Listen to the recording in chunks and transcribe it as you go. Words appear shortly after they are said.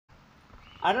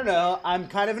I don't know. I'm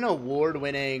kind of an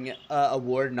award-winning,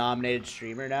 award-nominated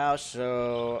streamer now,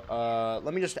 so,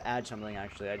 let me just add something,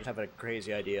 actually. I just have a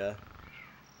crazy idea.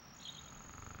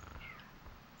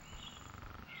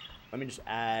 Let me just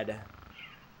add...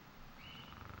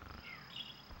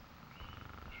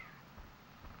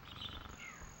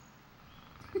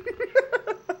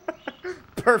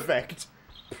 Perfect.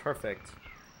 Perfect.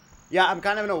 Yeah, I'm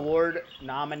kind of an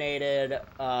award-nominated,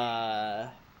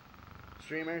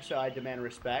 streamer, so I demand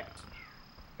respect,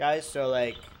 guys. So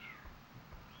like,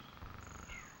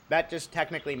 that just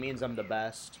technically means I'm the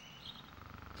best.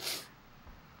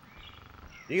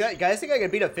 You guys think I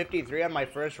could beat a 53 on my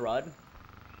first run?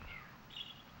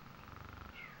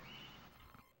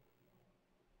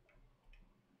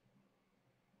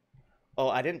 Oh,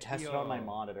 I didn't test it on my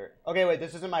monitor. Okay, wait,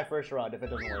 this isn't my first run if it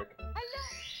doesn't work.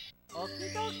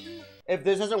 If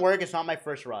this doesn't work, it's not my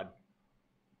first run.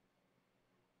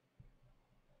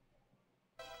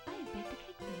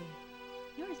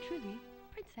 Yours truly,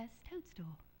 Princess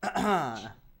Toadstool.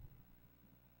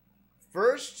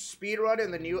 First speedrun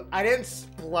in the new... I didn't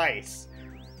splice.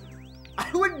 I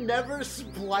would never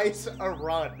splice a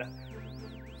run.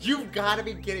 You've got to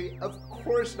be kidding. Of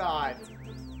course not.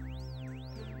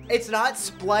 It's not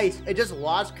splice. It just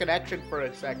lost connection for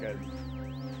a second.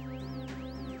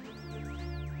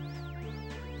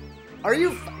 Are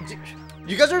you...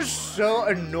 You guys are so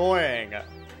annoying.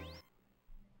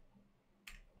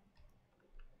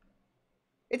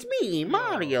 It's me,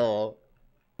 Mario.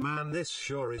 Man, this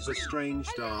sure is a strange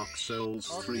Dark Souls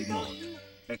 3 mod.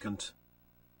 Ekant.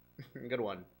 Good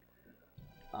one.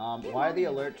 Why are the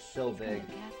alerts so big?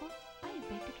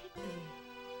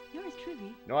 Yours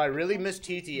truly. No, I really miss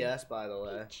TTS, by the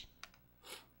way.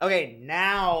 Okay,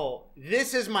 now,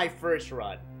 this is my first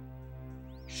run.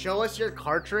 Show us your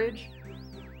cartridge?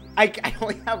 I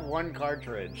only have one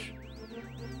cartridge.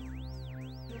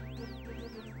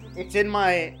 It's in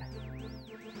my...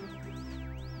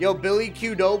 Yo, Billy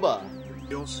Qdoba.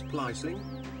 You're splicing?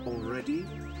 Already?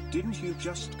 Didn't you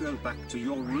just go back to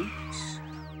your roots?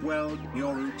 Well,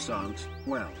 your roots aren't,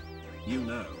 well, you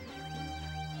know.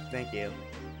 Thank you.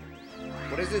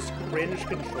 What is this cringe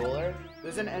controller?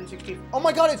 This is an N64. Oh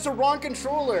my god, it's the wrong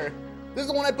controller! This is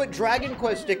the one I put Dragon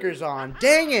Quest stickers on.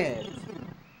 Dang it!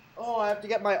 Oh, I have to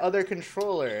get my other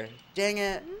controller. Dang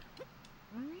it.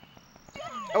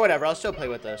 Oh, whatever, I'll still play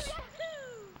with this.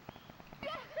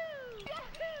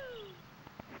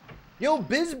 Yo,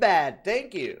 Bizbad,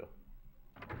 thank you.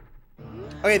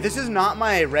 Okay, this is not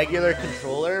my regular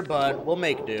controller, but we'll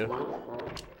make do.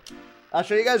 I'll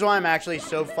show you guys why I'm actually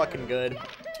so fucking good.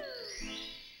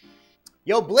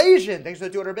 Yo, Blasian, thanks for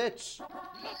the 200 bits.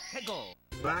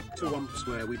 Back to Womps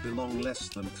where we belong, less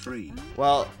than 3.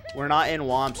 Well, we're not in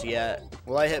Womps yet.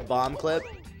 Will I hit bomb clip?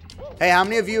 Hey, how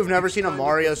many of you have never seen a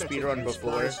Mario speedrun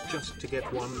before? Just to get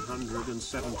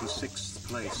 176th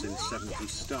place in 70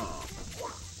 star.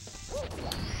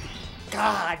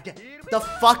 God, the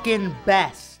fucking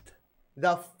best.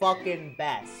 The fucking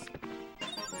best.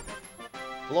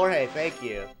 Lorhe, thank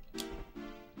you.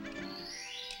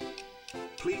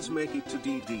 Please make it to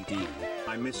DDD.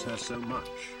 I miss her so much.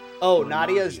 Oh,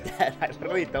 Nadia's dead. I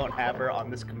literally don't have her on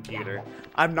this computer.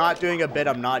 I'm not doing a bit,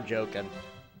 I'm not joking.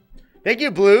 Thank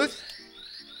you, Bluth.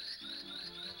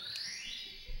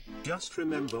 Just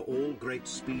remember, all great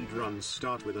speedruns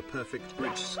start with a perfect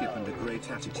bridge skip and a great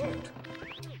attitude.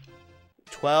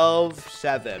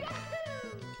 12-7.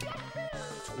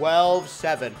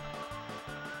 12-7.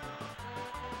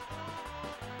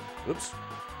 Oops.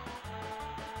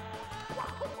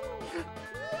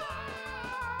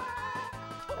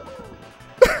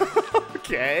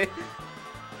 Okay.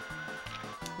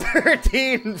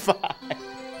 13-5.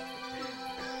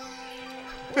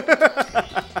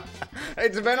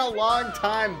 It's been a long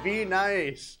time. Be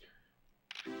nice.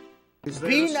 Is there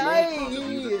Be a small part of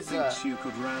you that nice. thinks you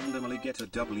could randomly get a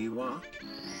WR? What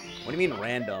do you mean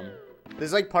random? This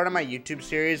is like part of my YouTube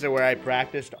series where I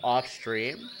practiced off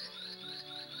stream.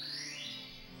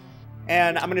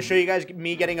 And I'm going to show you guys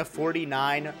me getting a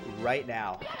 49 right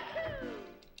now.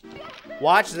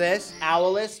 Watch this.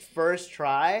 Owlist, first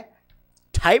try.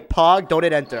 Type POG, don't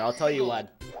hit enter. I'll tell you when.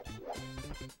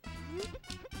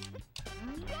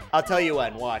 I'll tell you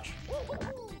when. Watch.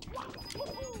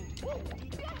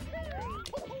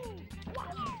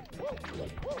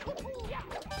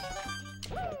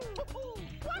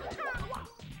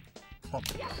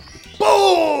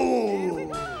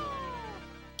 Boom!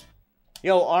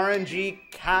 Yo, RNG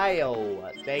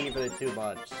Kyle, thank you for the 2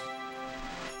 months.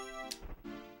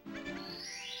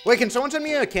 Wait, can someone send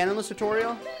me a Cannonless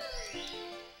tutorial?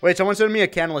 Wait, someone send me a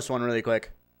Cannonless one really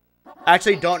quick. I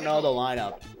actually don't know the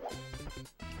lineup.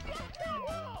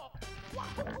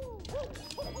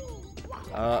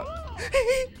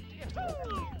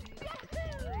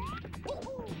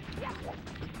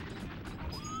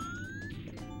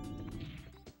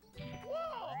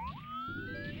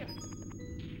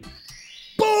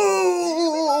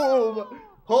 Boom!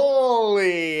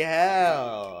 Holy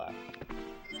hell.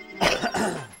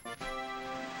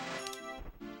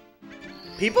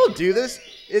 People do this?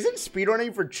 Isn't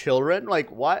speedrunning for children?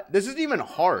 Like, what? This isn't even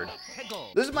hard.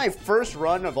 This is my first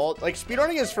run of all. Like,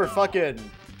 speedrunning is for fucking.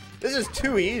 This is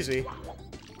too easy.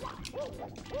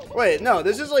 Wait, no,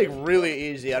 this is like really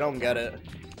easy. I don't get it.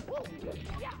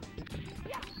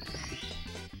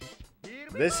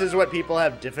 This is what people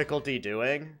have difficulty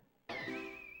doing.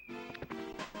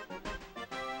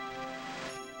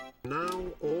 Now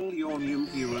all your new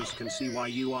viewers can see why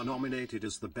you are nominated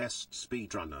as the best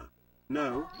speedrunner.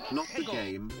 No, not the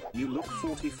game. You look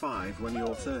 45 when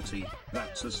you're 30.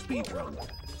 That's a speedrun.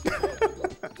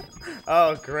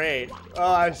 Oh, great.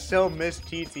 Oh, I so miss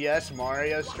TTS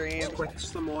Mario streams.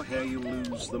 Squeex, the more hair you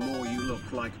lose, the more you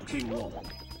look like King Wall.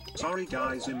 Sorry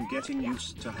guys, I'm getting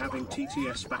used to having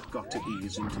TTS back. Got to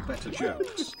ease into better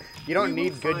jokes. You don't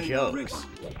need good jokes.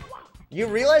 You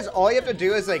realize all you have to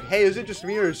do is like, hey, is it just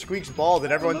me or is Squeex bald?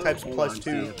 And everyone types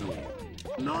 +2.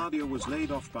 Nadia was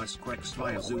laid off by Squeex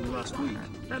via Zoom last week,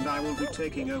 and I will be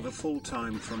taking over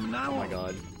full-time from now on. Oh my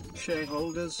god.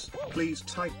 Shareholders, please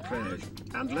type prayer,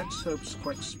 and let's hope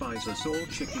Squeex spies us all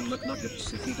chicken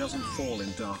McNuggets if he doesn't fall in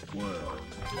Dark World.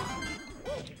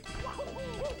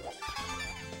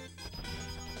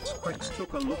 Squeex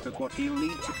took a look at what he'll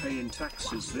need to pay in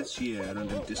taxes this year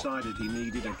and decided he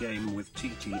needed a game with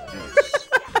TTS.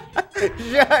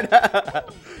 Shut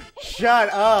up! Shut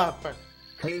up!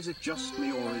 Hey, is it just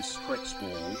me or is Squeex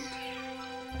bald?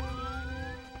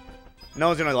 No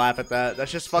one's gonna laugh at that.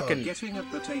 That's just fucking... Getting at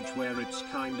that age where it's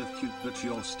kind of cute that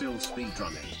you're still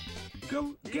speedrunning.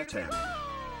 Go get him.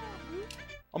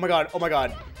 Oh my god, oh my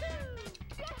god.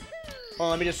 Well,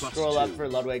 let me just scroll up for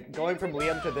Ludwig. Going from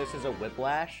Liam to this is a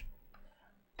whiplash.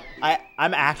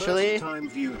 I'm actually...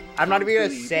 I'm not even gonna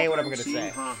say what I'm gonna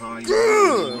say.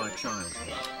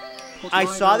 I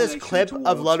saw this clip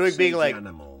of Ludwig being like,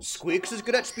 Squeex is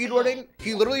good at speedrunning.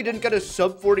 He literally didn't get a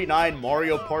sub 49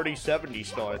 Mario Party 70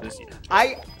 star this year.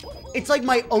 It's like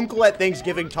my uncle at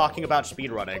Thanksgiving talking about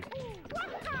speedrunning.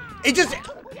 It's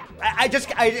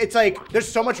like, there's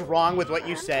so much wrong with what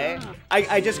you say.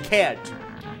 I just can't.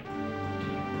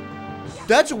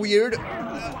 That's weird.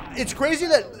 It's crazy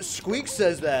that Squeex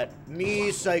says that. Me,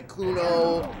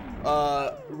 Saikuno,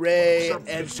 Ray,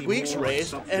 and Squeex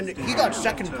raced, and he got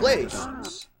second place.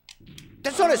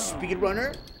 That's not a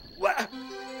speedrunner. What?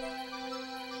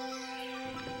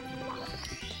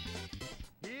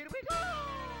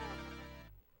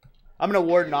 I'm an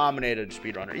award-nominated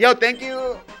speedrunner. Yo, thank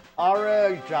you,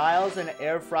 Ara, Giles, and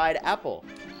Air Fried Apple.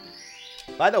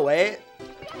 By the way,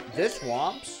 this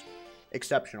Womps,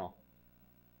 exceptional.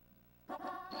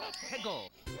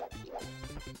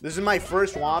 This is my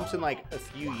first Womps in like a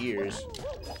few years.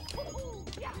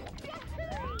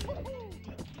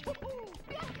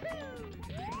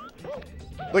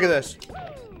 Look at this.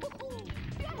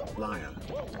 Liar.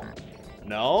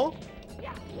 No?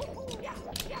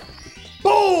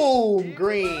 Boom!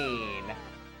 Green.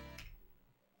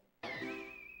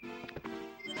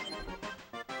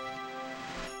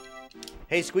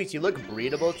 Hey, Squeex, you look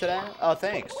breedable today? Oh,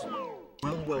 thanks.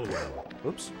 Well.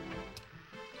 Oops.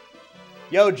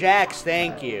 Yo, Jax,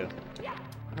 thank you.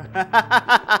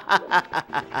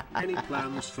 Any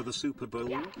plans for the Super Bowl?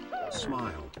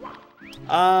 Smile.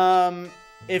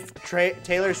 If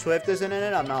Taylor Swift isn't in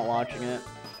it, I'm not watching it.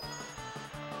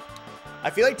 I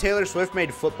feel like Taylor Swift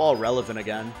made football relevant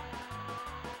again.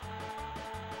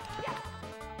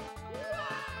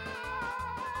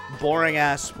 Boring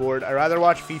ass sport. I'd rather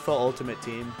watch FIFA Ultimate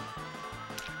Team.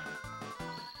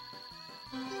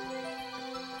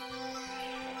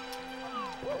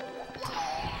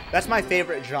 That's my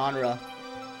favorite genre.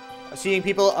 Seeing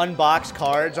people unbox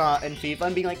cards in FIFA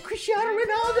and being like, Cristiano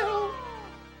Ronaldo!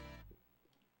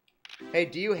 Hey,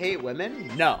 do you hate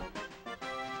women? No.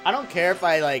 I don't care if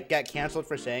I, like, get canceled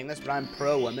for saying this, but I'm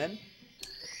pro-women.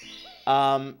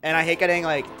 And I hate getting,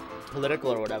 like,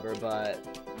 political or whatever, but...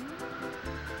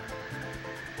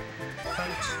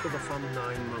 Thanks for the fun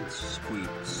 9 months,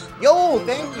 Squeex. Yo,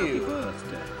 thank Happy you!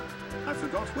 birthday. I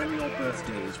forgot when your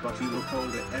birthday is, but you look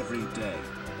older every day.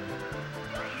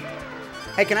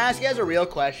 Hey, can I ask you guys a real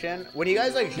question? When you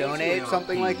guys like donate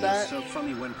something like that? It's so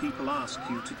funny when people ask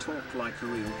you to talk like a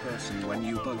real person when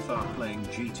you both are playing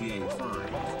GTA 5.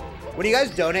 When you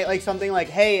guys donate like something like,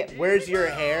 "Hey, where's your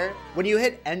hair?" When you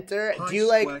hit enter, do you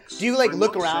like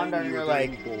look around on your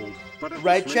like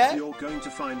red chat?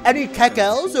 Any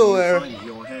kekels or?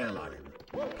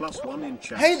 +1 in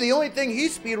chat. Hey, the only thing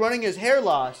he's speedrunning is hair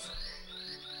loss.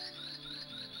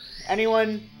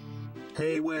 Anyone?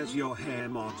 Hey, where's your hair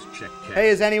mod? Check. Hey,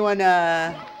 is anyone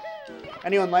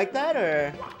like that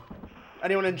or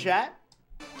anyone in chat?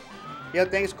 Yo,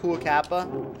 thanks, Cool Kappa.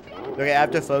 Okay, I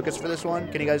have to focus for this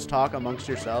one. Can you guys talk amongst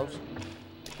yourselves?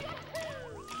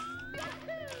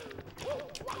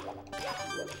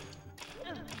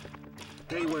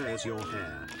 Hey, where's your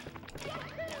hair?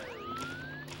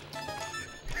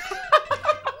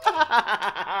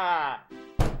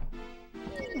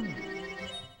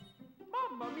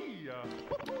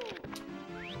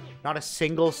 Not a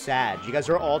single Sag. You guys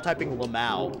are all typing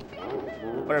Lamau.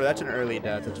 Whatever, that's an early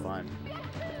death. It's fine.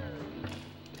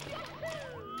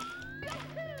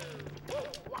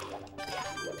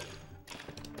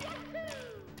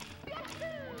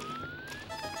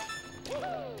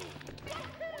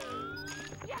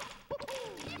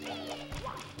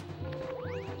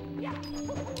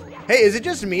 Hey, is it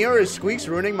just me or is Squeex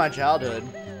ruining my childhood?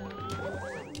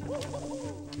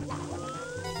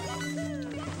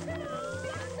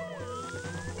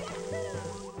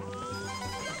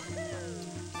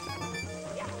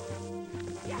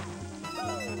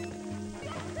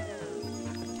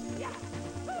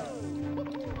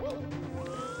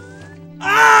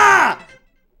 Ah!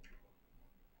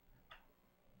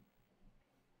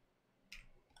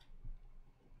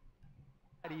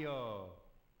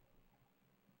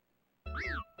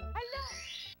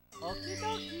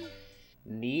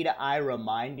 Need I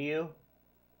remind you?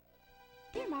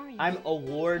 Dear Mario, I'm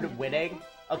award winning,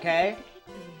 okay?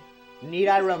 Need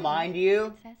I remind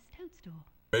you? Princess Toadstool.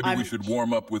 Maybe we should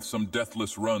warm up with some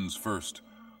deathless runs first.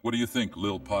 What do you think,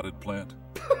 Lil Potted Plant?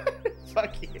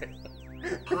 Fuck you.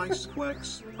 Hi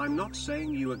Squeex, I'm not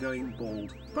saying you are going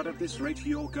bald, but at this rate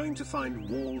you're going to find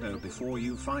Waldo before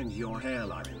you find your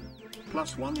hairline.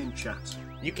 +1 in chat.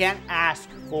 You can't ask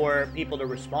for people to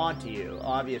respond to you,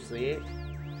 obviously.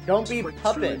 Don't be Squeex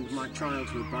puppets. ruined my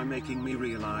childhood by making me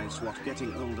realize what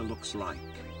getting older looks like.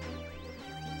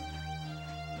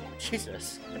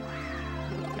 Jesus.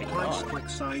 Hi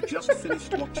Squeex, I just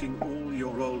finished watching all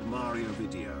your old Mario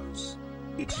videos.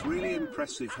 It's really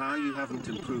impressive how you haven't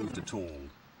improved at all.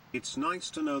 It's nice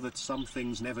to know that some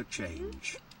things never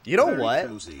change. You know Very what?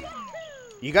 cozy.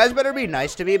 You guys better be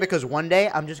nice to me because one day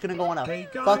I'm just gonna go on a Hey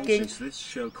guys, fucking... is this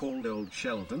show called Old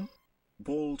Sheldon?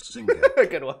 Bald Singer.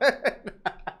 Good one.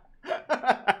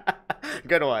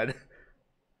 Good one.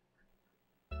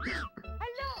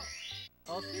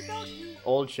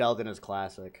 Old Sheldon is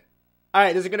classic.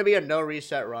 Alright, this is gonna be a no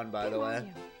reset run, by the way.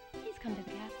 Mario, please come to the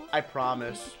castle. I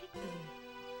promise.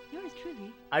 Yours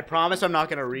truly. I promise I'm not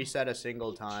gonna reset a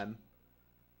single time.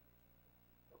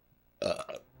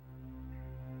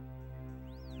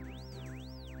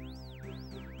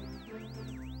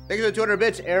 Thanks for the 200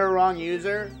 bits, error wrong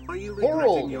user. Are you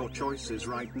regretting your choices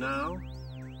right now?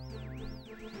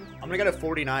 I'm gonna get a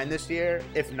 49 this year.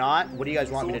 If not, what do you guys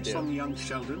want me to Thoughts do? on young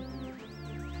Sheldon?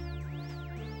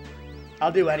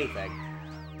 I'll do anything.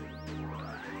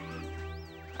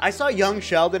 I saw Young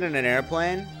Sheldon in an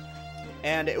airplane,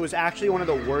 and it was actually one of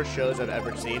the worst shows I've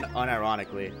ever seen,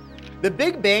 unironically. The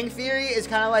Big Bang Theory is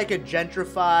kind of like a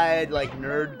gentrified, like,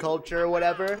 nerd culture or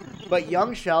whatever, but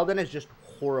Young Sheldon is just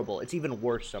horrible. It's even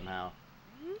worse somehow.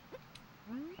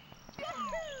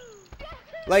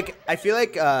 Like, I feel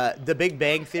like The Big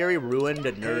Bang Theory ruined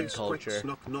a nerd culture.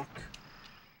 Knock, knock.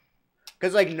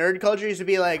 Because, like, nerd culture used to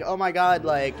be like, oh my god,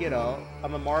 like, you know,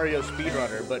 I'm a Mario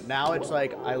speedrunner. But now it's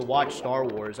like, I watch Star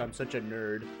Wars. I'm such a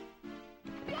nerd.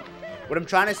 What I'm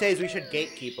trying to say is we should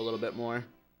gatekeep a little bit more.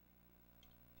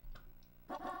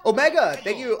 Omega!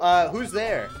 Thank you. Who's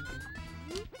there?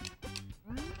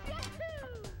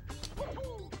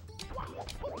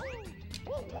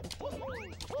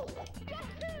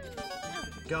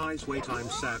 Guys, wait, I'm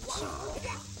sad, Sarge.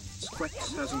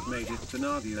 Squeex hasn't made it to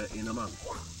Nadia in a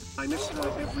month. I miss her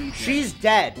every day. She's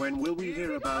dead. When will we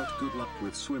hear about good luck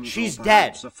with swims? She's or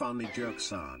dead. perhaps a funny joke,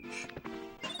 Sarge.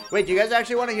 Wait, do you guys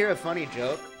actually want to hear a funny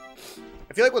joke?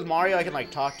 I feel like with Mario, I can, like,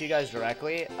 talk to you guys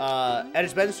directly. And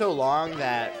it's been so long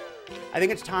that I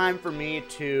think it's time for me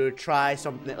to try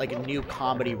something, like a new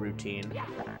comedy routine.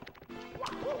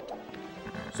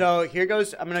 So, here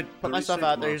goes. I'm going to put myself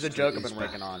out there. Here's a joke I've been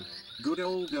working on. Good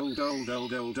old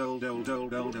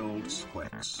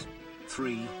Squeex.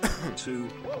 3, 2,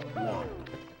 1.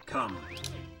 Come.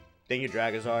 Thank you,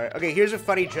 Dragazar. Okay, here's a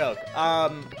funny joke.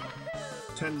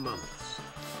 10 months.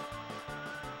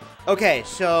 Okay,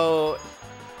 so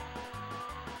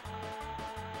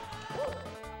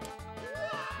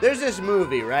there's this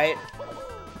movie, right?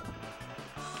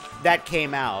 That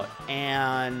came out,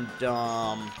 and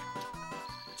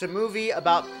it's a movie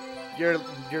about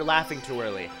you're laughing too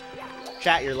early.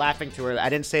 Chat, you're laughing too early. I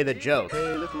didn't say the joke.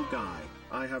 Hey, little guy,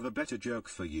 I have a better joke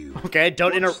for you. Okay,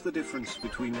 don't What's the difference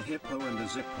between a hippo and a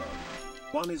zippo?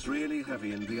 One is really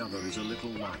heavy and the other is a little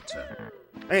lighter.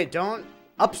 Hey, don't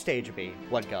upstage me,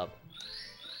 Blood Cup.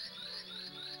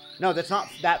 No, that's not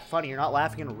that funny. You're not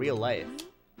laughing in real life.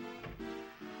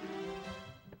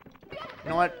 You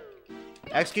know what?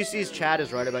 XQC's chat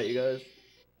is right about you guys.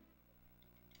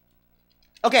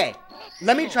 Okay,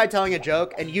 let me try telling a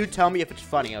joke, and you tell me if it's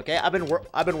funny. Okay, I've been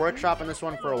workshopping this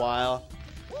one for a while.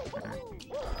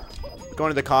 Going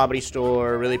to the comedy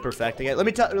store, really perfecting it. Let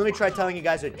me try telling you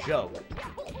guys a joke.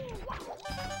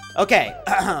 Okay,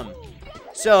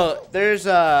 so there's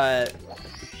I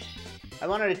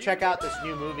wanted to check out this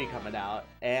new movie coming out,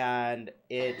 and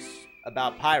it's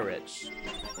about pirates.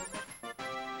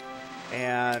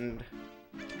 And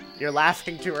you're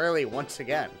laughing too early once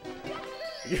again.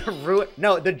 You're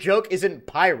No, the joke isn't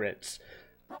pirates.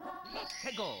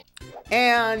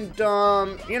 And,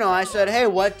 you know, I said, hey,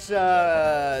 what's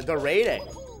the rating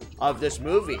of this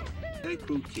movie? Hey,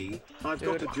 Pookie, I've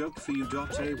got a joke for you.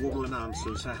 A woman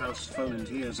answers her house phone and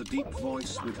hears a deep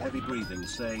voice with heavy breathing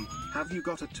say, have you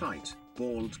got a tight,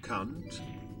 bald cunt?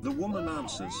 The woman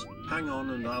answers, hang on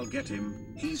and I'll get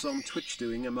him. He's on Twitch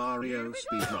doing a Mario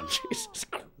speedrun. Jesus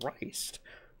Christ.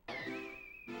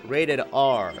 Rated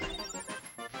R.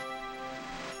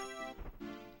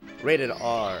 Rated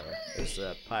R is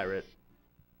a pirate.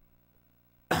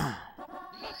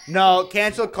 No,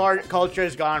 cancel culture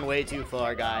has gone way too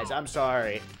far, guys. I'm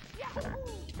sorry.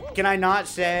 Can I not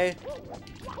say?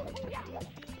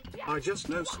 I just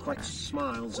know Squeex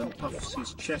smiles and puffs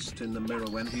his chest in the mirror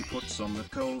when he puts on the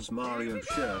Cole's Mario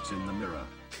shirt in the mirror.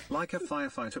 Like a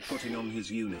firefighter putting on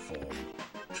his uniform.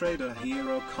 Trade a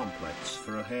hero complex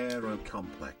for a hero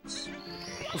complex.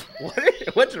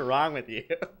 What's wrong with you?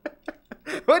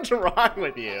 What's wrong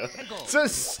with you? So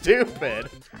stupid.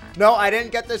 No, I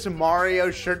didn't get this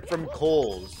Mario shirt from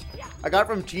Kohl's. I got it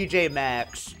from TJ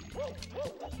Maxx.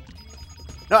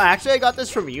 No, actually I got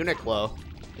this from Uniqlo.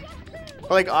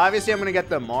 But like, obviously I'm gonna get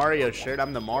the Mario shirt.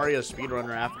 I'm the Mario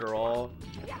speedrunner after all.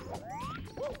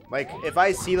 Like, if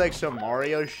I see like some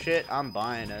Mario shit, I'm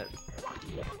buying it.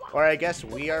 Or I guess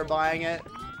we are buying it.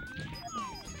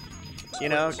 You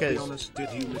know, because... To be honest,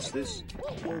 did you miss this?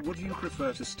 Or would you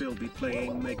prefer to still be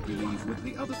playing make-believe with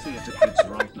the other theater kids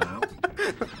right now?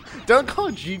 Don't call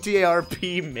GTA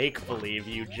RP make-believe,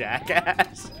 you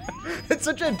jackass. It's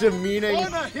such a demeaning...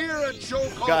 Wanna hear a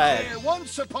joke? Go ahead. Okay,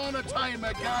 once upon a time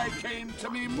a guy came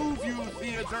to me movie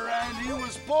theater and he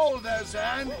was bold as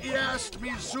and he asked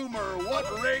me, Zoomer,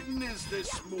 what rating is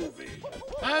this movie?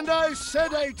 And I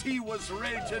said IT was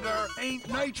rated ain't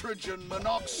nitrogen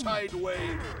monoxide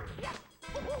wave.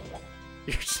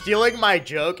 You're stealing my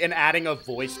joke and adding a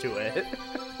voice to it.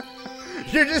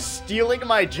 You're just stealing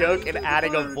my joke and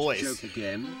adding a voice. Joke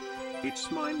again. It's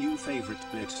my new favorite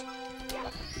bit.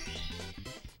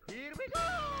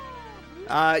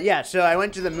 Yeah, so I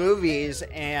went to the movies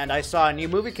and I saw a new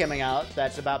movie coming out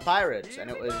that's about pirates, and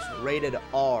it was rated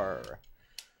R.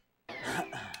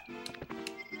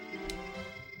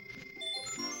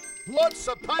 What's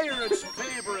a pirate's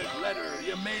favorite letter?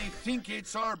 You may think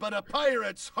it's R, but a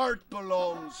pirate's heart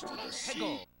belongs to the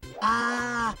sea.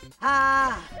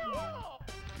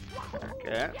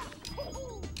 Okay.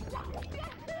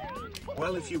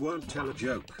 Well, if you won't tell a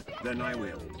joke, then I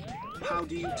will. How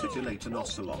do you titillate an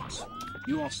ocelot?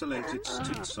 You oscillate its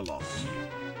tits a lot.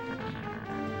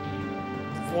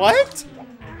 What?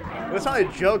 That's not a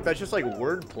joke, that's just like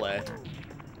wordplay.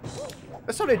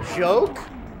 That's not a joke?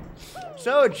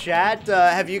 So, chat,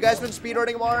 have you guys been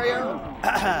speedrunning Mario?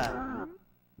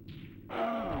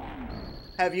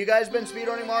 Have you guys been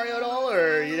speedrunning Mario at all,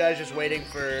 or are you guys just waiting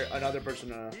for another person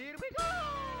to...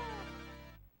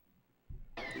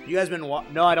 You guys been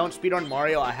No, I don't speedrun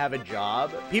Mario, I have a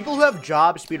job. People who have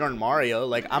jobs speedrun Mario,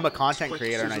 like, I'm a content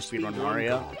creator and I speedrun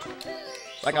Mario.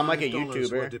 Like, I'm like a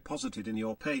YouTuber. Were deposited in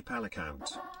your PayPal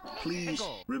account. Please,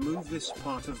 remove this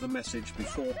part of the message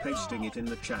before pasting it in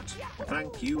the chat.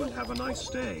 Thank you and have a nice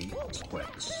day,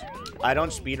 Squeex. I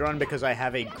don't speedrun because I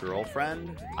have a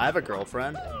girlfriend. I have a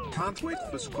girlfriend. Can't wait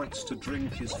for Squeex to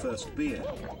drink his first beer.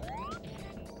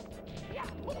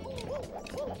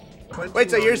 Wait,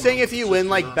 so you're saying if you win,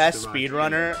 like, best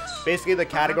speedrunner, basically the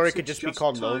category could just be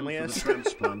called loneliest?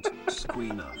 Transplant,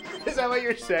 Squeener. Is that what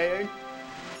you're saying?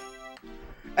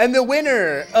 And the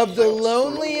winner of the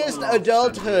loneliest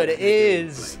adulthood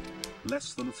is...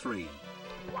 Less than 3.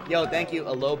 Yo, thank you,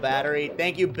 a low battery.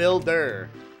 Thank you, Builder.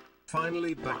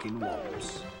 Finally back in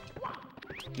Womps.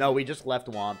 No, we just left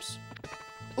Womps.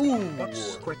 Ooh.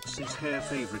 What's Squeex's hair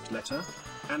favorite letter?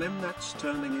 An M that's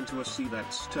turning into a C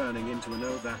that's turning into an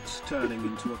O that's turning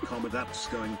into a comma that's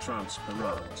going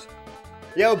transparent.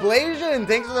 Yo, Blasian,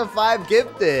 thanks for the 5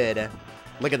 gifted.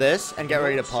 Look at this and get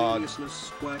ready to pog.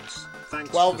 Seriousness, Squeex, thanks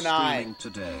 12-9. for streaming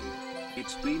today.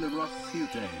 It's been a rough few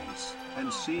days,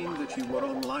 and seeing that you were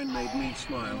online made me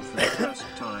smile for the first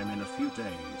time in a few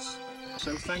days.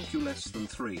 So thank you, less than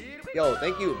 3. Yo,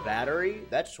 thank you, Battery.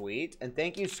 That's sweet. And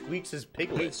thank you, Squeex'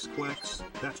 Piglet. Hey, Squeex,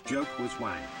 that joke was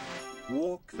wank.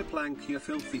 Walk the plank, you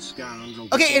filthy scoundrel.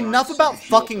 Okay, enough about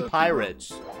fucking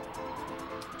pirates.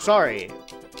 Sorry.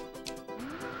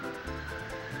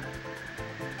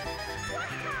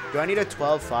 Do I need a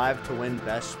 12-5 to win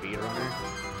best speedrunner?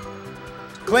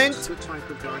 Clint! The type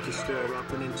of guy to stir up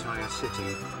an entire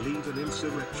city, lead an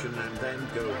insurrection, and then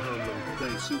go home and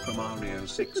play Super Mario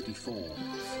 64.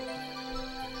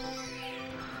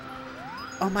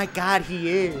 Oh my god, he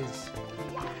is.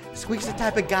 Squeak's the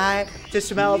type of guy to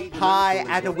smell pie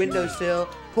at a windowsill,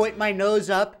 point my nose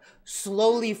up,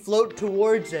 slowly float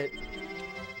towards it,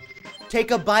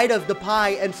 take a bite of the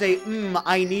pie and say,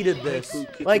 I needed this.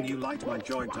 Hey, like, you liked my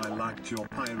joint, I liked your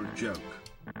pirate joke.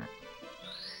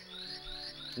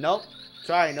 Nope.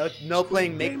 Sorry, no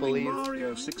playing make-believe.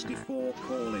 Mario 64,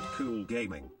 call it cool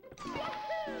gaming.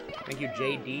 Thank you,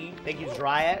 JD. Thank you,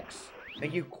 Dryax.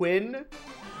 Thank you, Quinn.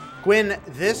 Quinn,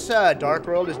 this Dark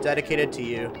World is dedicated to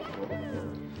you.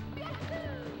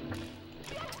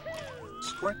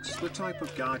 Squeex the type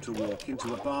of guy to walk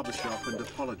into a barbershop and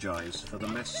apologize for the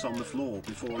mess on the floor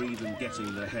before even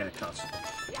getting their haircut.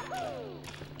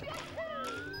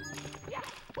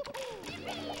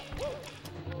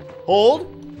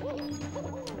 Hold.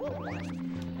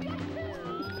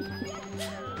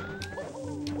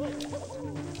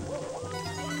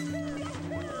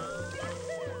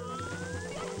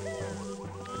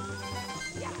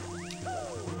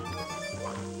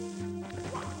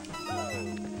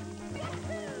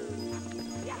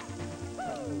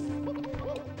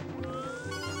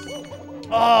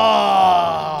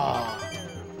 Ah!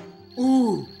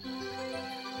 Ooh!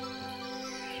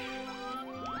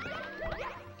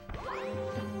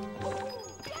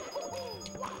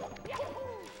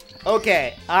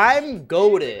 Okay, I'm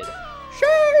goated.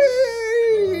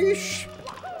 Sheesh!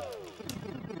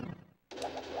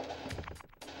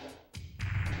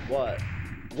 What?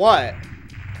 What?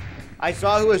 I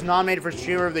saw who was nominated for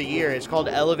Streamer of the Year. It's called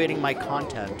Elevating My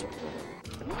Content.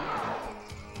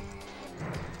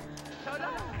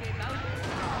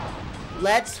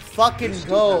 Let's fucking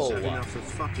go. Enough of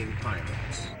fucking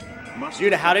pirates.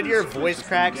 Dude, how did your voice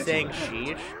crack saying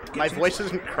sheesh? My voice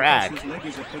doesn't crack.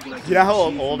 You know how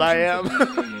old I am?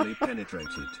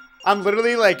 I'm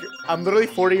literally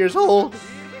 40 years old.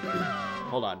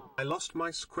 Hold on. I lost my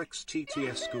Squeex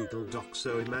TTS Google Doc,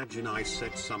 so imagine I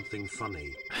said something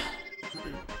funny.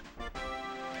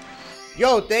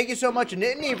 Yo, thank you so much,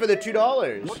 Nittany, for the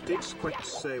 $2. What did Squeex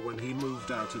say when he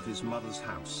moved out of his mother's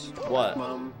house? What?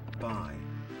 Mom, bye.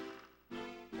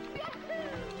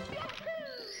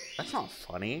 That's not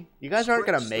funny. You guys aren't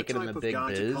gonna make it in the big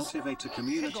biz. To cultivate a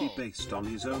community based on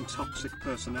his own toxic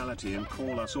personality and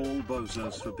call us all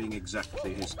bozos for being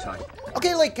exactly his type.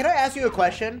 Okay, like, can I ask you a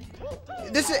question?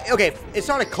 This is, okay, it's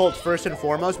not a cult first and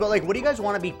foremost, but like, what do you guys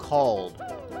want to be called?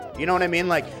 You know what I mean?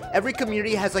 Like, every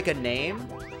community has like a name.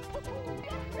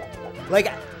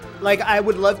 Like I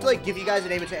would love to like give you guys a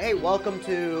name and say, hey, welcome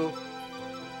to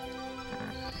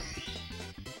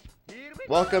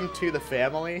the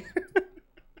family.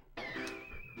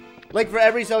 Like for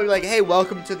every show, like, hey,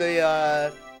 welcome to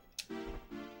the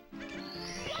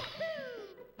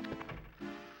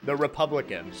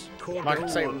Republicans. Corgo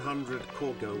 100,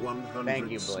 Corgo 100.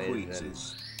 Thank you,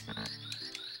 Blazes.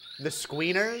 The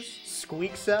Squeeners?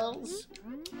 Squeak cells?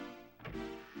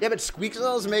 Yeah, but squeak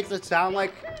cells makes it sound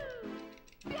like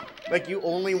you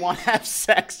only want to have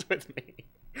sex with me.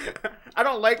 I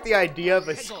don't like the idea of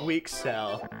a squeak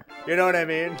cell. You know what I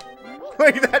mean?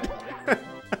 Like that.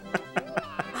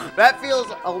 That feels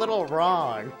a little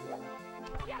wrong.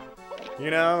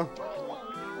 You know?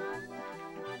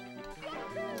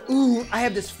 Ooh, I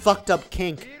have this fucked up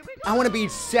kink. I want to be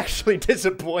sexually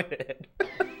disappointed.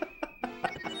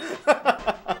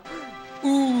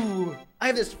 Ooh, I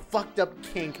have this fucked up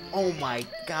kink. Oh my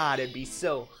god, it'd be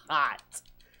so hot.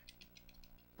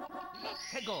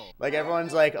 Like,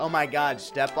 everyone's like, oh my god,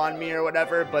 step on me or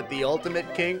whatever, but the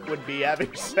ultimate kink would be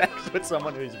having sex with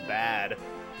someone who's bad.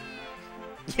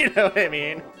 You know what I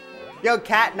mean? Yo,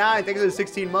 Cat9, thanks for the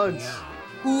 16 months.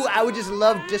 Ooh, I would just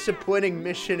love disappointing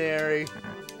missionary.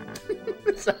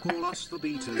 Call us the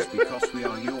beaters because we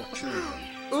are your children.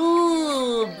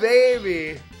 Ooh,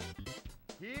 baby.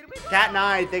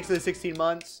 Cat9, thanks for the 16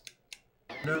 months.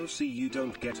 No, see, you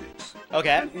don't get it.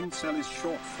 Okay. An incel is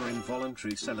short for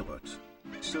involuntary celibate.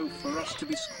 So for us to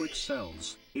be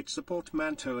Squeex, it's a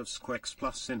portmanteau of Squeex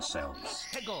plus incels.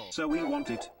 So we want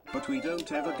it, but we don't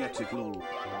ever get it, lol.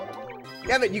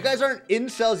 Yeah, but you guys aren't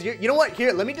incels. You know what?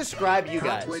 Here, let me describe you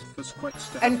guys. Can't wait for Squeex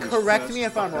to And have his correct first me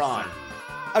if I'm fucker wrong.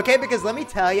 fan. Okay, because let me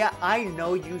tell you, I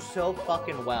know you so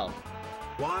fucking well.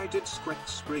 Why did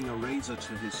Squeex bring a razor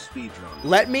to his speedrun?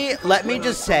 Let me When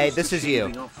just I say, promised this the is you.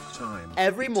 shaving off time,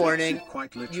 Every he takes morning, it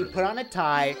quite you literally. put on a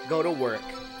tie, go to work,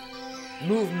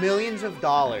 move millions of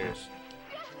dollars.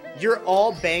 You're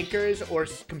all bankers or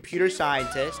computer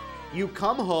scientists. You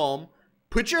come home,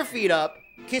 put your feet up,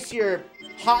 kiss your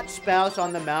hot spouse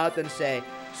on the mouth and say,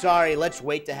 sorry, let's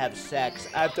wait to have sex.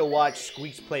 I have to watch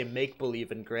Squeex play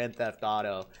make-believe in Grand Theft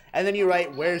Auto. And then you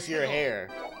write, where's your hair?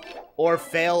 Or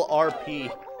fail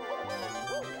RP.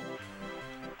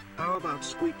 How about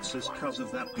Squeex's cause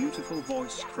of that beautiful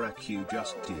voice crack you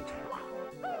just did?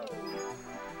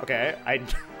 Okay,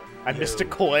 I missed a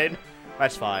coin.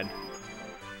 That's fine.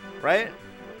 Right?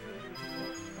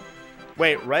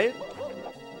 Wait, right?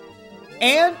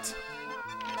 Ant?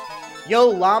 Yo,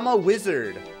 Llama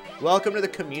Wizard. Welcome to the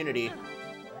community.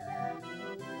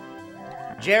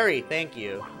 Jerry, thank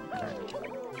you.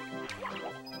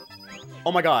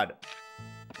 Oh my god.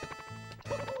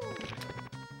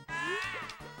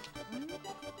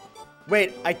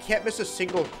 Wait, I can't miss a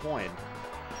single coin.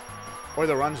 Or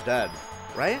the run's dead,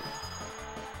 right?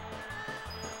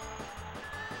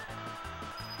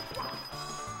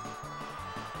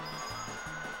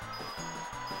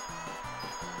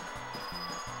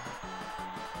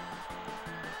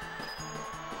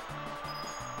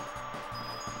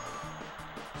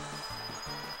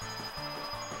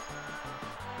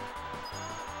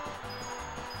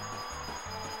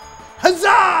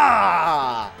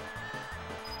 Huzzah!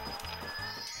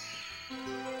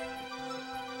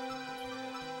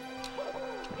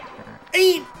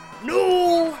 Ain't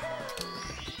no.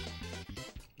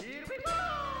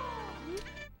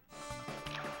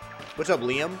 What's up,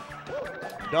 Liam?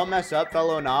 Don't mess up,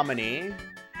 fellow nominee.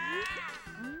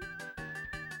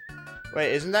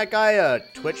 Wait, isn't that guy a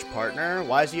Twitch partner?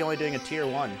 Why is he only doing a tier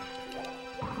 1?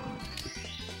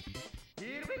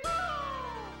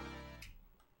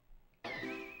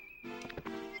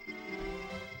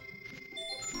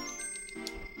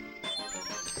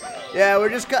 Yeah, we're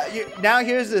just now.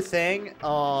 Here's the thing,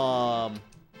 Liam.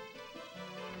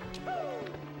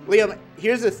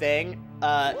 Here's the thing.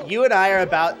 You and I are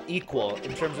about equal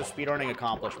in terms of speedrunning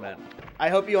accomplishment. I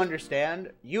hope you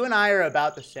understand. You and I are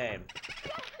about the same.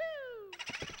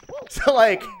 So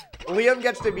like, Liam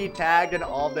gets to be tagged in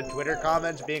all the Twitter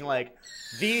comments, being like,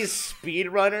 "These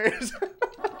speedrunners,"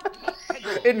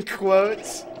 in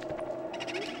quotes.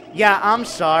 Yeah, I'm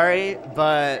sorry,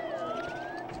 but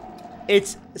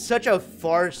it's such a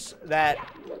farce that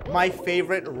my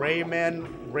favorite Rayman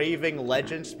Raving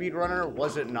Legend speedrunner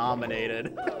wasn't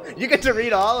nominated. You get to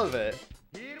read all of it.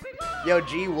 Yo,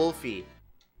 G Wolfie.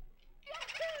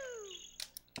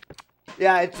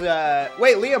 Yeah, it's,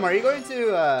 wait, Liam, are you going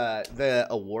to, the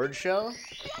award show?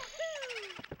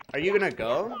 Are you gonna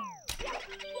go?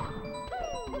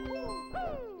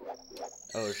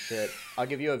 Oh, shit. I'll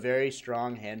give you a very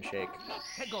strong handshake.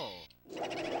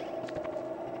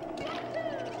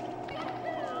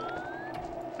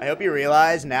 I hope you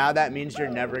realize now that means you're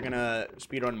never gonna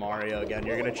speedrun Mario again.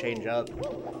 You're gonna change up.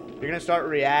 You're gonna start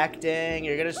reacting.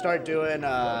 You're gonna start doing,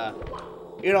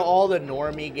 you know, all the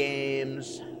normie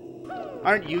games.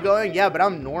 Aren't you going? Yeah, but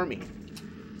I'm normie.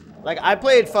 Like, I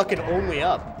played fucking Only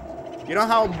Up. You know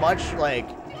how much, like,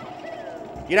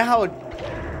 you know how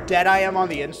dead I am on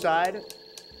the inside?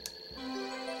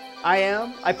 I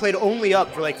am. I played Only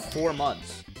Up for like 4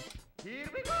 months.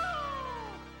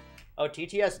 Oh,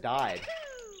 TTS died.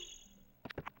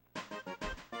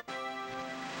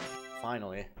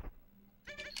 Finally.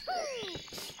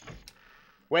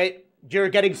 Wait, you're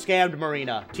getting scammed,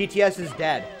 Marina. TTS is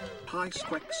dead. Hi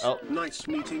Squeex, Oh. Nice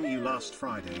meeting you last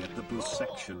Friday at the booth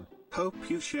section. Hope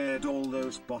you shared all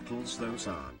those bottles, those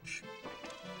aren't.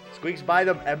 Squeex buy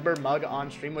the Ember mug on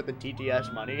stream with the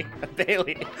TTS money.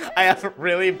 Bailey, I have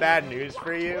really bad news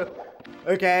for you.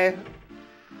 Okay?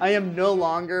 I am no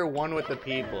longer one with the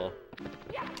people.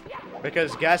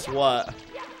 Because guess what?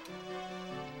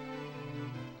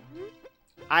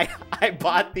 I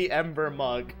bought the Ember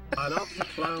mug. I love the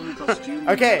clown costume.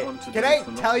 Okay, can I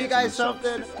tell you guys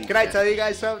something? Can I tell you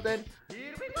guys something?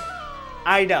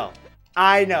 I know.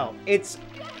 It's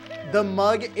the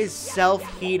mug is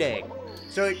self-heating,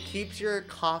 so it keeps your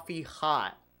coffee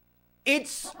hot.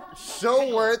 It's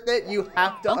so worth it. You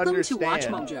have to understand. Welcome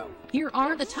to Watch Mojo. Here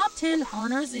are the top 10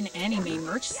 honors in anime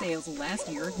merch sales last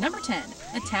year. Number 10,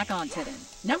 Attack on Titan.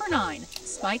 Number 9,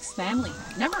 Spike's Family.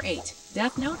 Number 8,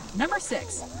 Death Note. Number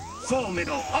 6, Full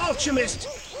Metal Alchemist.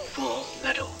 Full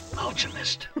Metal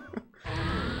Alchemist.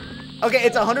 Okay,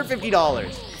 it's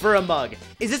 $150 for a mug.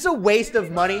 Is this a waste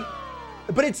of money?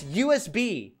 But it's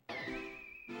USB.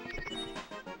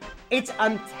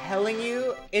 I'm telling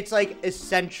you, it's like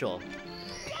essential.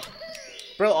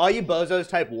 Bro, all you bozos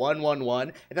type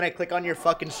 111, and then I click on your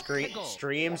fucking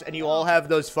streams, and you all have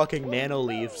those fucking nano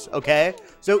leaves, okay?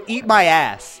 So eat my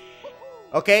ass.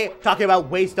 Okay? Talking about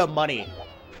waste of money.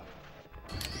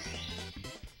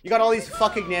 You got all these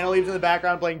fucking nano leaves in the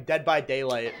background playing Dead by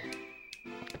Daylight.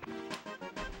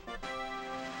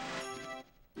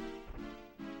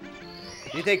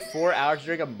 You take 4 hours to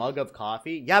drink a mug of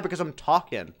coffee? Yeah, because I'm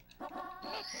talking.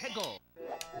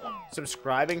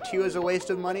 Subscribing to you is a waste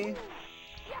of money?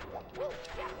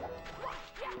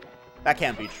 That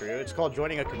can't be true. It's called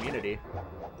joining a community.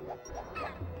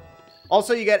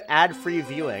 Also, you get ad-free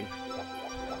viewing.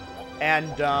 And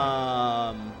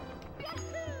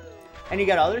you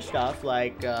get other stuff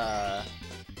like,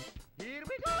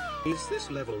 Is this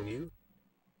level new?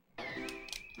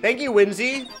 Thank you,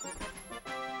 Winsy.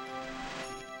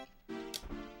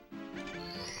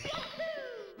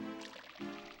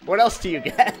 What else do you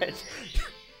get?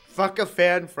 Fuck a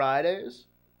fan Fridays?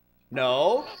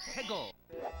 No.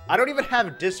 I don't even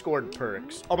have Discord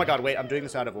perks. Oh my god, wait, I'm doing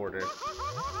this out of order.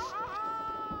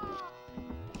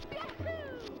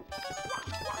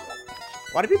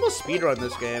 Why do people speedrun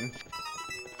this game?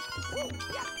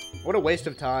 What a waste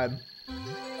of time.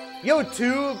 Yo,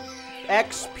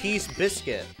 2x piece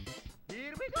biscuit.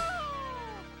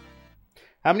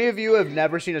 How many of you have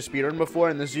never seen a speedrun before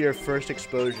and this is your first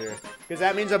exposure? Because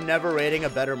that means I'm never rating a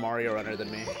better Mario runner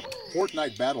than me.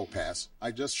 Fortnite Battle Pass.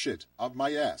 I just shit up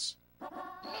my ass.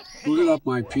 Put up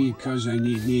my pee cause I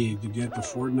need to get the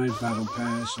Fortnite Battle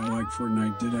Pass. I like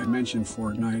Fortnite. Did I mention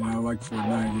Fortnite? I like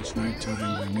Fortnite. It's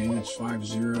nighttime. I mean, it's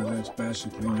 5-0. That's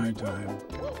basically nighttime.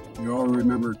 You all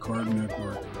remember Cartoon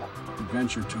Network.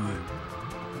 Adventure Time.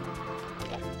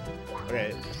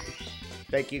 Okay.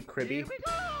 Thank you, Cribby.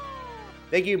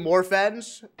 Thank you,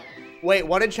 Morphens. Wait,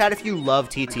 one in chat if you love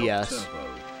TTS.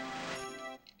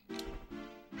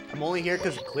 I'm only here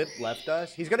because Clip left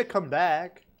us. He's gonna come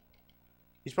back.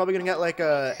 He's probably gonna get like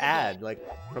a ad, like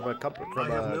from a company. I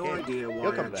have no idea why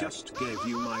I just gave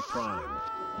you my prime.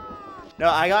 No,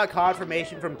 I got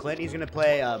confirmation from Clint. He's gonna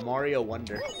play Mario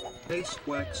Wonder. Hey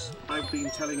Squeex, I've been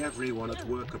telling everyone at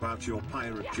work about your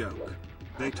pirate joke.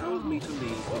 They told me to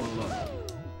leave them alone.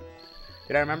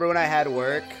 Did I remember when I had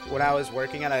work, when I was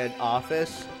working at an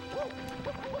office?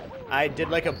 I did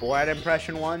like a Borat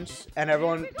impression once, and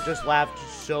everyone just laughed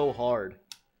so hard.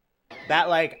 That,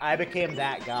 like, I became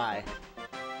that guy.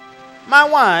 My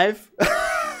wife!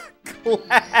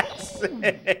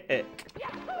 Classic!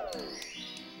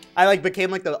 I, like,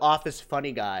 became, like, the office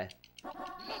funny guy.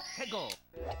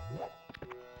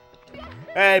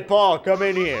 Hey, Paul, come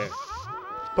in here.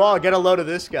 Paul, get a load of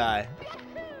this guy.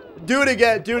 Do it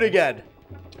again, do it again.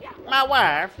 My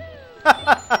wife.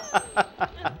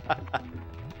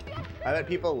 I bet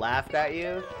people laughed at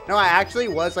you. No, I actually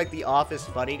was like the office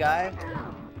funny guy.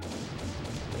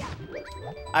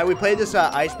 We played this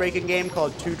ice-breaking game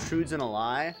called Two Truths and a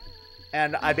Lie.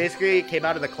 And I basically came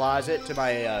out of the closet to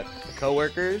my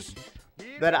coworkers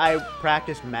that I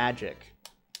practiced magic.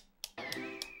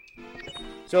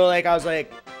 So like I was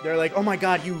like, they're like, oh my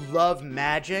god, you love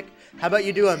magic? How about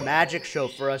you do a magic show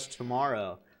for us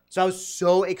tomorrow? So I was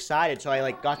so excited. So I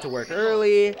like got to work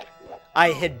early.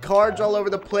 I hid cards all over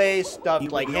the place,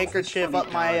 stuffed like handkerchief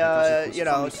up my, you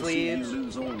know,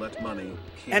 sleeves.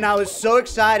 And I was so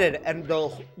excited. And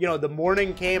the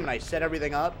morning came and I set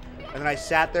everything up. And then I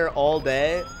sat there all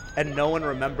day and no one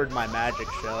remembered my magic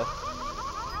show.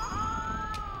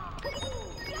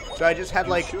 So I just had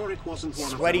like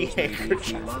sweaty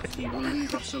handkerchief. And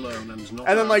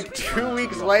then like 2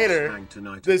 weeks later,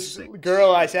 this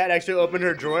girl I sat next to opened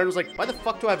her drawer and was like, why the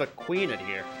fuck do I have a queen in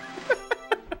here?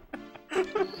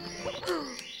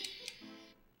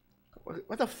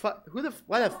 What the fuck?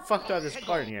 Why the fuck do I have this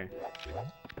card in here?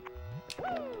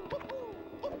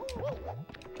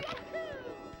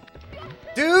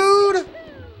 Dude!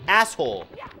 Asshole.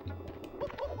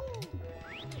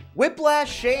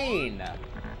 Whiplash Shane.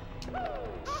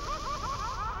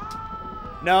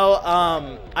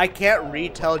 No, I can't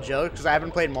retell jokes because I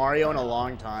haven't played Mario in a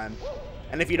long time.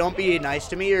 And if you don't be nice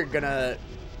to me, you're gonna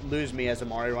lose me as a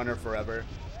Mario runner forever.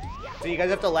 So you guys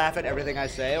have to laugh at everything I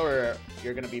say or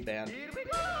you're gonna be banned.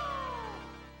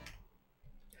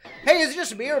 Hey, is it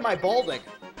just me or am I balding?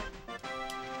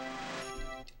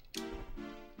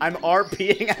 I'm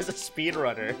RPing as a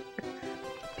speedrunner.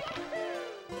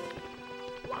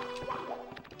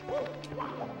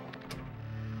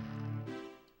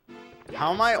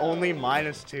 How am I only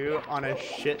 -2 on a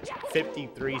shit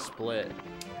 53 split?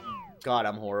 God,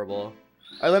 I'm horrible.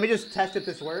 Alright, let me just test if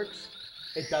this works.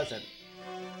 It doesn't.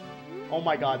 Oh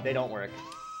my god, they don't work.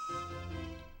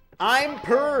 I'm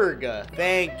Purg!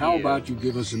 Thank you. How about you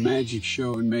give us a magic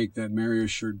show and make that Mario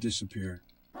shirt disappear?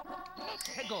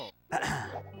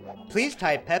 Please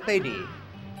type Pepe D.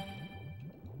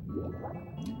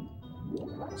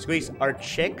 Squeex, are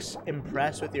chicks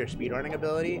impressed with your speedrunning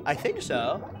ability? I think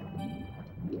so.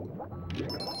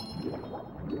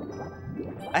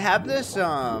 I have this,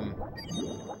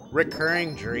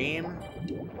 recurring dream.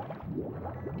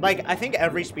 Like, I think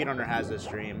every speedrunner has this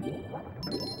dream.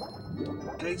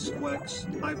 Hey Squeex,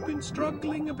 I've been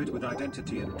struggling a bit with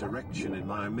identity and direction in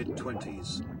my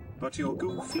mid-20s, but your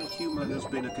goofy humor has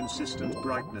been a consistent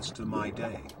brightness to my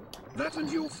day. That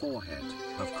and your forehead,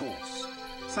 of course.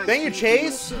 Thank you,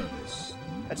 Chase!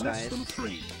 That's Less nice. than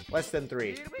 3. Less than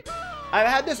 3. I've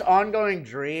had this ongoing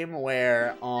dream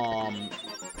where,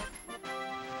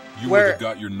 You were the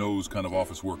got your nose kind of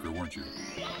office worker, weren't you?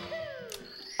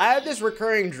 I had this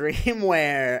recurring dream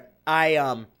where I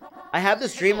have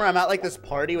this dream where I'm at like this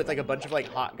party with like a bunch of like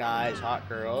hot guys, hot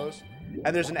girls,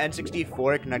 and there's an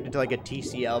N64 connected to like a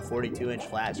TCL 42-inch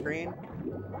flat screen.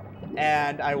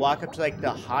 And I walk up to like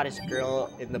the hottest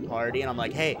girl in the party and I'm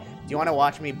like, hey, do you want to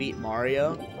watch me beat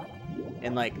Mario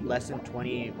in like less than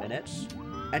 20 minutes?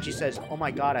 And she says, oh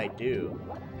my god, I do.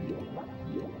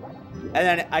 And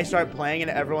then I start playing and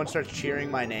everyone starts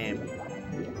cheering my name.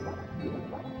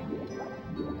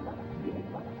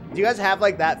 Do you guys have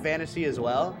like that fantasy as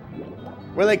well?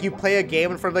 Where like you play a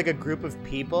game in front of like a group of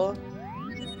people?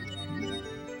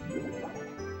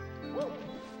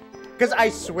 Because I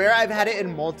swear I've had it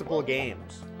in multiple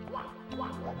games.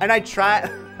 And I try...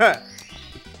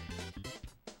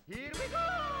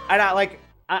 And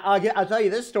I'll tell you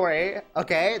this story,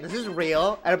 okay? This is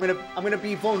real, and I'm gonna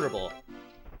be vulnerable.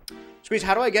 Squeeze,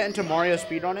 how do I get into Mario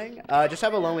speedrunning? Just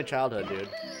have a lonely childhood, dude.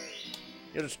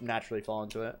 You'll just naturally fall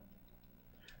into it.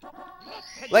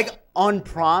 Like, on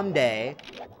prom day,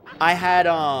 I had,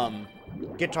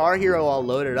 Guitar Hero all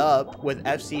loaded up with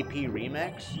FCP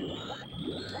Remix.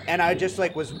 And I just,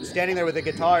 like, was standing there with a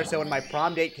guitar, so when my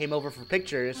prom date came over for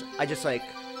pictures, I just, like,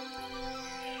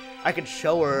 I could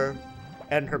show her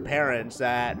and her parents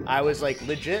that I was, like,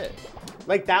 legit.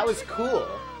 Like, that was cool.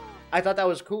 I thought that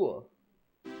was cool.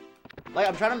 Like,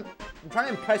 I'm trying to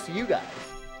impress you guys.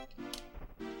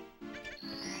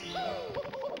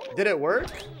 Did it work?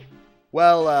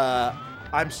 Well,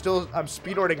 I'm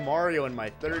speedrunning Mario in my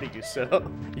 30s,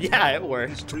 so yeah, it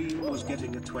worked. His stream was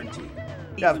getting a 20.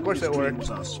 Yeah, of course it worked.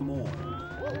 Are small.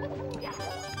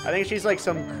 I think she's like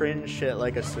some cringe shit,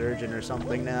 like a surgeon or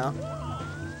something now.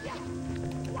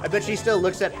 I bet she still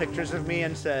looks at pictures of me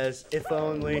and says, if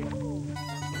only.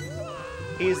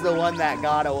 He's the one that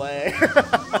got away.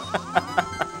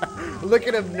 Look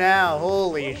at him now,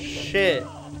 holy shit.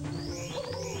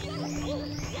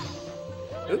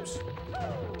 Oops.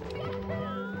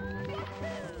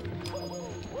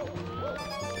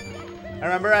 I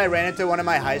remember I ran into one of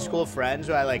my high school friends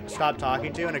who I like stopped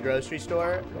talking to in a grocery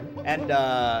store, and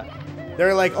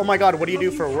they're like, oh my god, what do you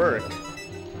do for work?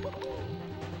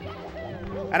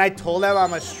 And I told them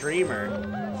I'm a streamer.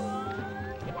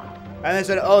 And they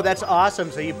said, oh, that's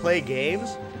awesome, so you play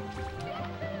games?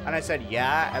 And I said,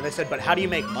 yeah. And they said, but how do you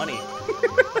make money?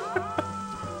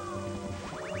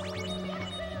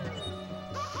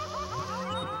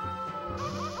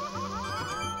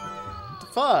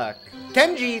 Fuck.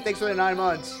 Kenji, thanks for the 9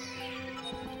 months.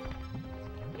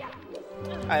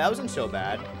 Alright, that wasn't so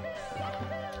bad.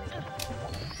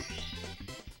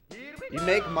 You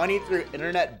make money through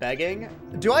internet begging?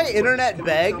 Do I internet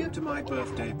beg? Come to my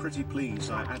birthday, pretty please.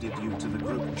 I added you to the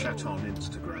group chat on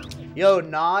Instagram. Yo,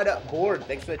 Nod Board,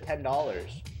 thanks for the $10.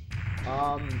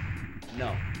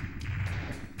 No.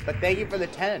 But thank you for the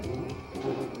 10.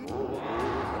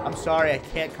 I'm sorry, I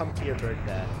can't come to your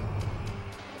birthday.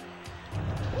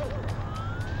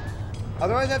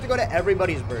 Otherwise, I have to go to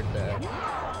everybody's birthday.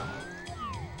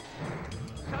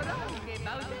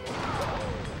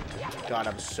 God,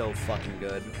 I'm so fucking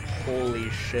good. Holy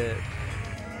shit.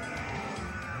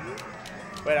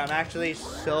 Wait, I'm actually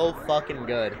so fucking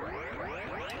good.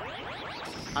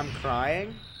 I'm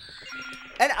crying.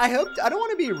 And I don't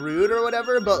want to be rude or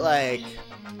whatever, but like,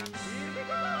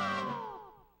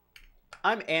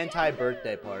 I'm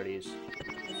anti-birthday parties.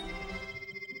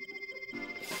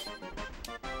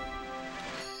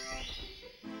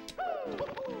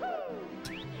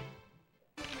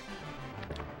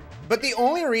 But the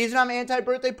only reason I'm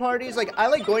anti-birthday parties, like, I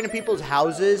like going to people's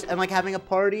houses and, like, having a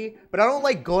party, but I don't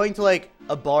like going to, like,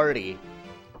 a party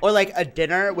or, like, a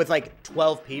dinner with, like,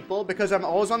 12 people because I'm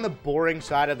always on the boring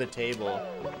side of the table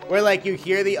where, like, you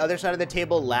hear the other side of the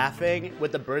table laughing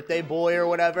with the birthday boy or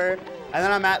whatever, and then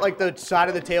I'm at, like, the side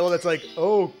of the table that's like,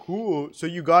 oh, cool, so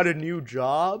you got a new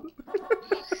job?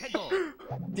 Do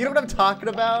you know what I'm talking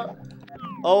about?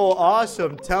 Oh,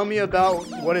 awesome. Tell me about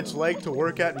what it's like to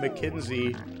work at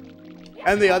McKinsey.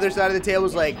 And the other side of the table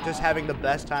is like just having the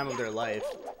best time of their life.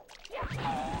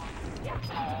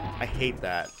 I hate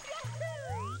that.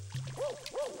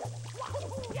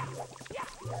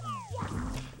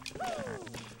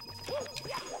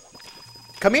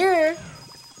 Come here!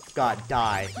 God,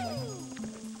 die.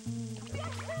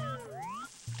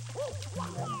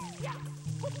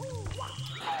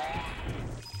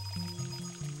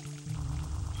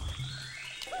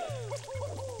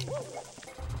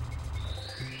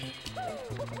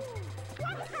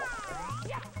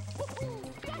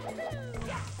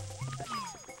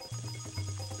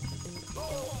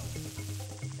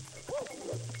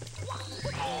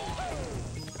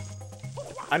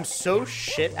 I'm so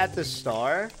shit at the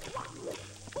star.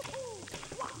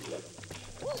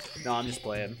 No, I'm just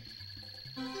playing.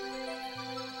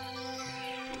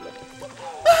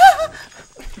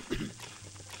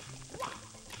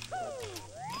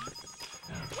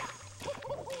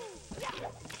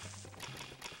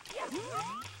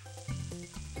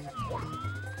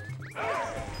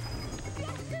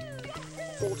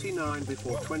 $49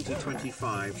 before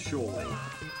 2025, surely.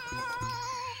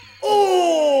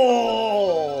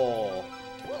 Oh!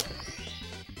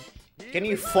 Can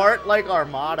you fart like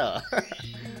Armada?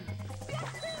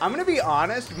 I'm gonna be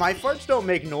honest, my farts don't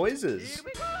make noises.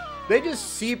 They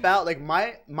just seep out. Like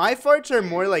my farts are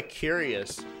more like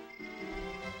curious.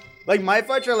 Like my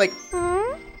farts are like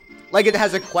it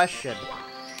has a question.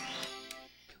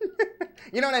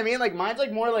 You know what I mean? Like mine's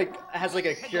like more like has like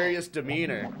a curious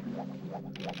demeanor.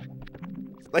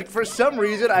 Like for some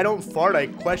reason I don't fart a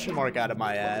question mark out of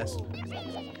my ass.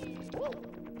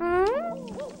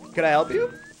 Can I help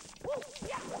you?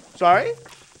 Sorry?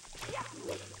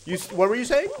 What were you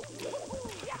saying?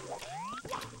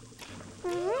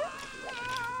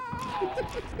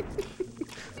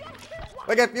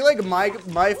 Like I feel like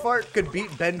my fart could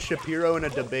beat Ben Shapiro in a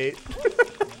debate.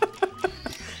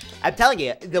 I'm telling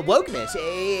you, the wokeness,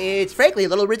 it's frankly a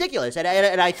little ridiculous. And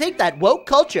I think that woke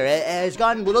culture has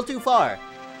gone a little too far.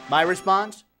 My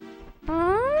response?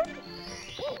 Huh.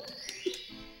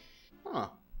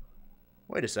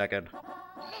 Wait a second.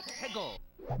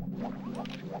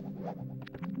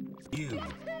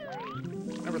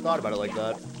 Never thought about it like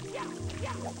that.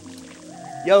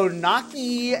 Yo,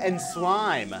 Naki and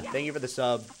Slime. Thank you for the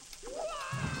sub.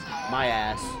 My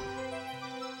ass.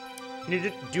 Can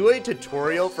you do a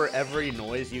tutorial for every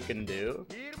noise you can do?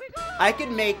 I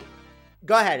can make...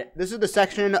 Go ahead. This is the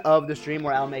section of the stream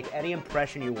where I'll make any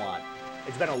impression you want.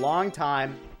 It's been a long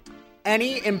time.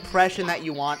 Any impression that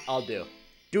you want, I'll do.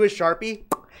 Do a Sharpie.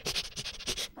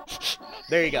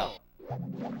 There you go.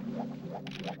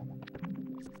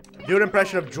 Do an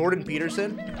impression of Jordan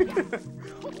Peterson.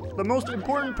 The most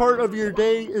important part of your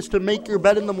day is to make your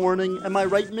bed in the morning. Am I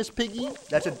right, Miss Piggy?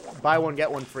 That's a buy one,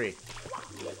 get one free.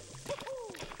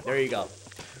 There you go.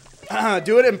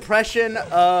 Do an impression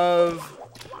of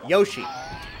Yoshi.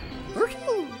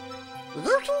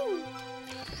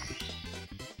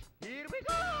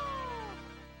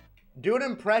 Do an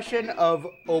impression of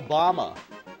Obama.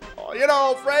 Oh, you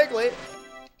know, frankly,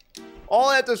 all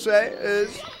I have to say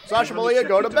is, Sasha Malia,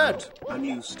 go to bed. A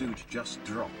new stooge just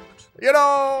dropped. You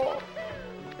know,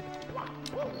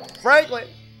 frankly.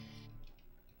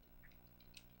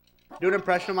 Do an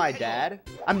impression of my dad.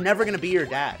 I'm never gonna be your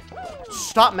dad.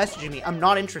 Stop messaging me. I'm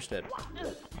not interested.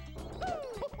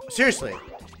 Seriously.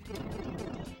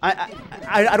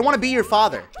 I don't want to be your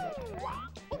father.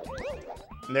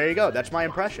 And there you go. That's my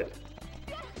impression.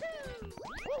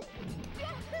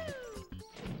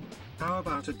 How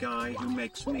about a guy who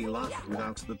makes me laugh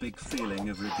without the big feeling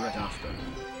of regret after?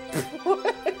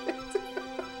 What?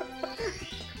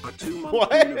 A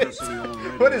 2-month anniversary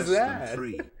already. What is less that? than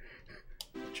 3.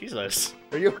 Jesus.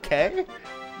 Are you okay,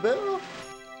 Bill?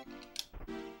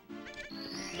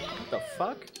 What the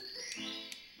fuck?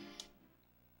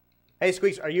 Hey,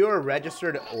 Squeex, are you a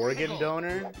registered organ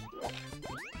donor?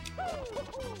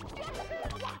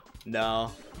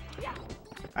 No.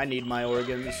 I need my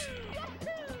organs.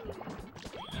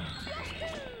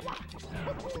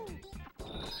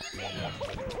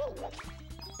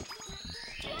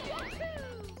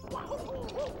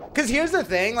 Because here's the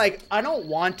thing, like, I don't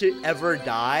want to ever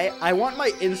die. I want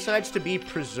my insides to be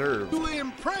preserved. The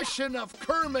impression of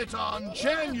Kermit on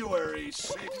January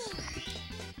 6th.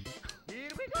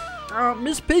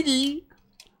 Miss Piggy,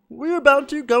 we're about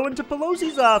to go into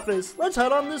Pelosi's office. Let's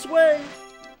head on this way.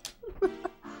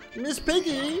 Miss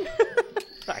Piggy.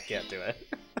 I can't do it.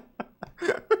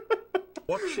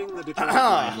 Watching the Detroit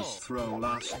Lions throw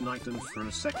last night, and for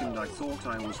a second I thought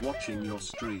I was watching your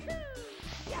stream.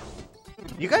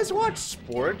 You guys watch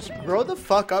sports? Grow the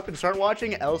fuck up and start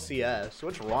watching LCS.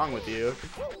 What's wrong with you?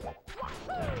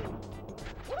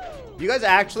 You guys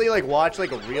actually like watch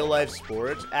like real life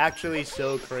sports? Actually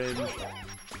so cringe.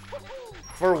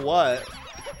 For what?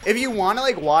 If you want to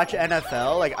like watch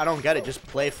NFL, like I don't get it, just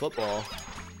play football.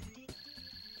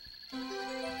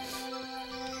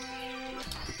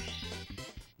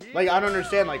 Like I don't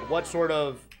understand like what sort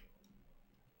of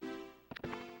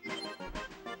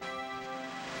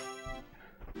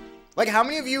like how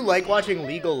many of you like watching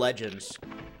League of Legends?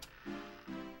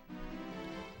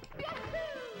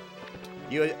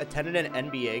 You attended an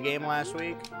NBA game last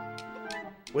week?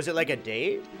 Was it like a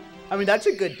date? I mean, that's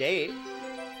a good date.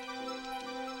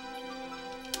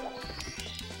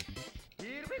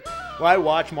 Why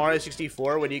watch Mario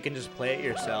 64 when you can just play it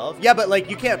yourself? Yeah, but like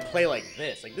you can't play like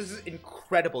this. Like this is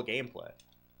incredible gameplay.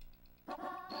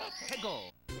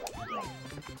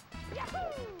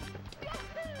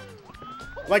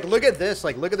 Like look at this.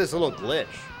 Like look at this little glitch.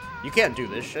 You can't do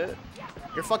this shit.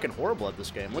 You're fucking horrible at this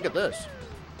game. Look at this.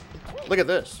 Look at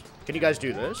this. Can you guys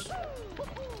do this?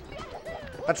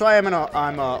 That's why I'm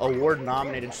a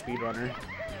award-nominated speedrunner.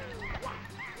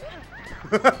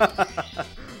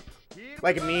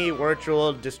 Like me,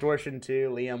 Virtual, Distortion 2,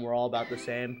 Liam, we're all about the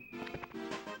same.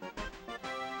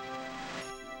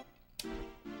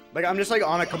 Like I'm just like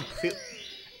on a complete.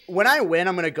 When I win,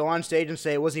 I'm gonna go on stage and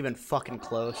say it wasn't even fucking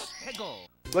close.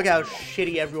 Look how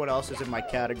shitty everyone else is in my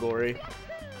category.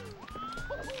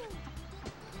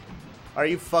 Are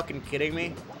you fucking kidding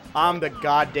me? I'm the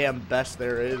goddamn best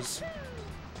there is.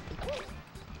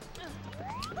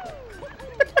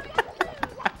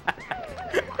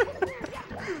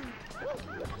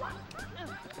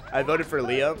 I voted for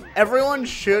Liam. Everyone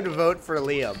should vote for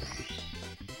Liam.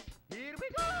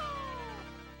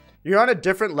 You're on a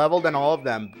different level than all of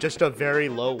them, just a very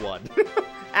low one.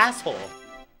 Asshole.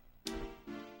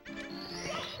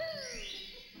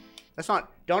 That's not.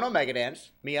 Don't Omega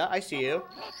Dance. Mia, I see you.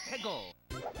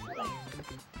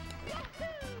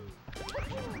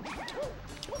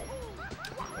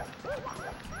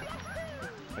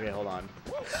 Okay, hold on.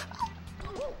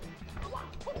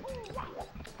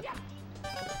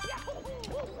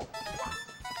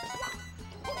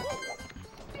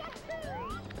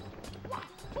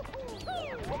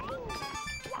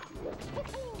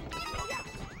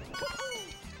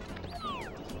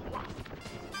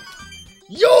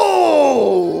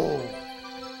 Yo!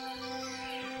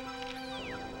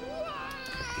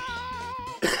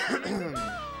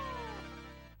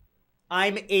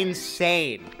 I'm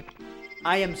insane.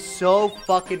 I am so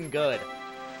fucking good.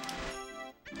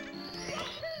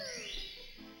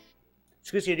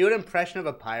 Excuse me, you do an impression of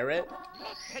a pirate?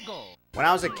 When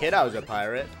I was a kid, I was a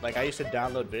pirate. Like, I used to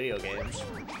download video games.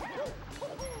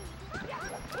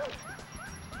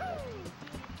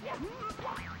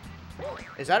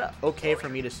 Is that okay for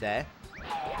me to say?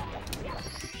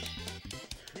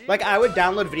 Like, I would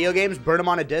download video games, burn them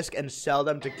on a disc, and sell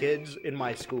them to kids in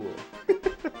my school.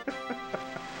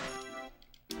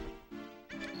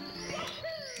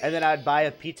 And then I'd buy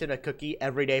a pizza and a cookie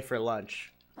every day for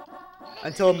lunch.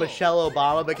 Until Michelle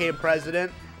Obama became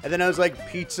president. And then I was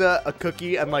like, pizza, a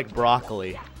cookie, and like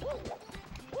broccoli.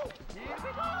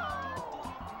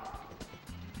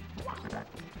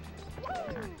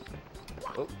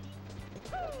 Oh.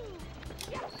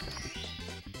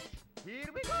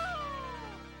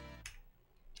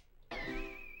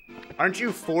 Aren't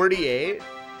you 48?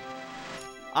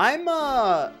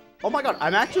 Oh my god,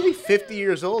 I'm actually 50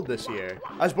 years old this year.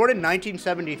 I was born in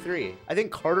 1973. I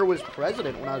think Carter was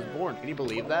president when I was born. Can you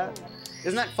believe that?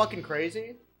 Isn't that fucking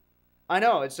crazy? I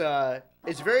know, it's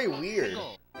very weird.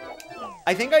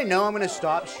 I think I know I'm gonna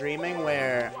stop streaming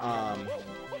where, I'm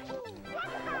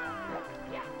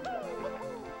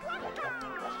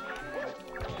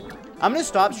gonna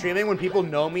stop streaming when people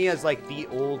know me as, like, the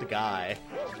old guy.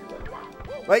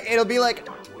 Like, it'll be like,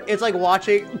 it's like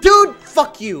watching... Dude,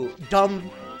 fuck you,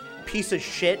 dumb piece of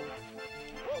shit.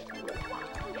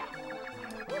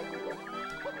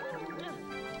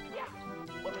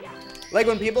 Like,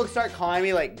 when people start calling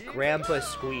me, like, Grandpa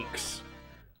Squeex,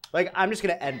 like, I'm just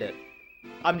gonna end it.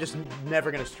 I'm just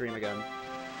never gonna stream again.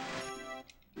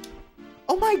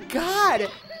 Oh my god!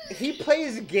 He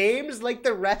plays games like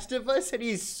the rest of us, and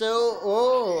he's so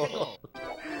old.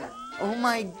 Oh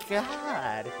my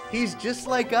god. He's just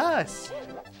like us.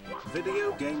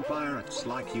 Video game pirates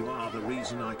like you are the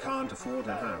reason I can't afford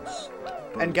a house.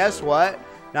 And guess what?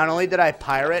 Not only did I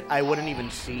pirate, I wouldn't even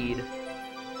seed.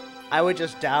 I would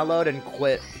just download and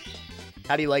quit.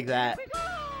 How do you like that?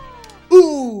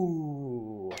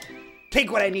 Ooh!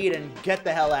 Take what I need and get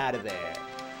the hell out of there.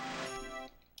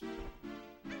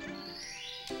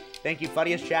 Thank you,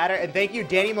 Funniest Chatter, and thank you,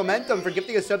 Danny Momentum, for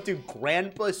gifting a sub to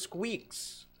Grandpa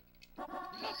Squeex.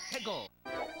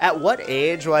 At what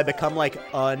age will I become, like,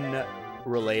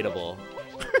 unrelatable?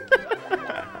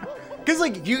 Because,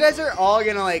 like, you guys are all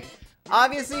gonna, like,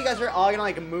 obviously you guys are all gonna,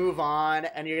 like, move on,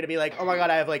 and you're gonna be like, oh my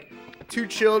god, I have, like, 2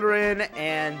 children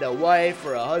and a wife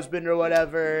or a husband or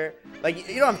whatever. Like,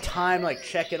 you don't have time, like,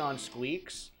 checking on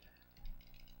Squeex.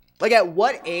 Like, at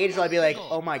what age will I be like,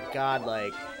 oh my god,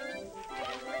 like,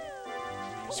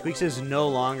 Squeex is no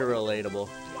longer relatable?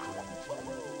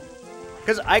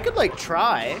 Because I could, like,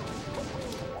 try.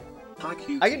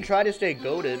 I can try to stay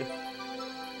goated.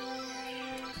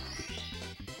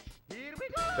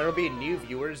 There'll be new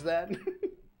viewers then.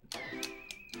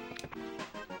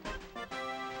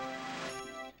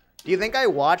 Do you think I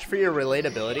watch for your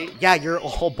relatability? Yeah, you're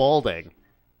all balding.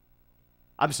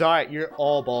 I'm sorry, you're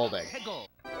all balding.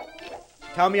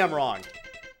 Tell me I'm wrong.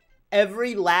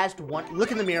 Every last one.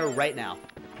 Look in the mirror right now.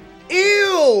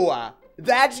 Ew!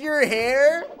 That's your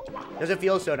hair? Doesn't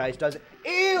feel so nice, does it?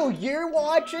 Ew, you're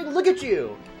watching? Look at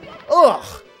you.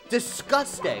 Ugh,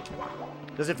 disgusting.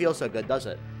 Doesn't feel so good, does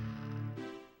it?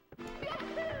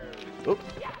 Oop.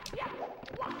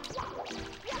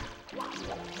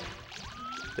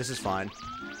 This is fine.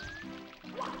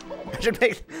 I should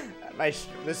make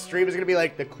this stream is gonna be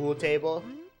like the cool table.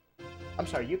 I'm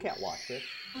sorry, you can't watch this.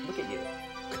 Look at you.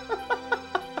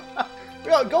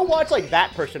 Go watch like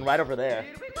that person right over there.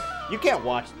 You can't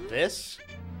watch this.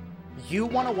 You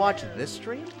want to watch this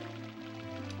stream?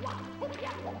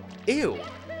 Ew.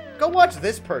 Go watch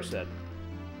this person.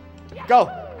 Go.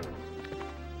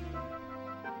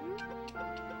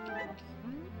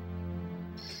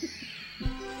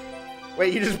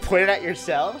 Wait, you just pointed at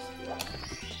yourself?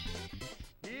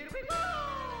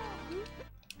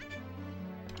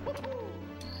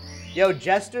 Yo,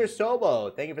 Jester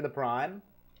Sobo, thank you for the prime.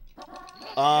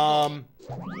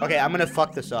 Okay, I'm gonna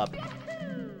fuck this up.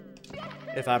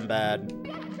 If I'm bad.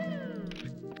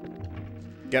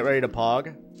 Get ready to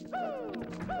pog.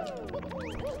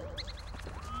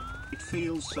 It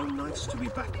feels so nice to be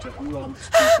back to Who Wants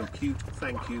to So Cute.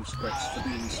 Thank you, Squeex, for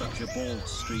being such a bald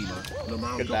streamer.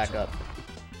 Good backup.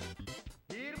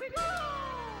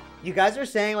 You guys are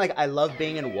saying, like, I love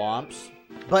being in Womps,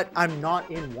 but I'm not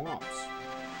in Womps.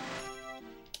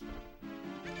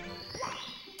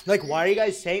 Like, why are you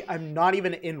guys saying I'm not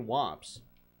even in Womps?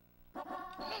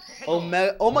 Oh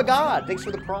my god, thanks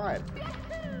for the prime.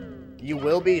 You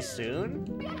will be soon?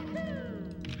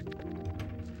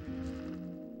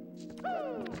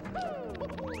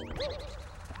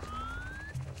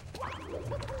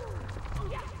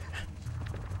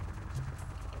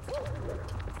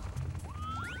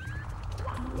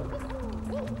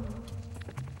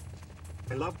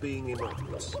 I love being in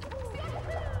Womps.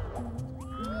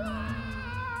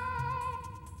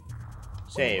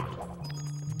 Saved.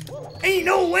 Ain't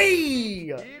no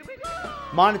way!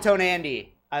 Monotone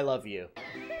Andy, I love you.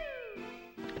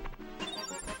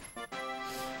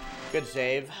 Good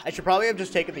save. I should probably have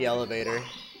just taken the elevator.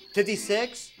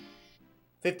 56?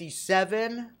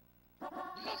 57?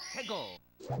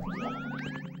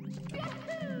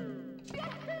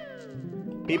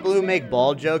 People who make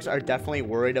bald jokes are definitely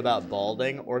worried about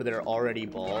balding, or they're already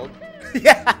bald.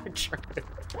 Yeah, true.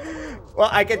 Well,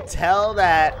 I can tell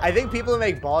that I think people who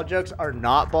make bald jokes are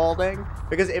not balding,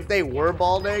 because if they were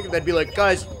balding, they'd be like,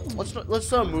 guys,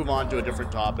 let's move on to a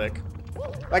different topic.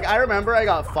 Like, I remember I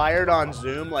got fired on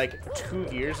Zoom like 2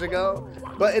 years ago,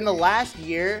 but in the last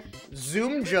year,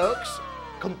 Zoom jokes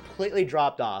completely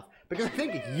dropped off because I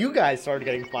think you guys started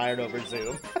getting fired over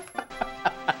Zoom.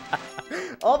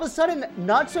 All of a sudden,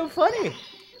 not so funny.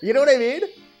 You know what I mean?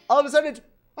 All of a sudden, it's,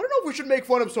 I don't know if we should make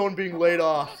fun of someone being laid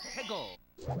off.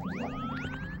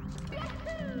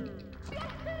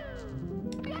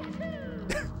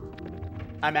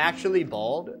 I'm actually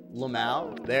bald.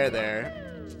 Lamau,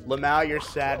 there. Lamau your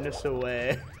sadness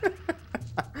away.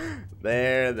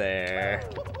 there.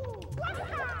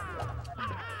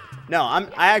 No, I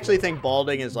actually think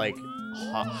balding is like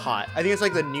hot. I think it's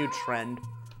like the new trend.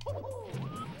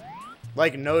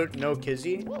 Like, no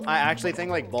kizzy? I actually think,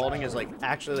 like, balding is, like,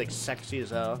 actually, like, sexy as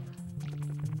hell.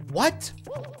 What?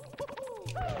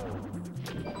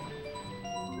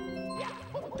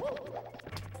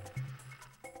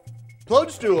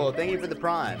 Toadstool, thank you for the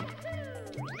prime.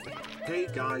 Hey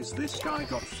guys, this guy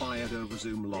got fired over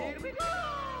Zoom lol.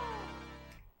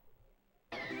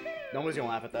 Nobody's gonna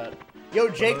laugh at that. Yo,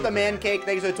 Jake the Man Cake,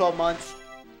 thanks for the 12 months.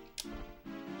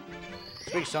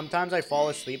 Squeex, sometimes I fall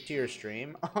asleep to your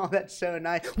stream. Oh, that's so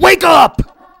nice. Wake up!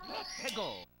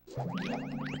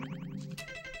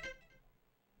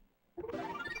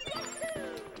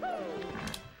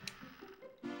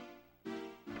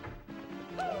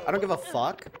 I don't give a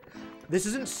fuck. This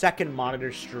isn't second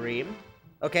monitor stream.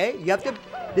 Okay? You have to...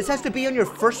 This has to be on your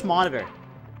first monitor.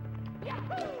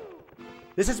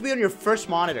 This has to be on your first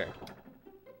monitor.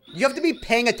 You have to be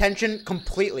paying attention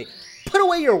completely. Put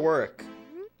away your work.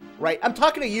 Right? I'm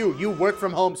talking to you. You work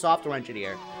from home software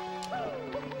engineer.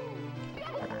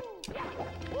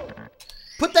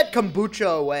 Put that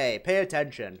kombucha away. Pay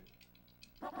attention.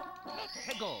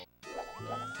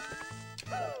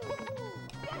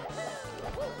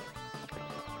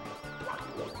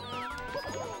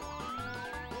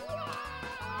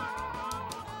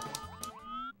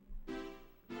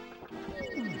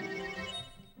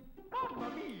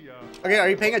 Okay, are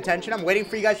you paying attention? I'm waiting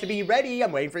for you guys to be ready.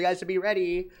 I'm waiting for you guys to be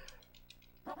ready.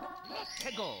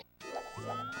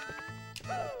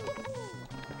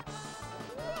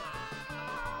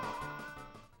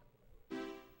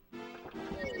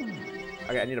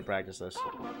 Okay, I need to practice this.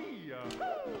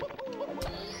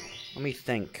 Let me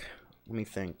think. Let me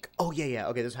think. Oh, yeah, yeah.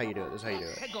 Okay, this is how you do it. This is how you do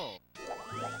it.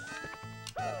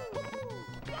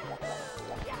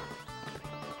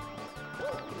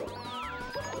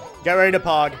 Get ready to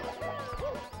pog.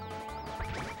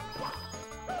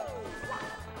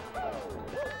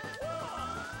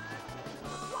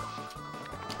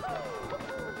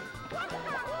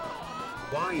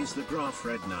 Why is the graph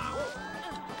red now?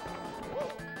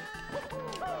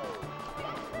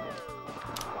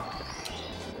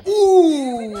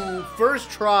 Ooh, first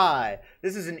try.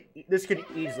 This could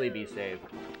easily be saved.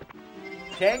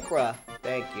 Tankra,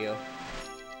 thank you.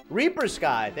 Reaper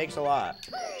Sky, thanks a lot.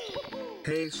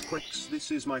 Hey Squeex,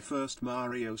 this is my first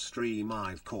Mario stream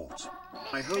I've caught.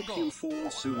 I hope you fall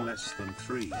soon, less than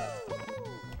 3.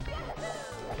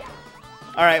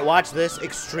 Alright, watch this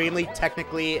extremely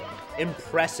technically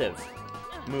impressive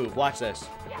move. Watch this.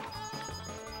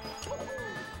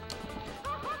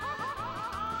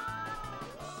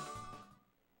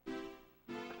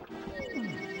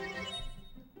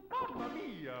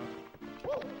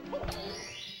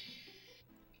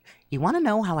 You want to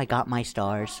know how I got my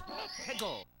stars?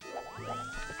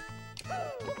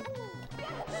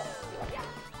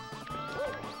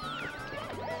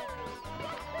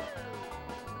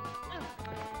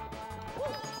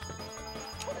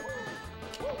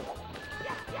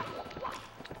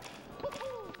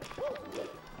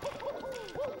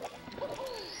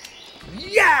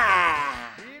 Yeah!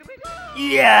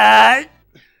 Yeah!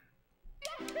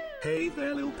 Hey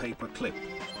there, little paperclip.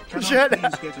 Can Shut I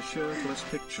please up. get a shirtless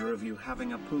picture of you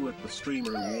having a poo at the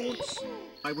Streamer Awards?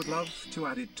 I would love to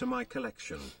add it to my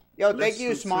collection. Yo, Less thank you,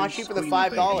 than 3 Smashy, for the scream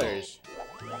 $5. baby.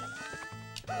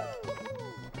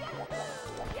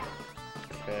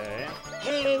 Okay.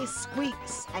 Hey,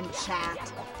 Squeex and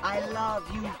chat. I love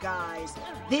you guys.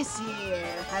 This year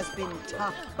has been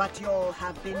tough, but y'all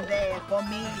have been there for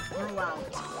me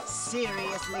throughout.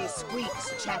 Seriously,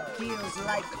 Squeex, chat feels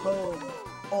like home.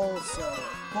 Also,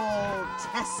 bald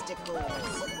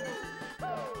testicles.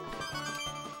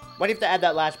 Why do you have to add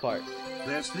that last part?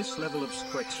 There's this level of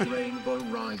Squeex rainbow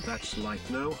ride that's like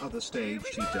no other stage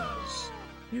he does.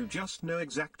 You just know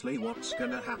exactly what's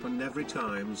gonna happen every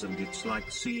time, and it's like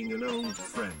seeing an old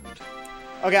friend.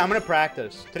 Okay, I'm gonna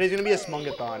practice. Today's gonna be a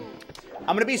smungathon. I'm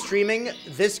gonna be streaming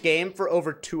this game for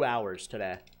over 2 hours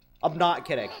today. I'm not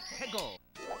kidding.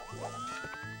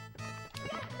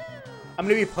 I'm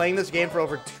gonna be playing this game for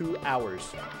over 2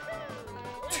 hours.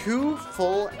 2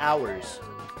 full hours.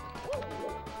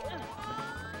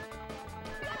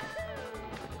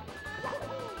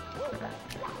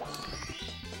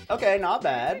 Okay, not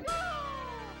bad.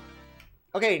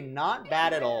 Okay, not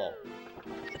bad at all.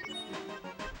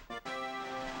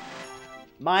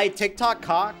 My TikTok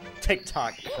cock?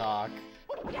 TikTok cock.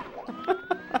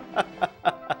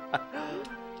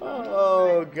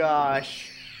 Oh,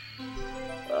 gosh.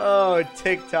 Oh,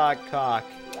 TikTok cock.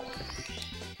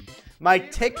 My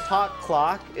TikTok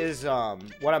clock is,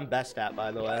 what I'm best at,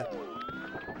 by the way.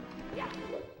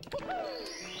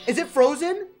 Is it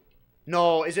frozen?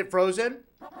 No, is it frozen?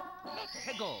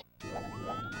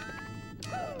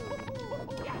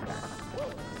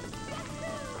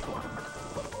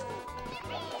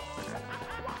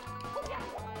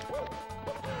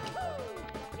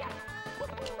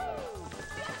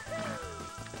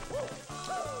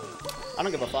 I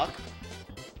don't give a fuck.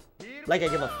 Like I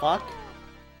give a fuck?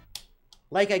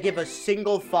 Like I give a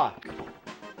single fuck.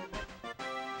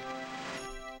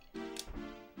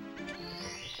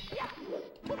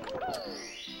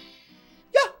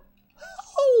 Yeah!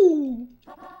 Oh!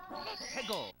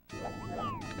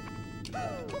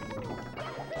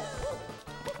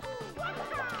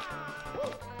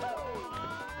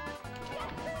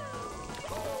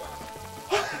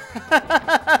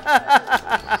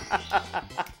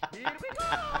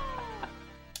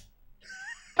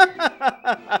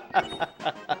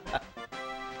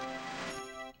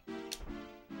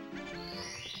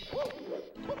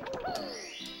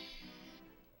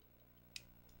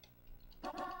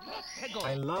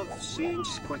 I love seeing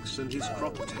Squeex and his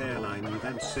cropped hairline with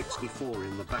SM64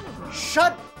 in the background.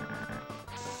 Shut!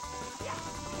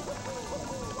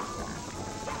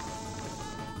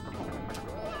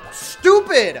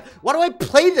 Stupid! Why do I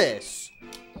play this?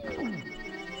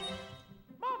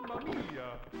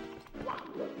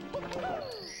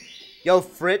 Yo,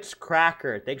 Fritz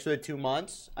Cracker, thanks for the 2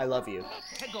 months. I love you. I'm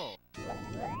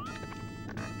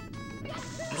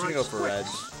just gonna go for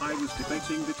Reds. I was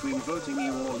debating between voting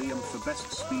you or Liam for best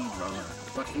speedrunner,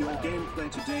 but your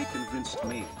gameplay today convinced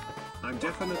me. I'm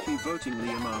definitely voting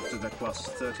Liam after the plus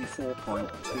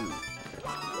 34.2.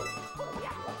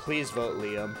 Please vote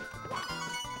Liam.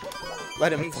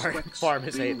 Let him farm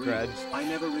his hate threads. I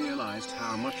never realized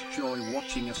how much joy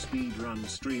watching a speedrun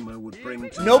streamer would bring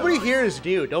to Nobody here is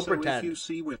new, don't pretend. If you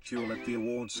see Witchul at the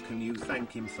awards, can you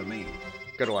thank him for me?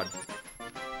 Good one.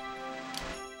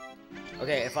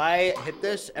 Okay, if I hit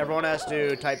this, everyone has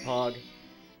to type hog.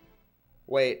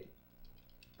 Wait.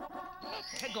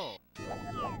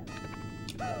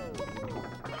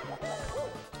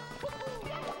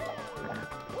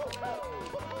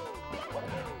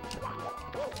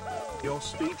 Your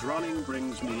speedrunning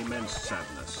brings me immense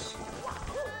sadness.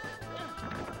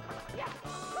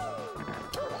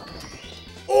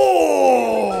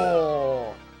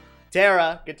 Oh!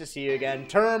 Tara, good to see you again.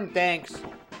 Term, thanks.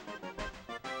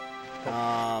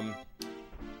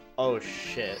 Oh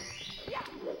shit.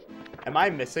 Am I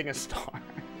missing a star?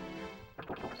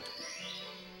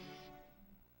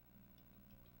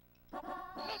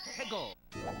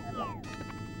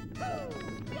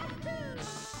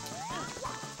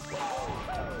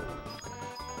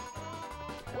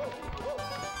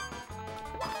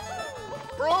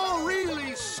 Bro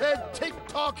really said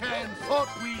TikTok and thought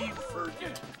we'd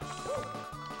forget.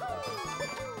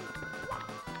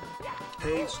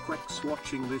 Hey Squeex,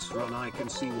 watching this run I can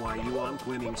see why you aren't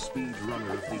winning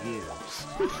Speedrunner of the Year.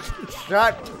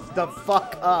 Shut the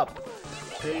fuck up.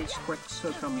 Hey Squeex,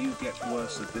 how come you get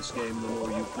worse at this game the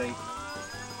more you play?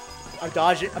 I'm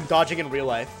dodging in real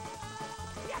life.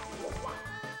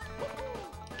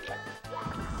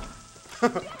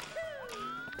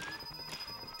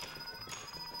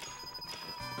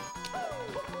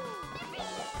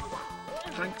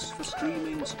 Thanks for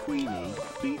streaming, Squeenie.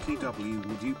 BTW,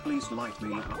 would you please light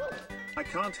me up? I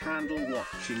can't handle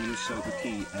watching you so the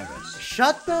key errors.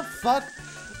 Shut the fuck.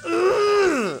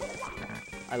 Ugh.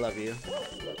 I love you.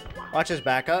 Watch his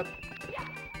backup.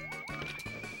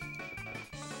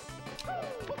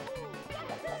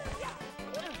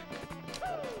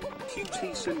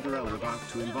 QT Cinderella about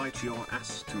to invite your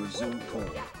ass to a Zoom call.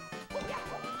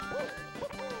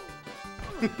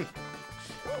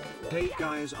 Hey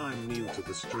guys, I'm new to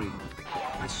the stream.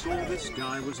 I saw this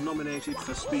guy was nominated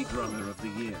for Speedrunner of the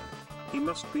Year. He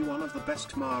must be one of the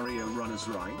best Mario runners,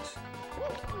 right?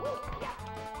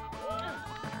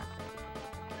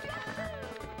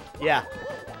 Yeah.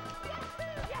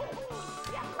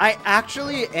 I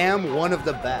actually am one of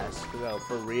the best, though,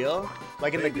 for real.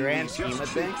 Like in the grand scheme of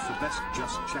things. The best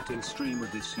just chatting streamer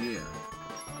this year.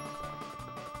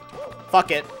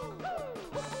 Fuck it.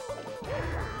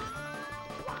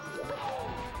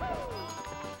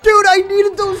 Dude, I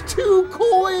needed those 2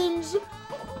 coins!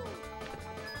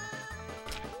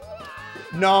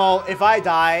 No, if I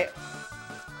die...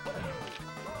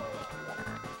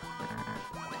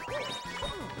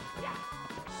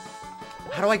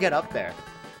 How do I get up there?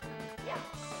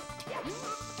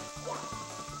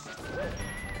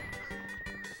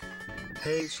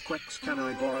 Hey Squeex, can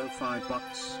I borrow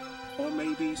 $5? Or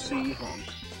maybe see honk?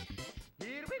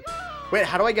 Wait,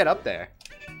 how do I get up there?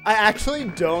 I actually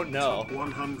don't know.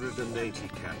 180k.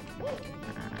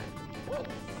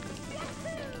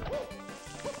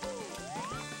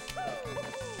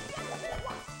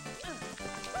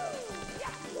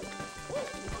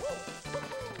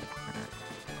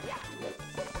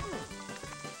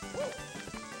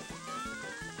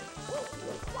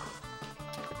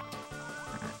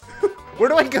 Where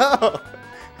do I go?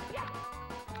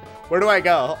 Where do I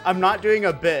go? I'm not doing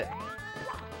a bit.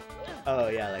 Oh,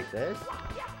 yeah, like this?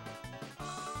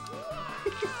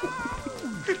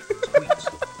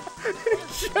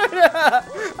 Shut up!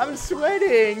 I'm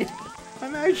sweating!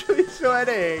 I'm actually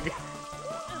sweating!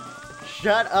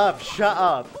 Shut up, shut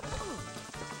up!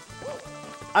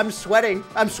 I'm sweating!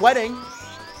 I'm sweating!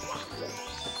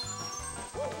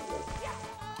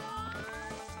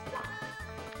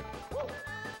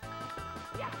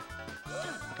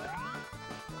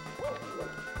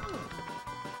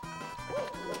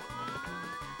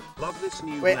 Love this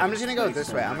new Wait, I'm just gonna go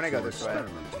this way. I'm gonna go you're this way.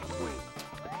 experimenting with.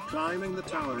 Climbing the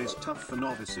tower is tough for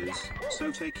novices,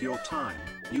 so take your time.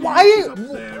 You Why? will get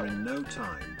up there in no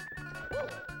time.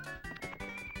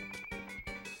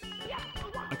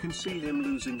 I can see him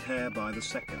losing hair by the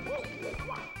second.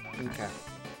 Okay.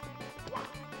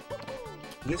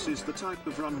 This is the type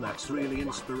of run that's really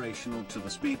inspirational to the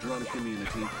speedrun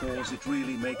community, cause it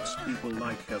really makes people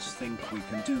like us think we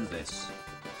can do this.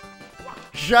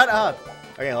 Shut up!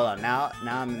 Okay, hold on. Now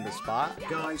I'm in the spot.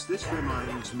 Guys, this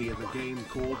reminds me of a game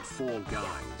called Fall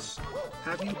Guys.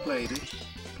 Have you played it?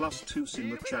 +2 in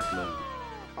the chat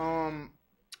room.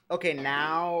 Okay,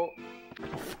 now...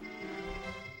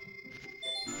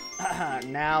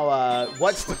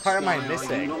 what star am I Why are you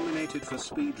missing? nominated for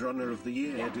Speedrunner of the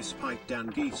Year despite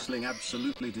Dan Giesling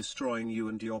absolutely destroying you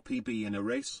and your PB in a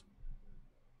race?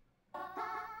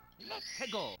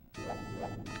 Let's go.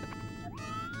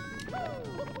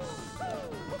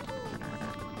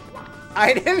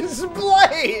 I didn't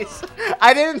splice!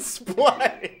 I didn't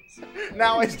splice!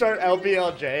 Now I start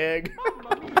LBLJing.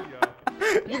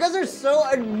 You guys are so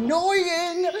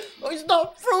annoying! Oh, he's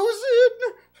not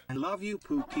frozen! I love you,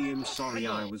 Pookie. I'm sorry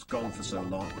I was gone for so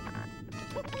long.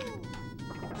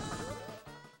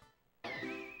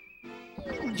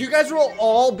 You guys will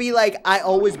all be like, I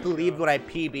always believed when I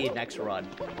PB'd next run.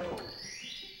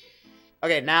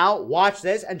 Okay, now watch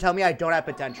this and tell me I don't have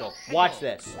potential. Watch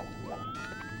this.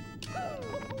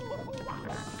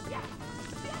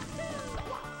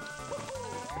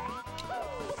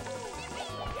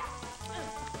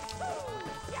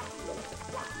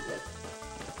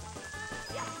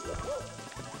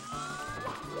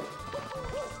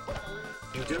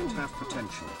 You don't have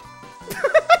potential.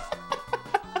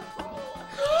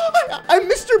 I'm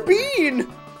Mr.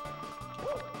 Bean!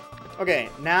 Okay,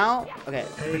 now, okay.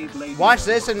 Hey, Watch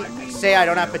this and say I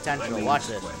don't have potential. Watch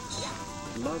this.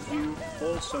 Love you.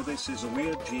 Also, this is a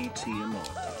weird GT mod.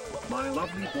 My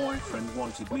lovely boyfriend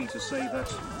wanted me to say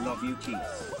that. Love you, Keith.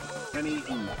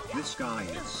 Anywho, this guy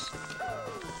is.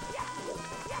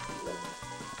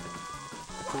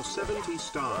 For 70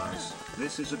 stars,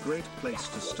 this is a great place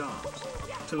to start.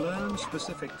 To learn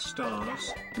specific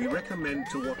stars, we recommend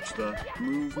to watch the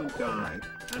movement guide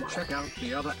and check out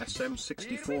the other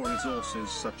SM64 resources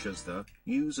such as the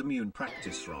Use Immune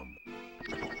Practice ROM.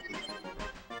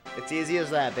 It's easy as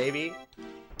that, baby.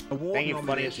 Thank you,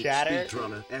 funniest chatter.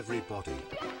 Speedrunner, everybody.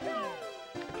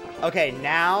 Okay,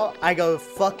 now I go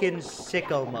fucking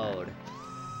sicko mode.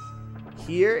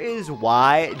 Here is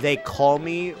why they call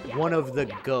me one of the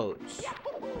GOATs.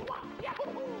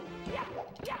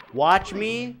 Watch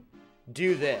me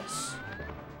do this.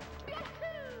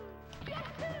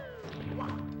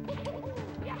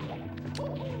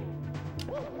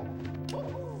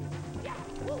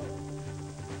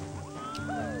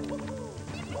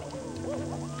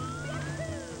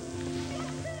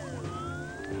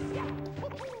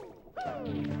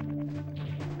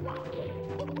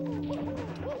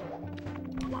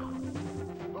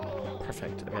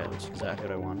 Perfect. Okay, that's exactly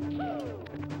what I want.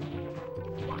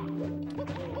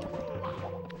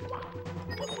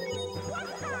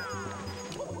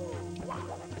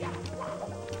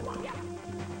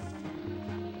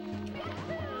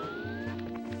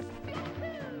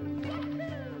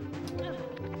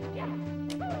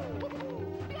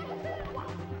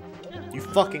 You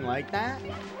fucking like that?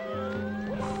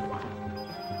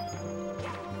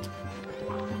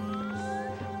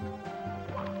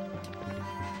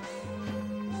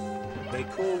 They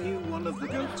call you one of the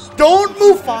goats. Don't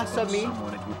Mufasa me!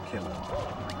 Someone it would kill.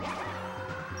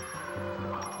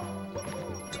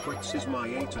 Squeex is my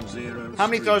 8 and 0. How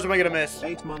many throws am I gonna miss?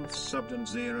 8 months subbed and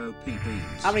 0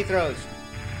 PBs. How many throws?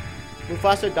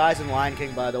 Mufasa dies in Lion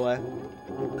King, by the way.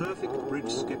 Perfect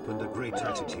bridge skip and a great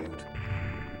attitude.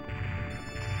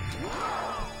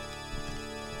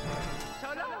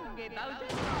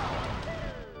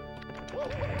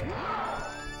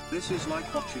 This is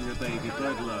like watching a baby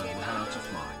bird learn how to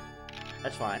fly.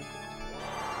 That's fine.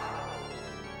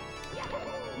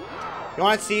 You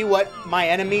want to see what my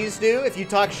enemies do? If you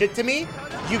talk shit to me,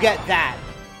 you get that.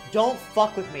 Don't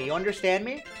fuck with me. You understand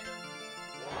me?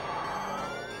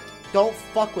 Don't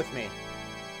fuck with me.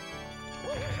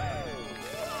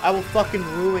 I will fucking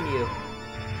ruin you.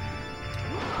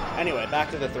 Anyway, back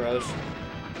to the throws.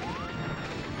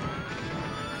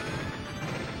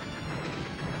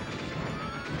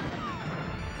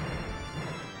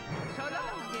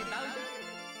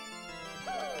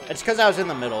 It's because I was in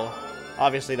the middle.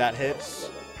 Obviously, that hits.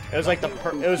 It was like the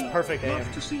it was perfect aim.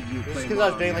 Love to see you play Because I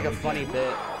was doing like a Mario funny again.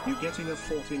 bit. You getting a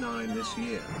 49 this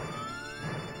year?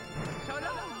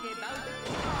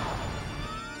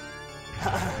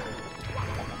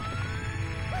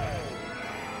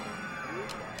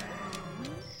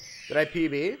 Did I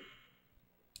PB?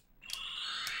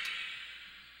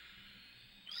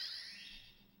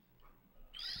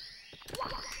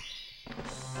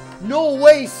 No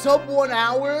way, sub 1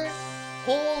 hour?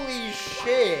 Holy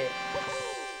shit.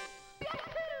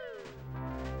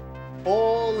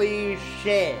 Holy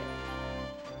shit.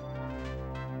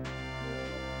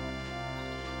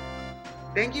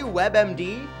 Thank you,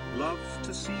 WebMD. Love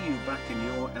to see you back in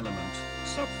your element.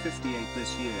 Sub 58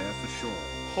 this year for sure.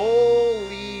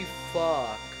 Holy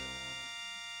fuck.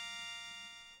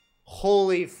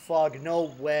 Holy fuck,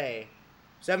 no way.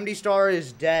 70 star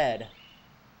is dead.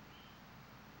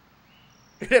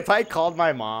 If I called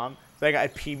my mom saying I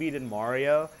PB'd in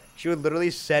Mario, she would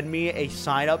literally send me a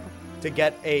sign up to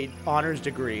get a honors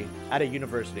degree at a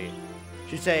university.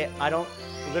 She'd say, I don't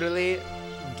literally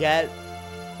get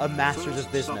a master's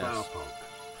of business.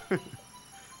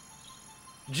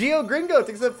 Geo Gringo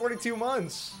thinks that 42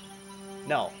 months.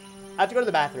 No. I have to go to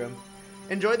the bathroom.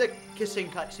 Enjoy the kissing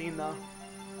cutscene, though.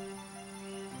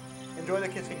 Enjoy the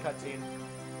kissing cutscene.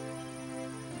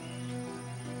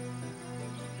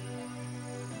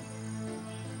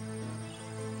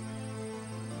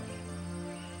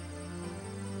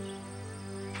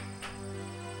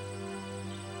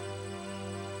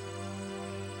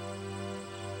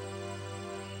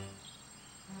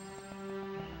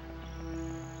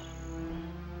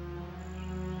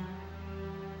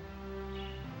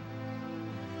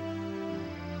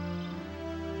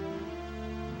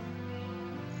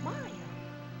 Mario!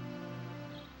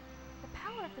 The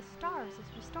power of the stars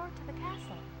is restored to the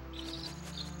castle.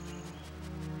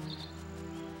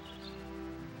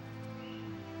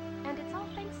 And it's all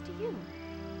thanks to you.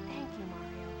 Thank you,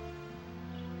 Mario.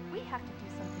 We have to do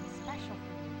something special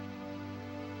for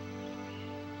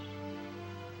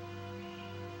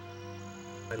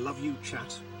you. I love you,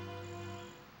 chat.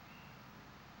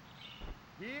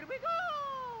 Here we go!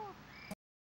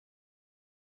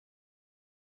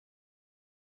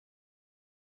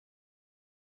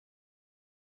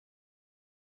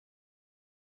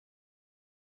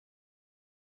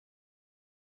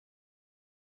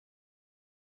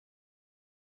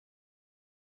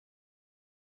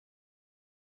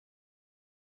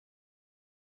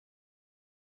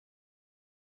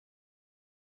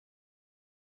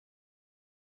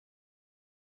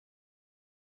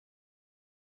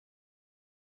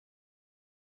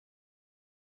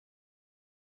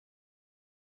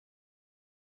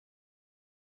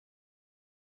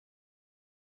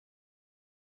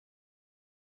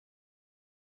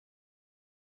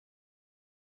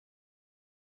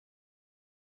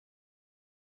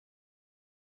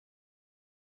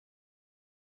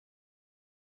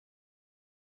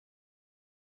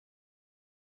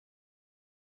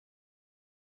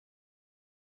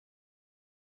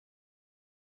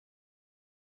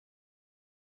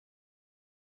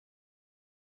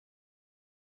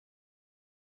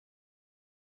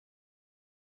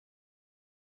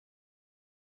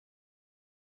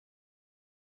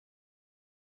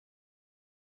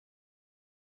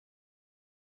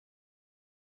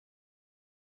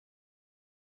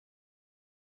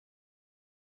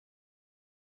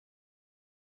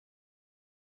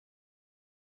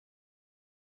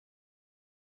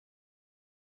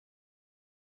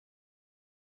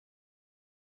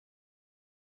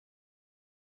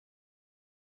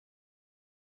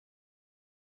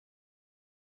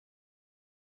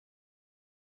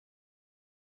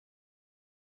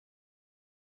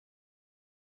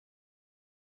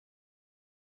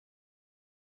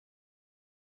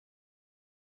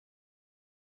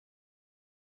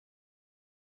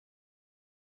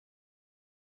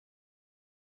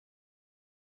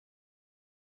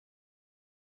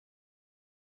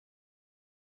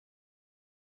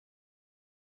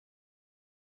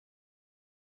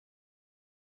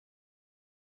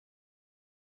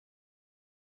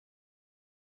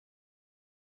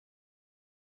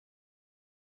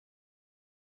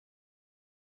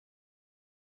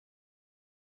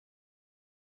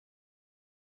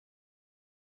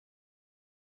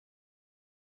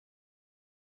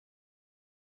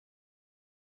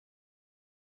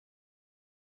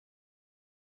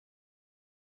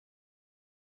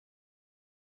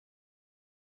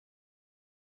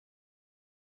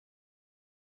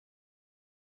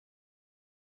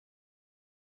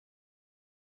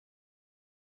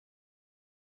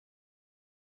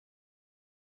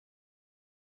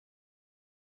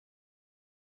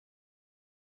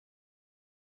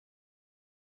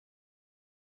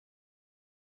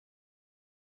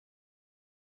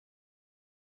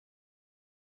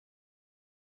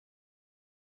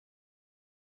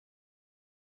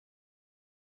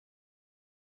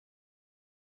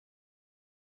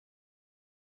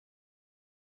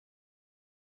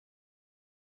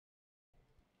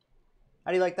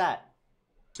 How do you like that?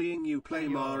 Seeing you play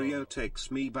Mario takes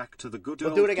me back to the good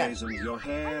old do it again. days, and your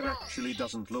hair actually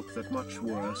doesn't look that much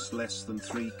worse. Less than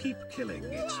 3, keep killing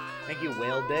it. Thank you,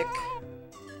 Whale Dick.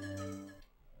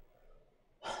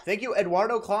 Thank you,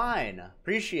 Eduardo Klein.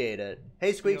 Appreciate it.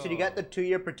 Hey, Squeex, did you get the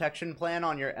 2-year protection plan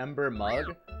on your Ember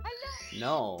mug?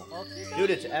 No. Dude,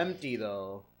 it's empty,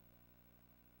 though.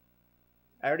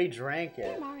 I already drank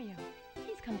it. Hey, Mario.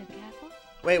 He's come to the castle.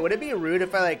 Wait, would it be rude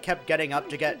if I, like, kept getting up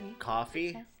to get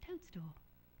coffee? Toadstool.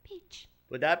 Peach.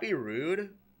 Would that be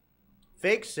rude?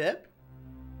 Fake sip?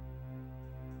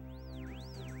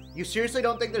 You seriously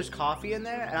don't think there's coffee in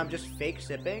there and I'm just fake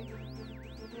sipping?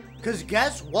 Cause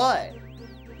guess what?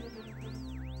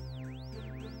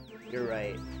 You're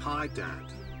right. Hi,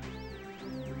 Dad.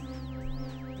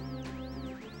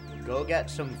 Go get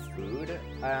some food.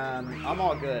 I'm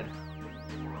all good.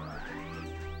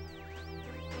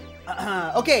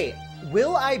 Okay,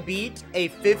 will I beat a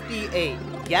 58?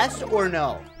 Yes or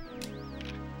no?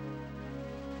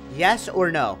 Yes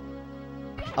or no?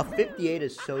 A 58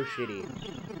 is so shitty.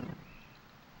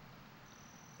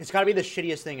 It's gotta be the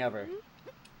shittiest thing ever.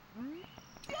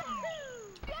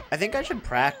 I think I should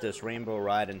practice Rainbow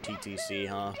Ride and TTC,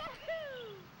 huh?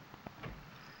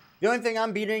 The only thing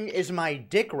I'm beating is my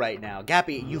dick right now.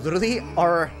 Gappy, you literally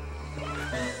are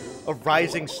a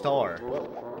rising star.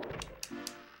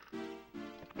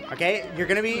 Okay, you're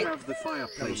gonna be... You have the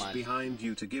fireplace behind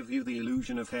you to give you the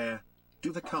illusion of hair.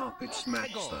 Do the carpets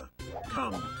match the...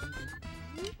 Come.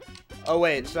 Oh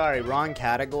wait, sorry, wrong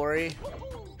category.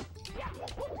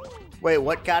 Wait,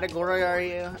 what category are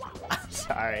you? I'm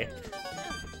sorry.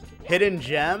 Hidden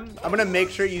gem? I'm gonna make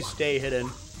sure you stay hidden.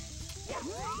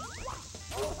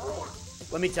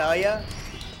 Let me tell you,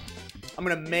 I'm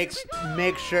gonna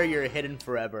make sure you're hidden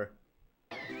forever.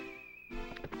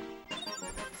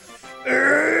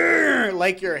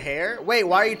 Like your hair? Wait,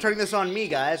 why are you turning this on me,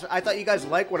 guys? I thought you guys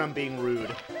like when I'm being rude.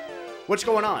 What's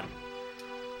going on?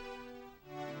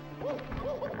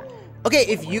 Okay,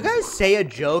 if you guys say a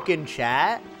joke in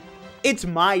chat, it's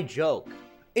my joke.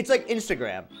 It's like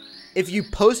Instagram. If you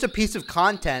post a piece of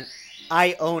content,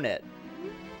 I own it.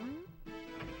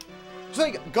 So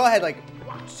like, go ahead, like,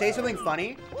 say something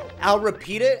funny. I'll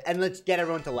repeat it, and let's get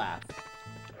everyone to laugh.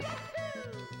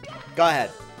 Go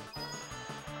ahead.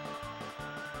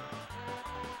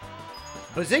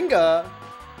 Bazinga!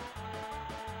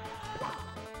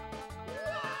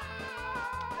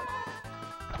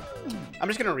 I'm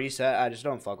just gonna reset. I just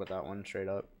don't fuck with that one, straight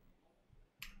up.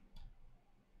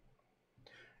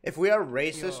 If we are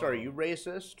racist, are you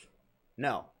racist?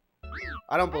 No.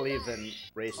 I don't believe in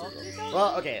racism.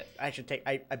 Well, okay, I should take...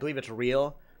 I believe it's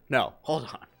real. No, hold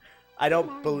on. I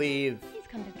don't believe...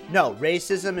 No,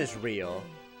 racism is real.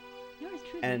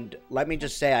 And let me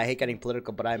just say, I hate getting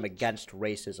political, but I'm against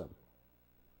racism.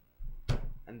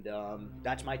 And,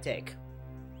 that's my take.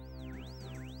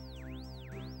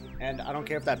 And I don't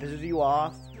care if that pisses you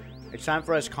off. It's time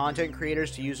for us content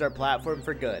creators to use our platform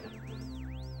for good.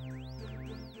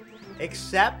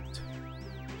 Except,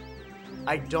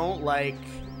 I don't like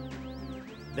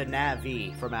the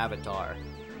Na'vi from Avatar.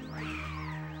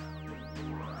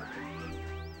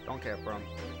 Don't care for him.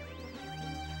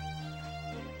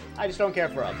 I just don't care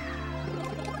for him.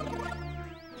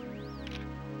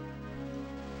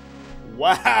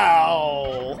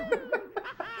 Wow!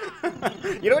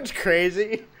 You know what's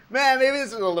crazy? Man, maybe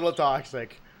this is a little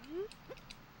toxic.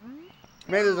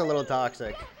 Maybe this is a little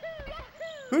toxic.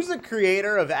 Who's the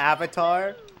creator of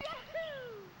Avatar?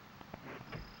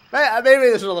 Maybe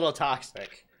this is a little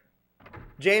toxic.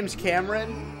 James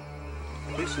Cameron?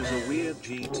 This is a weird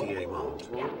GTA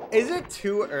mod. Is it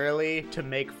too early to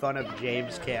make fun of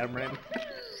James Cameron?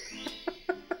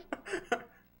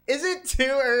 Is it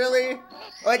too early?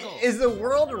 Like, is the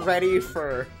world ready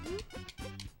for...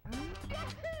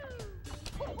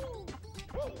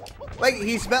 Like,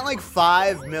 he spent like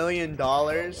 $5 million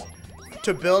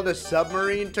to build a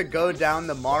submarine to go down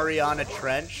the Mariana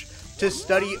Trench to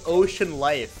study ocean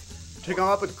life, to come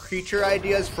up with creature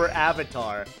ideas for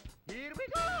Avatar.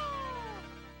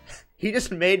 He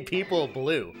just made people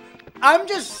blue. I'm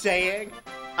just saying,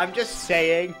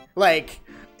 like,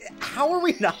 how are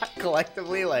we not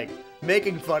collectively, like,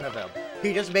 making fun of him?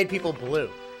 He just made people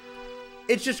blue.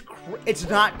 It's just, it's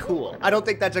not cool. I don't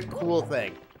think that's a cool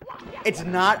thing. It's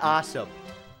not awesome.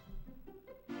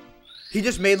 He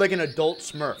just made, like, an adult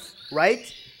Smurf,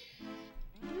 right?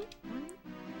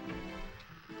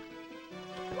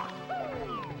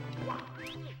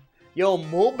 Yo,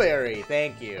 Mulberry,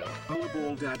 thank you.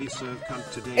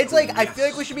 It's like, I feel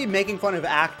like we should be making fun of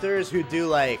actors who do,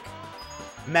 like,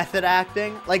 method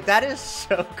acting. Like, that is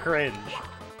so cringe.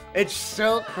 It's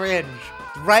so cringe,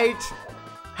 right?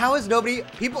 How is nobody...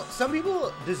 Some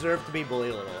people deserve to be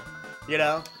bullied a little, you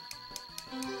know?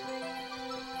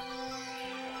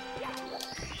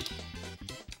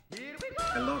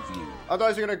 I love you.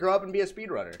 Otherwise you're gonna grow up and be a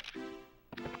speedrunner.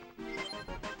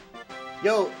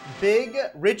 Yo, Big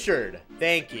Richard,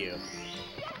 thank you.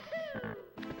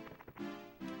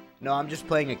 No, I'm just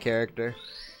playing a character.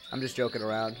 I'm just joking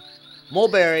around.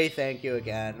 Mulberry, thank you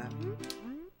again.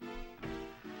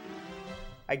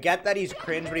 I get that he's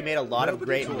cringe, but he made a lot of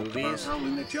great movies.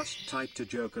 Howlina just typed a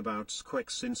joke about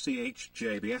Squeex in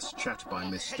CHJBS chat by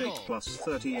mistake plus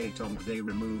 38 on they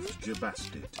removed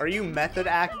Jabasted. Are you method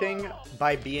acting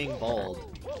by being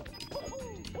bald?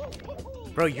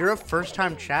 Bro, you're a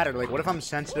first-time chatter. Like, what if I'm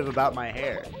sensitive about my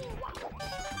hair?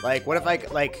 Like, what if I,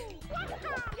 like...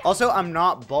 Also, I'm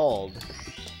not bald.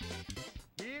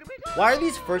 Why are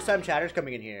these first-time chatters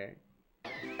coming in here?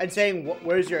 And saying,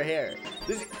 where's your hair?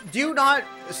 Do you not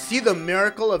see the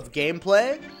miracle of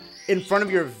gameplay in front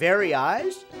of your very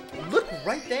eyes? Look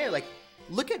right there. Like,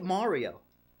 look at Mario.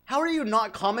 How are you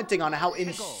not commenting on how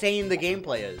insane the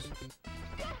gameplay is?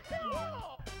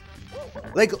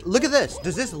 Like, look at this.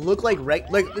 Does this look like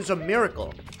there's a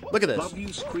miracle? Look at this. Love you,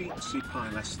 Squeeksy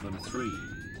Pie less than 3.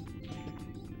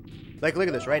 Like, look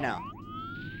at this right now.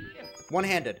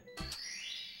 One-handed.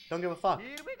 Don't give a fuck.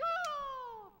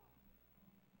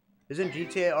 Isn't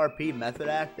GTA RP method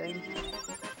acting?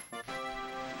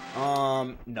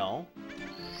 No.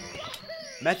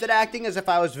 Method acting is if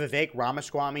I was Vivek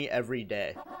Ramaswamy every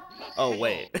day. Oh,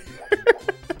 wait.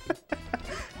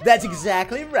 That's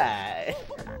exactly right.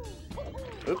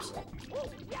 Oops.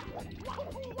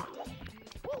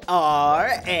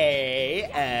 R-A-M-A.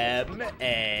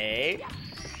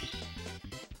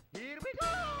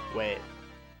 Wait.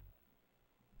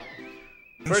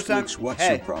 First time, what's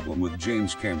your problem with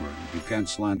James Cameron? You can't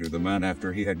slander the man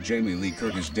after he had Jamie Lee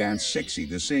Curtis dance sexy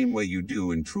the same way you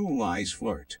do in True Lies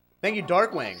Flirt. Thank you,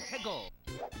 Darkwing.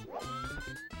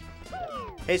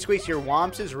 Hey, Squeex, your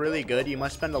Womps is really good. You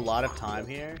must spend a lot of time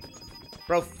here.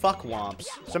 Bro, fuck Womps.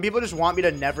 Some people just want me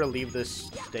to never leave this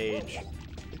stage.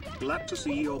 Glad to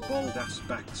see your bold ass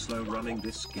back slow running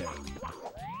this game.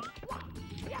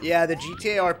 Yeah, the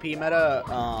GTA RP meta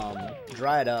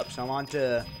dried up, so I'm on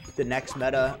to the next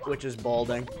meta, which is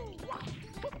balding.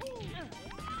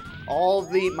 All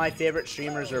of my favorite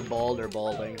streamers are bald or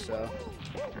balding, so.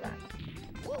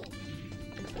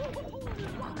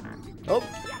 Oh.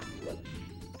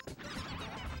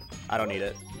 I don't need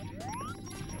it.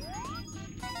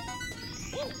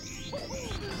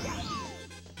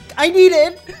 I need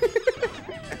it!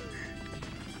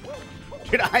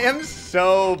 Dude, I am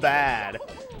so bad.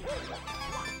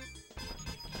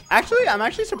 Actually, I'm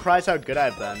actually surprised how good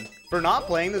I've been. For not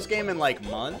playing this game in, like,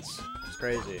 months, it's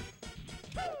crazy.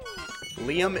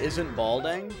 Liam isn't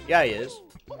balding? Yeah, he is.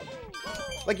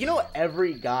 Like, you know,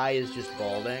 every guy is just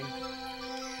balding.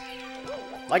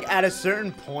 Like, at a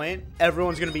certain point,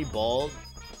 everyone's gonna be bald.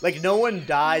 Like, no one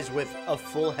dies with a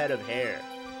full head of hair.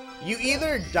 You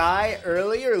either die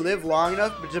early or live long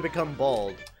enough to become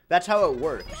bald. That's how it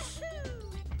works.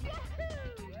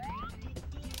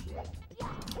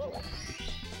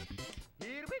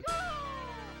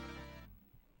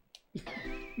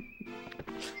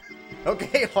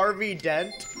 Okay, Harvey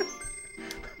Dent.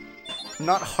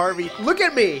 Not Harvey. Look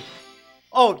at me!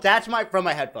 Oh, that's from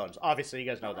my headphones. Obviously, you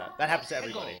guys know that. That happens to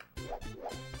everybody.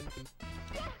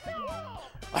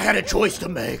 I had a choice to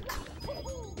make.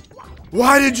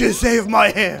 Why did you save my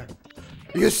hair?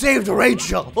 You saved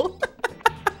Rachel.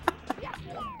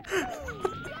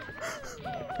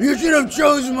 You should have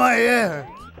chosen my hair.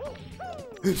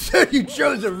 Instead, you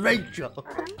chose a Rachel.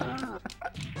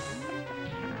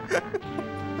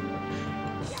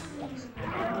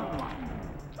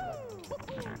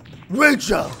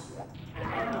 Rachel!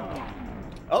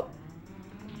 Oh.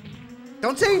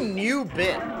 Don't say new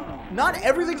bit. Not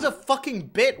everything's a fucking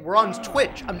bit. We're on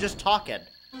Twitch. I'm just talking.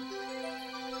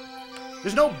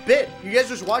 There's no bit. You guys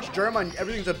just watch German and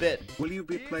everything's a bit. Will you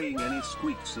be playing any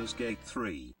Squeeks's Gate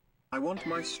 3? I want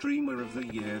my streamer of the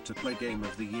year to play Game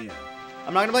of the Year.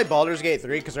 I'm not gonna play Baldur's Gate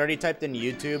 3 because I already typed in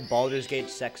YouTube Baldur's Gate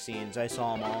sex scenes. I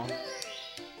saw them all.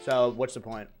 So what's the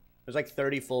point? It was like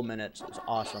 30 full minutes. It's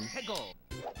awesome.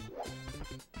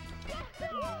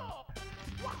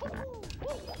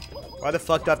 Why the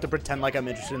fuck do I have to pretend like I'm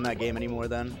interested in that game anymore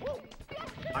then?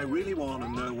 I really want to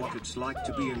know what it's like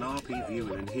to be an RP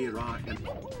viewer, and here I am.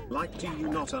 Like, do you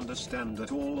not understand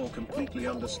at all or completely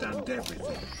understand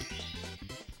everything?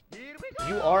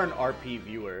 You are an RP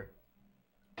viewer.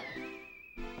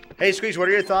 Hey, Squeex, what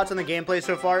are your thoughts on the gameplay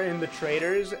so far in the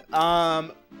Traders?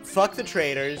 Fuck the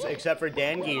Traders, except for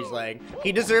Dan Giesling.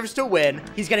 He deserves to win.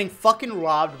 He's getting fucking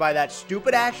robbed by that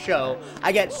stupid-ass show.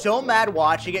 I get so mad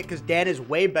watching it because Dan is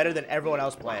way better than everyone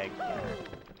else playing.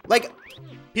 Like,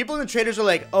 people in the Traders are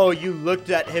like, oh, you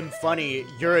looked at him funny,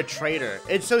 you're a traitor.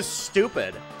 It's so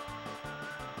stupid.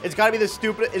 It's gotta be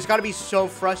it's gotta be so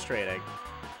frustrating.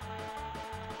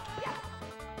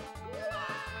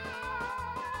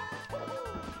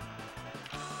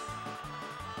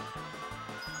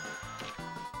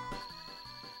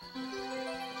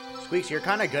 Squeex, you're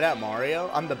kind of good at Mario.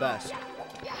 I'm the best.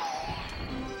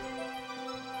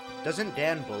 Doesn't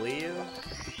Dan bully you?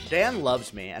 Dan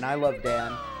loves me, and I love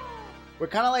Dan. We're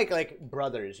kind of like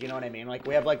brothers, you know what I mean? Like,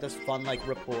 we have, like, this fun, like,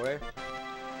 rapport.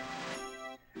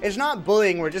 It's not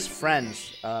bullying, we're just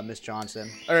friends, Miss Johnson.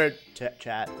 Or,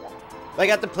 chat. Like,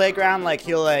 at the playground, like,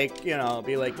 he'll, like, you know,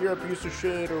 be like, you're a piece of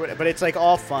shit, or whatever. But it's, like,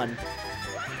 all fun.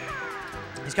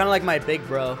 He's kind of like my big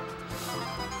bro.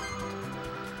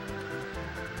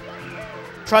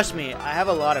 Trust me, I have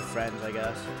a lot of friends, I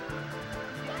guess.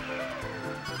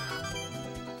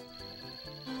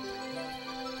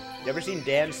 You ever seen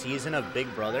Dan's season of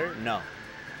Big Brother? No.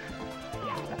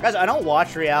 Guys, I don't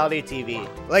watch reality TV.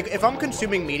 Like, if I'm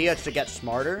consuming media, it's to get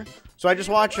smarter. So I just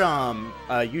watch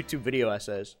YouTube video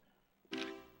essays.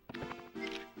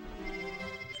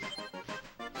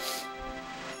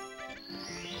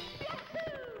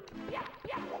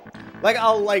 Like,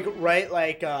 I'll, like, write,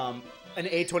 like, an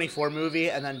A24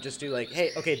 movie and then just do, like,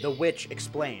 hey, okay, The Witch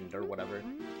Explained or whatever.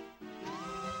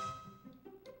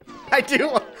 I do.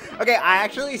 Okay, I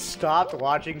actually stopped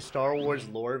watching Star Wars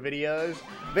lore videos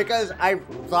because I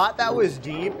thought that was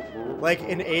deep, like,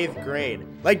 in 8th grade.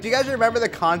 Like, do you guys remember the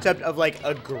concept of, like,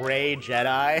 a gray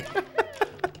Jedi?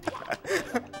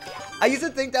 I used to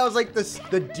think that was, like,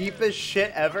 the deepest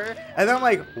shit ever, and then I'm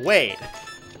like, wait.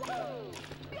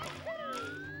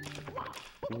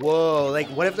 Whoa, like,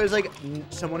 what if there's, like,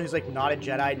 someone who's, like, not a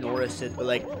Jedi nor a Sith, but,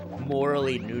 like,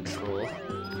 morally neutral?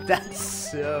 That's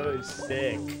so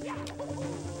sick.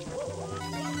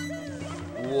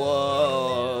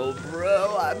 Whoa,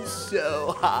 bro, I'm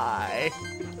so high.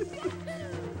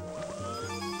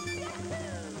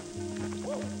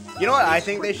 You know what I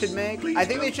think they should make? I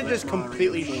think they should just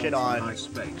completely shit on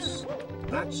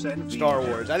Star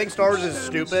Wars. I think Star Wars is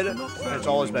stupid, and it's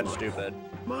always been stupid.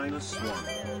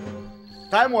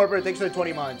 Time Warper, thanks for the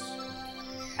 20 months.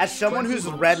 As someone who's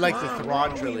read, like, the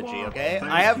Thrawn trilogy, okay?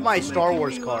 I have my Star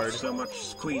Wars card.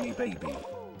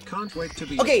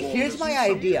 Okay, here's my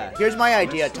idea. Here's my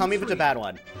idea. Tell me if it's a bad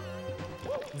one.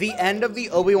 The end of the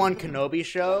Obi-Wan Kenobi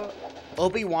show,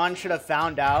 Obi-Wan should have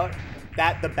found out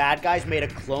that the bad guys made a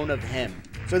clone of him.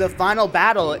 So the final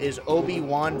battle is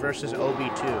Obi-Wan versus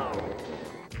Obi-2.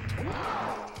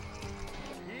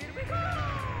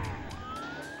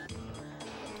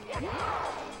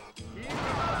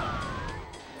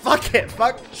 Fuck it.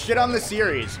 Fuck shit on the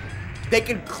series. They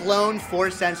can clone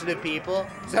Force-sensitive people,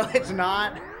 so it's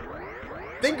not...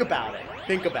 Think about it.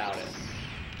 Think about it.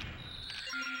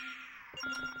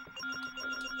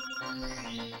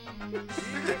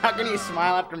 How can you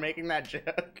smile after making that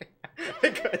joke?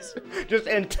 Because just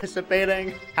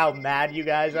anticipating how mad you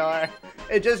guys are,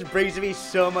 it just brings me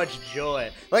so much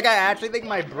joy. Like, I actually think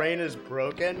my brain is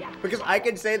broken because I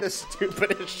can say the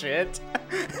stupidest shit.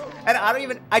 And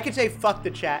I can say fuck the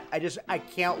chat. I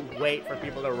can't wait for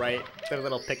people to write their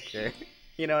little picture.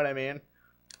 You know what I mean?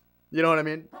 You know what I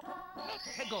mean?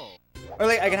 Or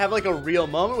like, I can have like a real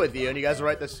moment with you and you guys will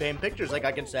write the same pictures. Like,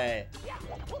 I can say,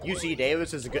 UC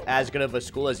Davis is as good of a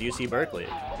school as UC Berkeley.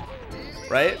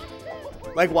 Right?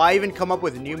 Like, why even come up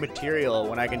with new material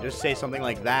when I can just say something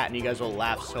like that and you guys will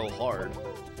laugh so hard?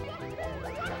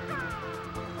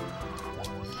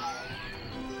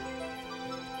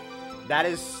 That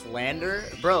is slander?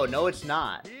 Bro, no it's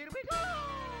not.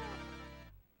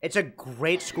 It's a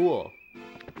great school.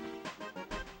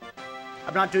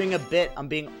 I'm not doing a bit, I'm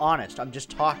being honest, I'm just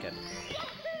talking.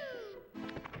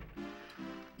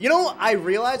 You know, I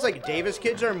realize, like, Davis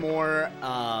kids are more,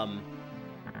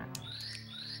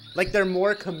 like, they're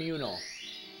more communal.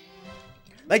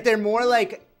 Like, they're more,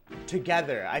 like,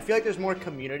 together. I feel like there's more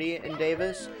community in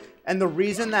Davis. And the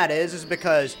reason that is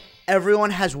because everyone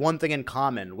has one thing in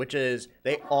common, which is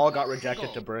they all got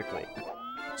rejected to Berkeley.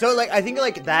 So, like, I think,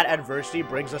 like, that adversity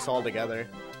brings us all together.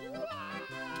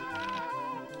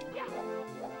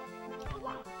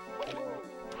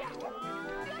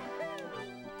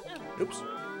 Oops.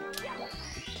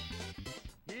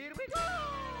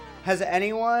 Has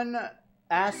anyone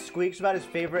asked Squeex about his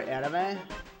favorite anime?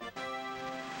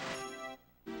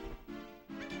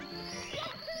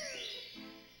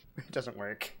 It doesn't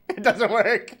work. It doesn't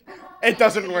work. It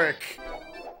doesn't work.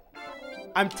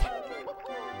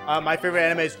 My favorite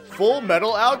anime is Full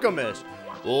Metal Alchemist.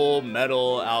 Full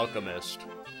Metal Alchemist.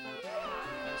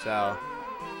 So.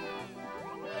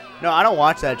 No, I don't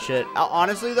watch that shit.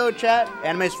 Honestly, though, chat,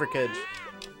 anime's for kids.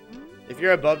 If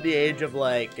you're above the age of,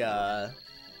 like,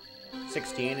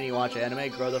 16 and you watch anime,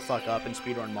 grow the fuck up and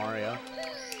speedrun Mario.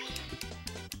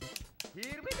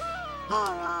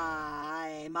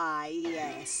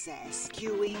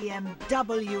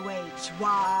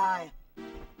 R-I-M-I-E-S-S-Q-E-M-W-H-Y.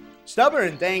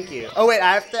 Stubborn, thank you. Oh, wait,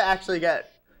 I have to actually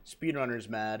get speedrunners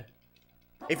mad.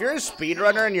 If you're a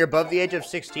speedrunner and you're above the age of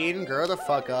 16, grow the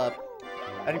fuck up.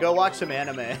 And go watch some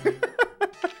anime.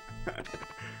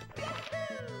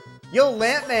 Yo,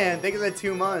 Lampman, thank you for the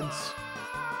 2 months.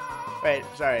 Wait,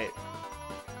 sorry.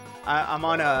 I'm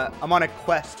on a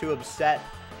quest to upset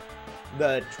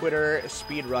the Twitter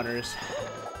speedrunners.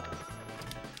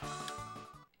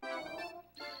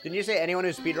 Didn't you say anyone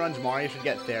who speedruns Mario should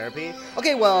get therapy?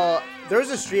 Okay, well, there was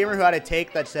a streamer who had a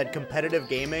take that said competitive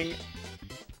gaming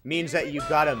means that you've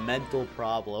got a mental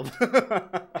problem.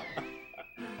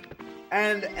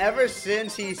 And ever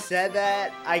since he said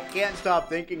that, I can't stop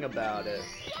thinking about it.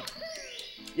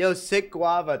 Yo, Sick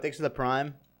Guava, thanks for the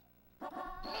prime.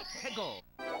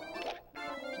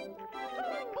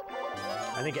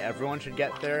 I think everyone should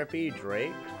get therapy,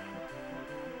 Drake.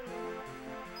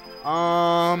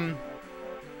 I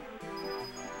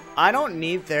don't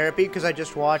need therapy because I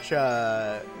just watch,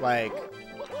 like,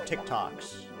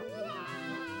 TikToks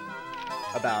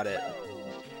about it.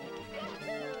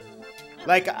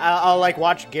 Like, I'll like,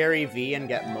 watch Gary V and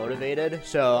get motivated,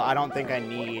 so I don't think I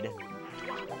need...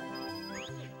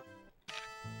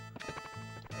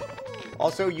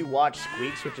 Also, you watch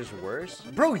Squeex, which is worse.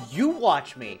 Bro, you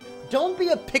watch me. Don't be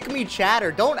a pick-me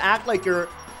chatter. Don't act like you're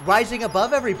rising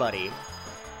above everybody.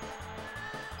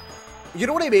 You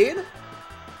know what I mean?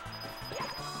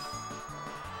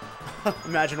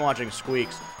 Imagine watching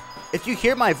Squeex. If you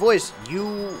hear my voice,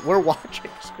 you were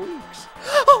watching Squeex.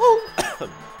 Oh!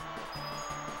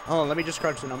 Oh, let me just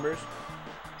crunch the numbers.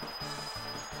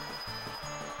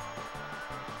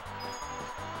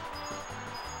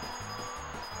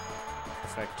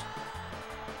 Perfect.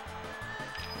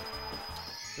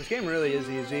 This game really is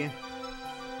easy.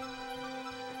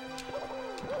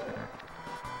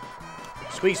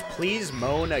 Squeex, please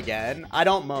moan again. I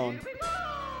don't moan.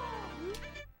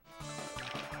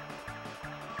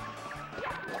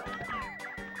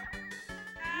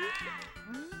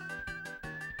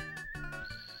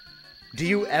 Do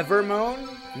you ever moan?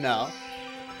 No.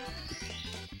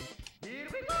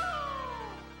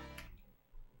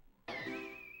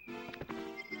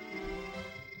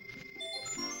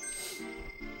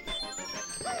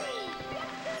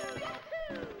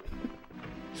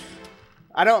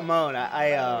 I don't moan.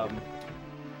 I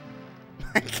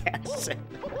can't say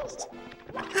this.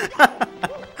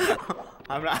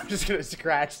 I'm just gonna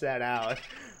scratch that out.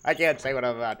 I can't say what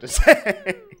I'm about to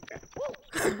say.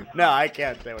 No, I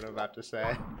can't say what I'm about to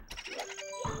say.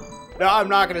 No, I'm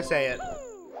not gonna say it.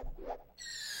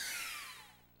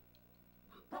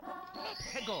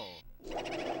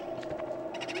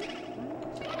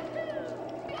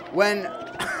 When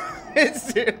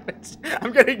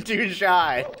I'm getting too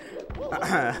shy.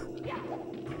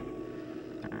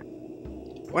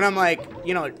 When I'm like,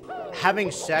 you know, having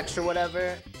sex or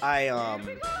whatever,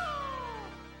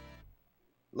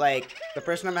 like, the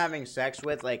person I'm having sex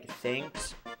with, like,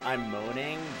 thinks I'm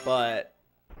moaning, but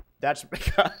that's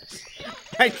because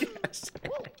I can't say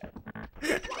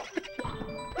it.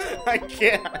 I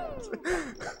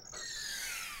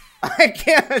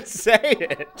can't say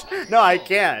it. No, I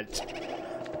can't.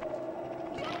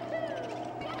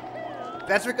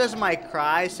 That's because my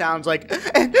cry sounds like,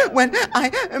 and when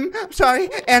I am sorry,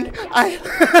 and I...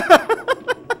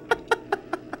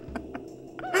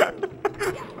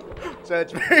 So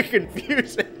it's very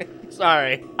confusing.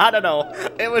 Sorry. I don't know.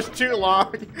 It was too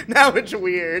long. Now it's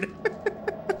weird.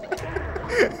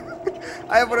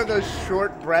 I have one of those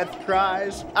short breath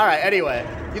cries. Alright, anyway.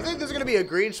 You think there's gonna be a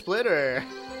green split, or...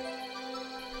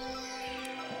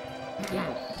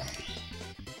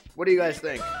 What do you guys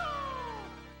think?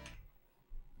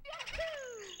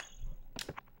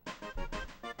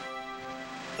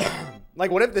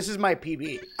 Like, what if this is my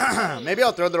PB? Maybe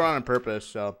I'll throw that on purpose,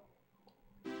 so...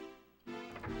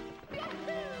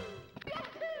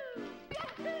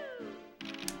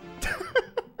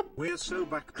 We're so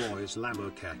back, boys.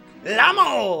 Lamo Kek.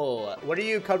 Lamo! What are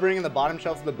you covering in the bottom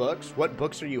shelf of the books? What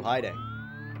books are you hiding?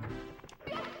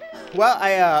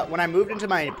 Well, when I moved into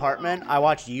my apartment, I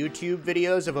watched YouTube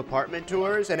videos of apartment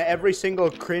tours, and every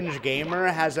single cringe gamer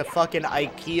has a fucking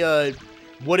IKEA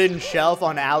wooden shelf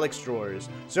on Alex drawers.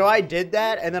 So I did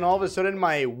that, and then all of a sudden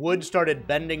my wood started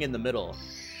bending in the middle.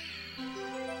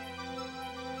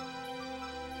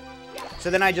 So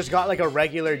then I just got like a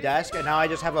regular desk, and now I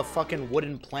just have a fucking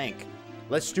wooden plank.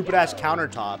 Less stupid ass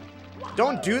countertop.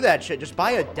 Don't do that shit. Just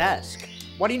buy a desk.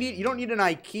 What do you need? You don't need an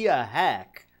IKEA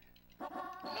hack.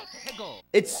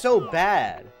 It's so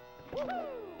bad.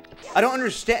 I don't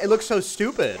understand. It looks so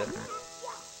stupid.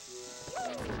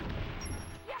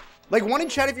 Like, one in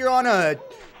chat if you're on a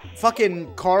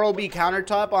fucking Carl B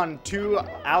countertop on 2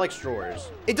 Alex drawers.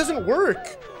 It doesn't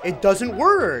work. It doesn't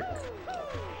work.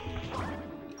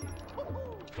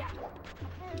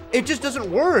 It just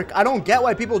doesn't work. I don't get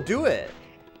why people do it.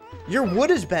 Your wood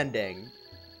is bending.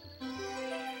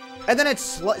 And then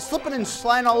it's slipping and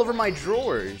sliding all over my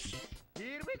drawers. You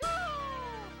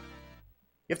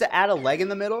have to add a leg in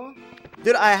the middle?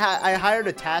 Dude, I hired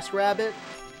a TaskRabbit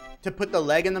to put the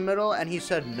leg in the middle, and he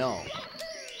said no.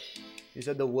 He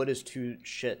said the wood is too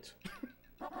shit.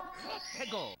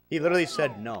 He literally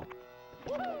said no.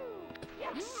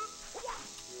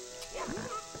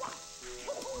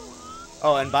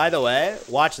 Oh, and by the way,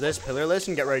 watch this pillarless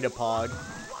and get ready to pog.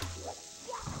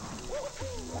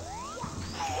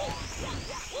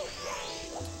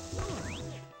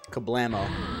 Kablamo.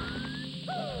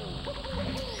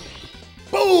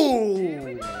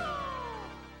 Boom!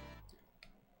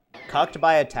 Cucked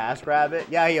by a TaskRabbit?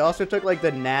 Yeah, he also took like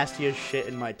the nastiest shit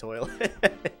in my toilet.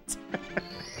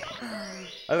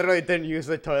 I literally didn't use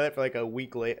the toilet for like a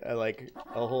week later, like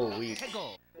a whole week.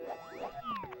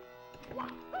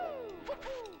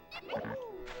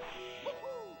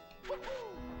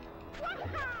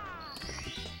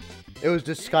 It was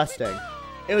disgusting.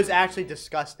 It was actually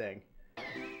disgusting.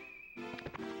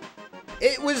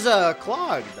 It was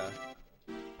clogged.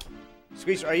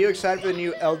 Squeex, are you excited for the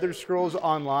new Elder Scrolls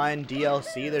Online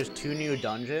DLC? There's 2 new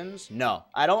dungeons. No,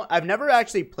 I've never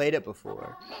actually played it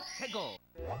before.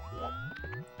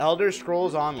 Elder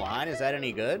Scrolls Online, is that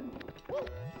any good?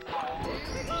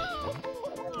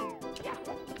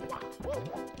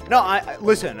 No,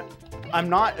 listen. I'm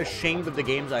not ashamed of the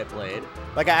games I played.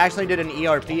 Like, I actually did an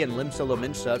ERP in Limsa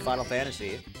Lominsa at Final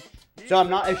Fantasy. So I'm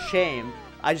not ashamed.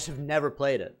 I just have never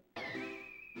played it.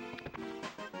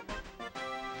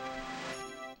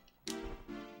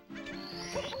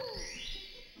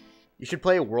 You should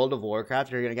play World of Warcraft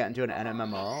if you're gonna get into an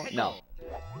MMO. No.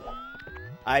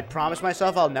 I promise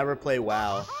myself I'll never play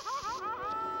WoW.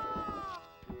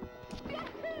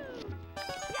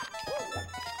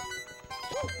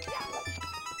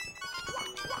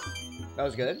 That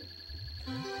was good.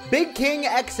 Big King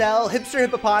XL, Hipster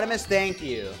Hippopotamus, thank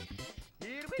you.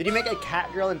 Did you make a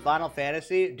cat girl in Final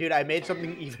Fantasy? Dude, I made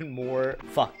something even more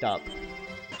fucked up.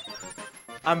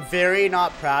 I'm very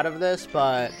not proud of this,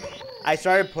 but I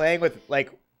started playing with,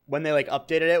 like, when they, like,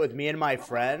 updated it with me and my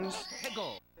friends.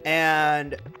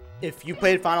 And if you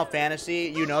played Final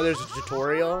Fantasy, you know there's a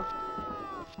tutorial.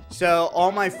 So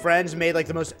all my friends made, like,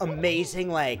 the most amazing,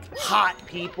 like, hot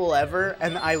people ever,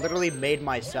 and I literally made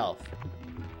myself.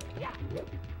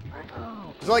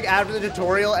 So, like, after the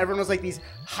tutorial, everyone was like these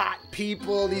hot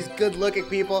people, these good-looking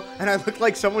people, and I looked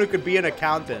like someone who could be an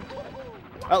accountant.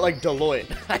 At, like,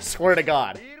 Deloitte. I swear to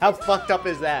God. How fucked up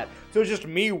is that? So it's just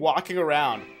me walking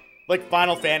around, like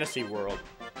Final Fantasy world.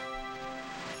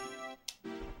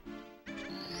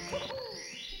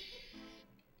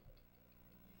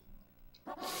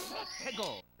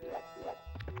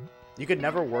 You could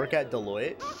never work at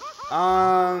Deloitte?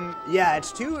 Yeah,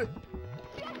 it's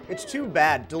too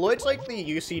bad. Deloitte's like the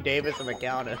UC Davis of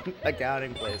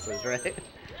accounting places, right?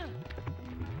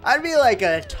 I'd be like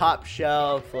a top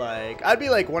shelf, like, I'd be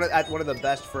like at one of the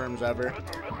best firms ever.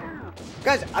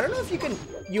 Guys, I don't know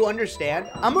if you understand.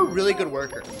 I'm a really good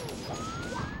worker.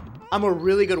 I'm a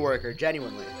really good worker,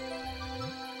 genuinely.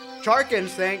 Charkins,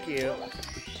 thank you.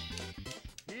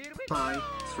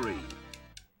 3.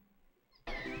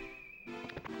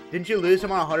 Didn't you lose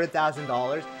him on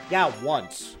 $100,000? Yeah,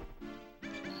 once.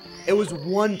 It was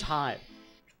one time.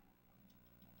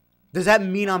 Does that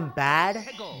mean I'm bad?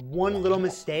 One little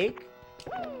mistake?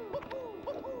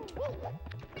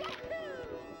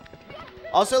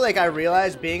 Also, like, I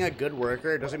realize being a good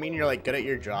worker doesn't mean you're, like, good at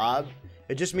your job.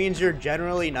 It just means you're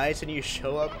generally nice and you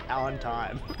show up on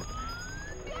time.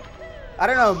 I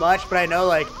don't know much, but I know,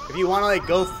 like, if you want to, like,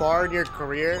 go far in your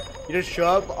career, you just show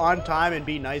up on time and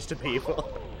be nice to people.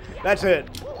 That's it.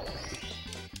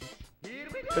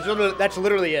 That's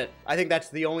literally it. I think that's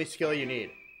the only skill you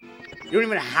need. You don't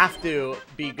even have to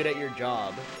be good at your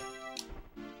job.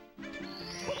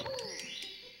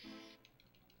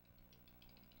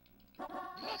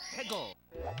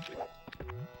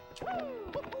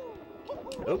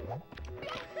 Oh.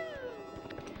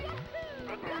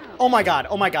 Oh my god,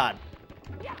 oh my god.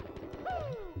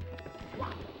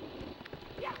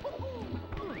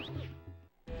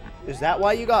 Is that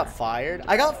why you got fired?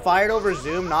 I got fired over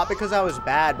Zoom, not because I was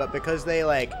bad, but because they,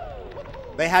 like,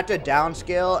 they had to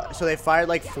downscale, so they fired,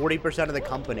 like, 40% of the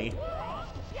company.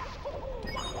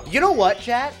 You know what,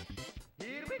 chat?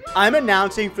 I'm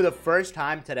announcing for the first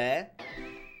time today,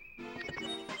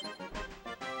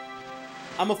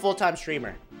 I'm a full-time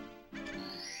streamer.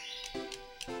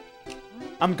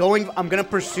 I'm gonna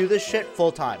pursue this shit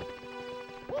full-time.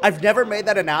 I've never made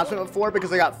that announcement before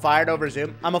because I got fired over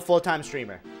Zoom. I'm a full-time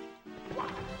streamer.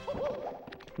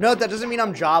 No, that doesn't mean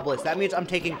I'm jobless. That means I'm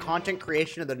taking content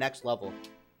creation to the next level.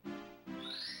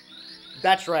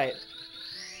 That's right.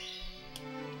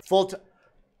 Full-time.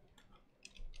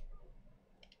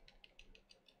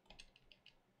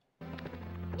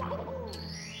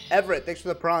 Everett, thanks for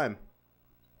the prime.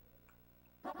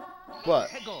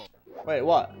 What? Wait,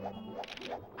 what?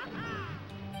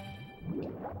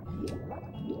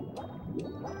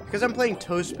 Because I'm playing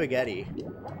toe spaghetti.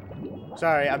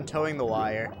 Sorry, I'm towing the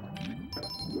wire.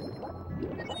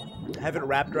 I have it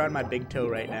wrapped around my big toe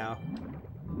right now.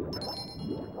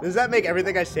 Does that make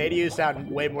everything I say to you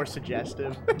sound way more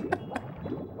suggestive?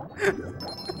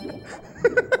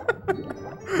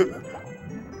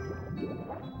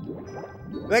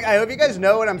 Like, I hope you guys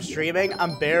know when I'm streaming,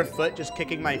 I'm barefoot just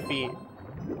kicking my feet.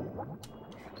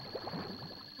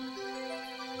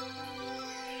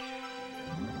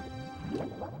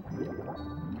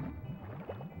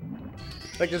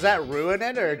 Like, does that ruin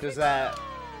it, or does that...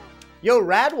 Yo,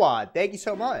 Radwad, thank you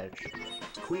so much.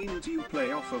 Queen, do you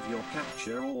play off of your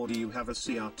capture, or do you have a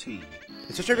CRT?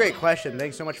 It's such a great question.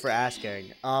 Thanks so much for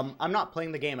asking. I'm not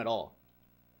playing the game at all.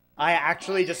 I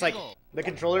actually just, like, the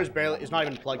controller is not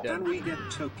even plugged in. Can we get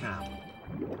Tocam?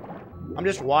 I'm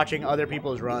just watching other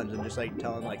people's runs and just, like,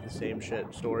 telling, like, the same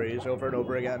shit stories over and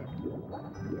over again.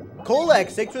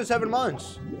 Colex, thanks for the 7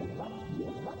 months.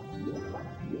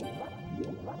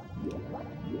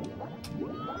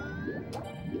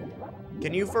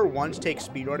 Can you for once take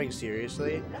speedrunning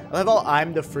seriously? I love how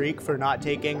I'm the freak for not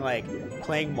taking, like,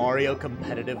 playing Mario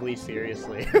competitively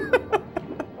seriously.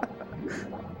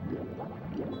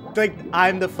 Like,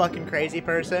 I'm the fucking crazy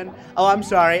person. Oh, I'm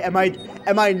sorry. Am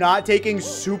I not taking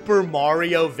Super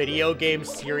Mario video games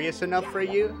serious enough for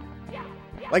you?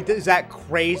 Like, is that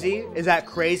crazy? Is that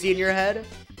crazy in your head?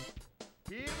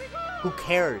 Who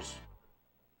cares?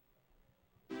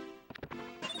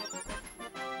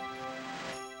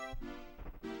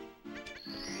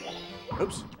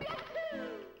 Oops.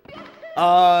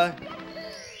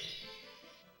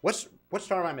 What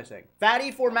star am I missing?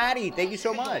 Fatty for Maddie, thank you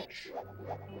so much.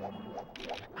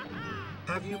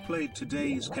 Have you played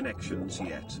today's connections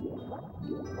yet?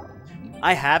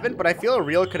 I haven't, but I feel a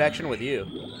real connection with you.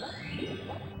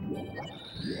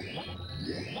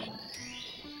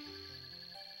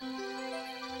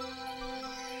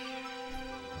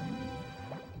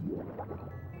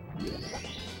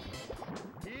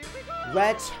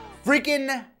 Let's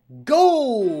freaking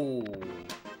go!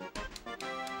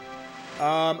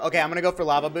 Okay, I'm gonna go for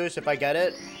Lava Boost if I get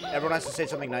it. Everyone has to say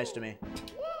something nice to me.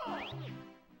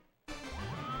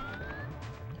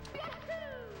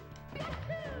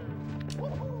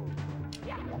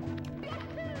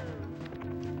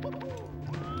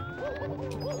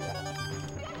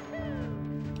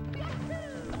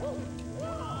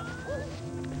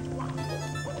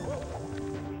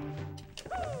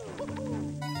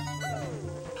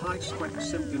 Hi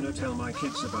Squeex, I'm gonna tell my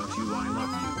kids about you, I love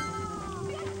you.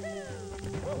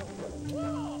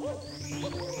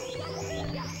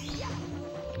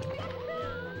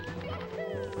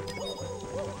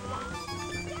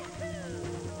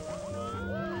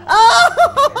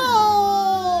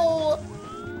 Oh!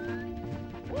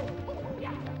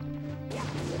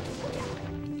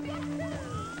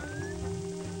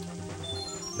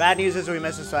 Bad news is we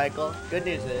missed a cycle. Good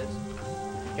news is,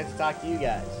 I get to talk to you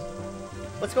guys.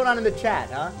 What's going on in the chat,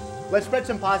 huh? Let's spread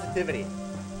some positivity.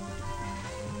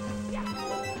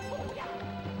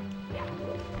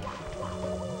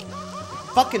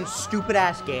 Fucking stupid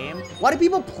ass game. Why do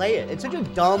people play it? It's such a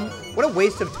dumb, what a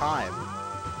waste of time.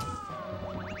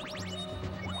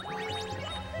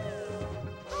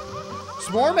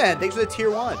 S'moreman, thanks for the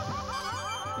tier 1.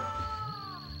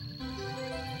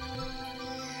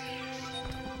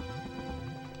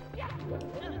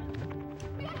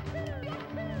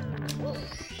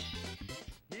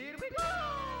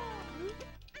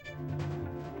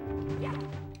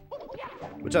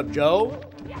 What's up, Joe?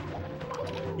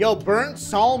 Yo, Burnt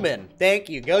Salmon, thank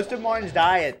you. Ghost of Martin's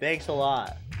Diet, thanks a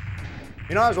lot.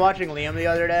 You know, I was watching Liam the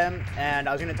other day, and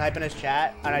I was gonna type in his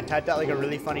chat, and I typed out like a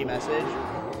really funny message,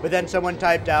 but then someone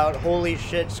typed out, "Holy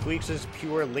shit, Squeex is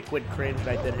pure liquid cringe," and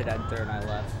I did hit enter, and I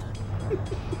left.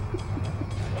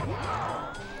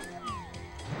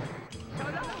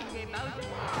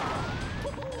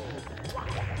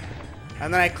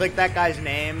 And then I clicked that guy's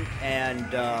name,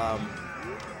 and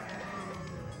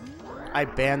I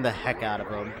banned the heck out of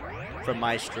him from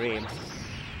my stream.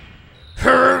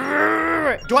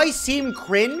 Do I seem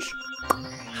cringe?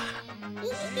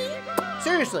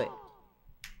 Seriously.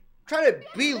 Try to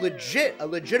be legit, a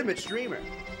legitimate streamer.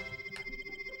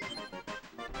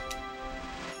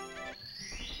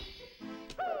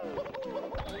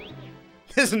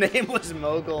 His name was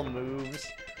Mogul Moves.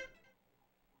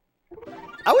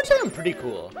 I would say I'm pretty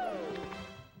cool.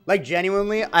 Like,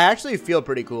 genuinely, I actually feel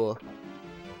pretty cool.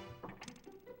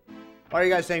 Why are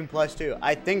you guys saying +2?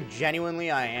 I think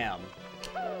genuinely I am.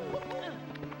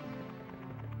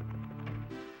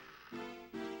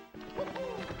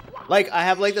 Like, I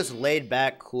have like this laid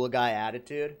back, cool guy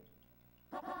attitude.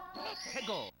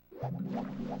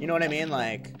 You know what I mean?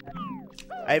 Like,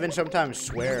 I even sometimes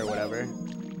swear or whatever.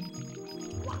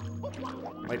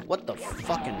 Like, what the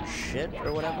fucking shit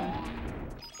or whatever?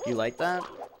 You like that?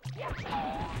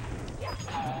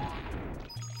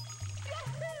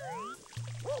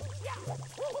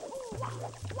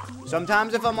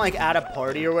 Sometimes if I'm like at a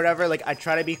party or whatever, like I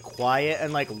try to be quiet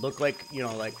and like look like, you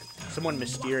know, like someone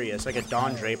mysterious, like a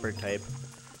Don Draper type.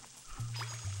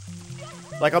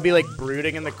 Like I'll be like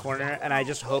brooding in the corner and I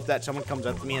just hope that someone comes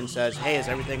up to me and says, "Hey, is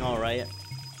everything all right?" And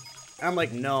I'm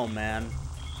like, "No, man.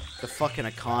 The fucking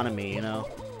economy, you know?"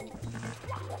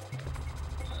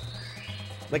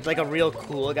 Like a real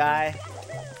cool guy.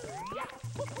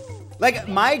 Like,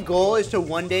 my goal is to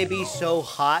one day be so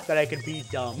hot that I could be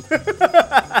dumb.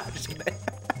 Just kidding.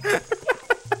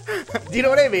 Do you know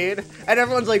what I mean? And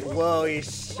everyone's like, "Whoa,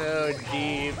 he's so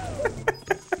deep."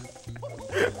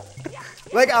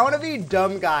 Like, I want to be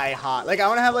dumb guy hot. Like, I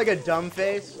want to have, like, a dumb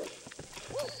face.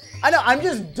 I know, I'm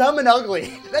just dumb and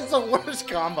ugly. That's the worst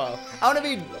combo. I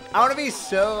want to be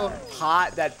so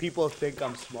hot that people think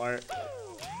I'm smart.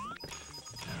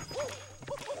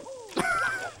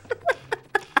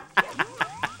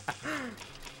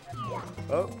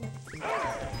 Oh.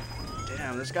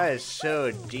 Damn, this guy is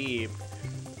so deep.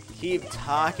 Keep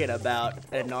talking about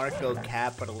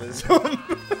anarcho-capitalism.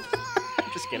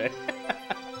 Just kidding.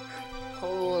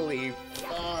 Holy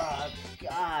fuck.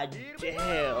 God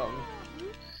damn.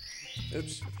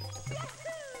 Oops.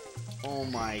 Oh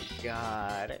my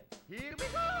god. I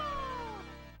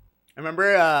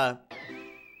remember,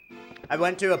 I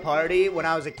went to a party when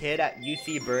I was a kid at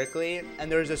UC Berkeley, and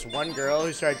there was this one girl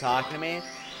who started talking to me.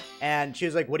 And she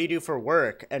was like, "What do you do for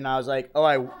work?" And I was like, "Oh,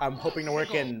 I'm hoping to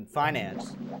work in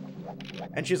finance."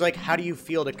 And she's like, "How do you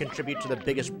feel to contribute to the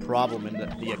biggest problem in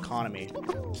the economy?"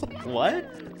 What?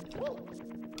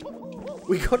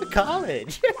 We go to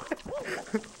college.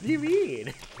 What do you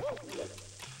mean?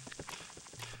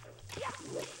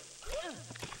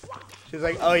 She's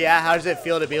like, "Oh yeah, how does it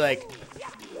feel to be like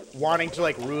wanting to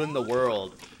like ruin the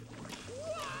world?"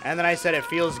 And then I said, "It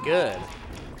feels good."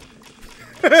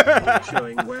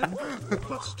 Showing when?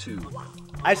 +2.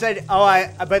 I said,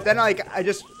 but then like,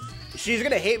 she's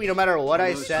gonna hate me no matter what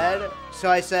I said. So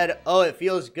I said, "Oh, it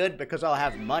feels good because I'll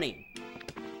have money."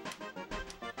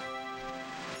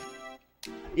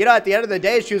 You know, at the end of the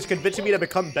day, she was convincing me to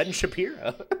become Ben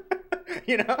Shapiro.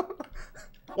 You know?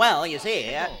 Well, you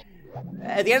see, at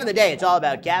the end of the day, it's all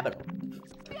about capital.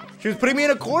 She was putting me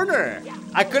in a corner.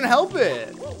 I couldn't help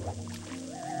it.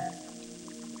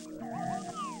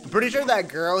 Pretty sure that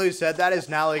girl who said that is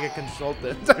now like a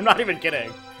consultant. I'm not even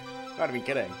kidding. Not even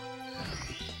kidding.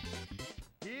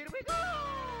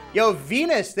 Yo,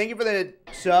 Venus, thank you for the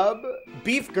sub.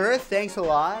 Beef Girth, thanks a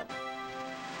lot.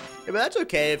 Yeah, but that's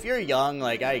okay. If you're young,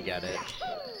 like, I get it.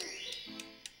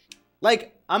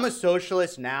 Like, I'm a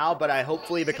socialist now, but I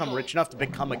hopefully become rich enough to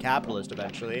become a capitalist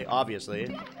eventually,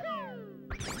 obviously.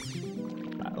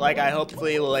 Like, I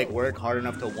hopefully will, like, work hard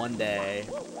enough to one day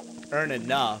earn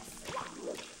enough.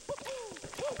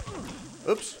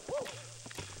 Oops.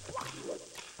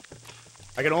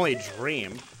 I can only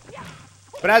dream.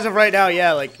 But as of right now,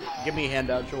 yeah, like, give me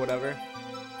handouts or whatever.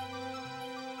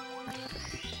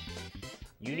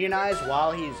 Unionize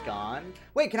while he's gone?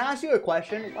 Wait, can I ask you a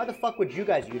question? Why the fuck would you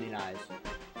guys unionize?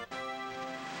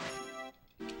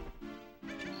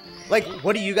 Like,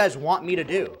 what do you guys want me to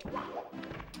do?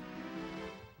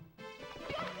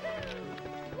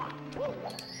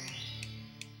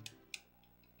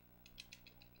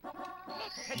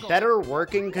 Better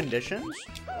working conditions?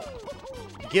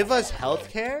 Give us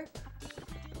healthcare?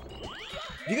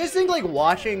 Do you guys think, like,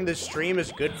 watching the stream is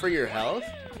good for your health?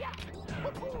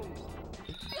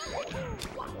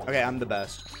 Okay, I'm the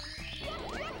best.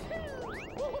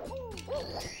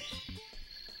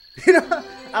 You know,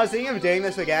 I was thinking of doing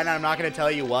this again, and I'm not going to tell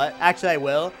you what. Actually, I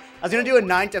will. I was going to do a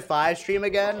 9 to 5 stream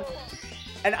again.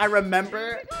 And I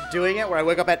remember doing it where I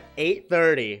wake up at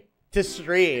 8:30 to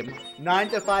stream 9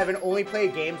 to 5 and only play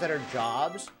games that are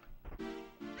jobs.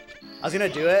 I was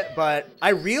going to do it, but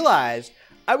I realized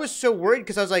I was so worried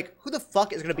because I was like, who the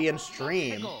fuck is going to be in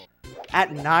stream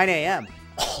at 9 a.m.?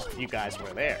 All of you guys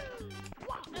were there.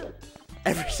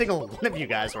 Every single one of you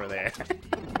guys were there.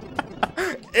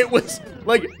 It was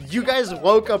like, you guys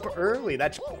woke up early.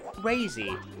 That's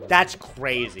crazy. That's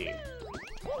crazy.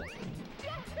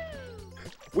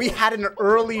 We had an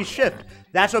early shift.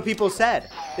 That's what people said.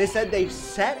 They said they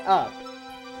set up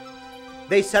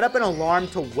an alarm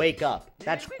to wake up.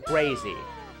 That's crazy.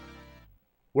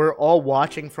 We're all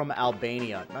watching from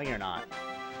Albania. No, you're not.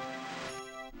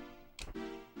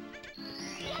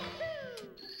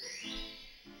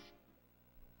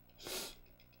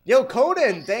 Yo,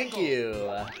 Coden, thank you.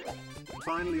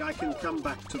 Finally, I can come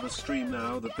back to the stream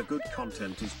now that the good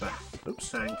content is back. Oops,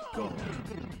 thank God.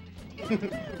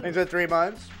 Thanks for 3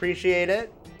 months. Appreciate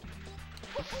it.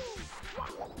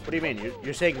 What do you mean?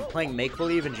 You're saying playing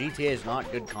make-believe in GTA is not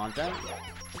good content?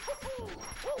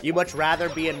 You much rather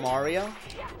be in Mario?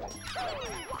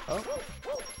 Oh.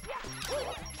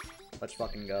 Let's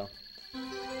fucking go.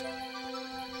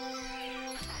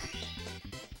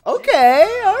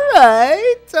 Okay,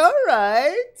 alright,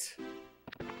 alright.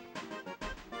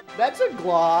 That's a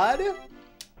glad.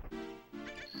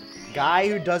 Guy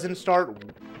who doesn't start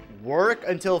work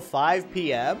until 5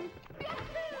 p.m.?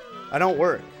 I don't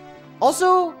work.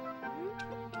 Also,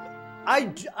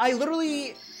 I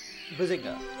literally...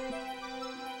 Bazinga.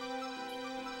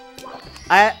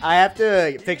 I have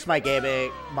to fix my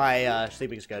gaming, my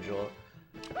sleeping schedule.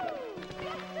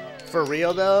 For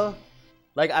real though,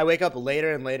 like I wake up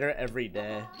later and later every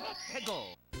day.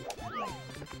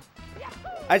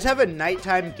 I just have a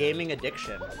nighttime gaming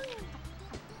addiction.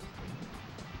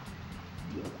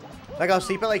 Like I'll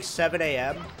sleep at like 7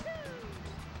 a.m.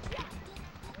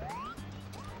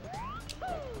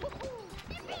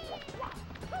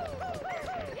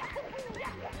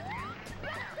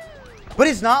 But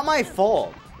it's not my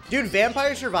fault. Dude,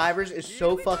 Vampire Survivors is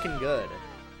so fucking good.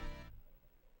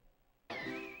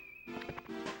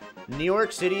 New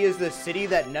York City is the city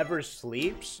that never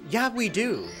sleeps? Yeah, we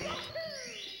do.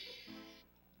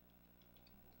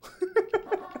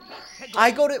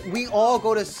 We all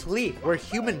go to sleep. We're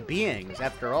human beings,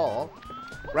 after all.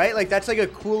 Right? Like, that's like a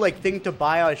cool, like, thing to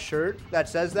buy a shirt that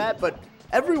says that, but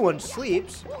everyone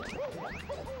sleeps.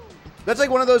 That's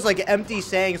like one of those, like, empty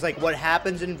sayings, like, what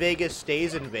happens in Vegas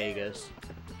stays in Vegas.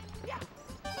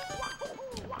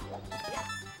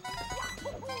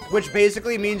 Which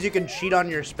basically means you can cheat on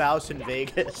your spouse in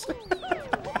Vegas.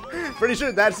 Pretty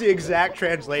sure that's the exact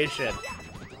translation.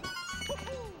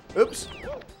 Oops.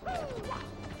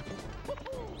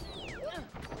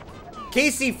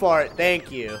 Casey Fart,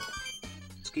 thank you.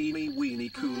 Skeeny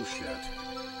weenie cool shirt.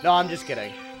 No, I'm just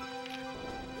kidding.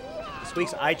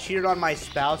 Squeex, I cheated on my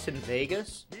spouse in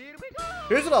Vegas.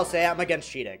 Here's what I'll say, I'm against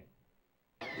cheating.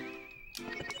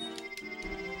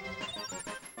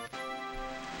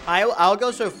 I'll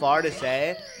go so far to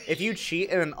say, if you cheat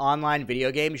in an online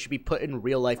video game, you should be put in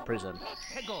real-life prison.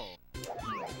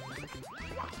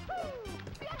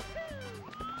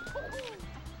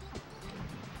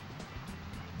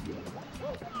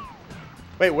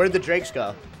 Wait, where'd the Drakes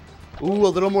go? Ooh, a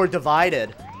little more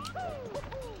divided.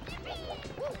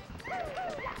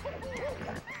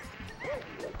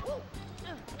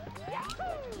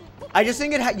 I just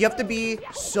think you have to be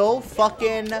so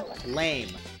fucking lame.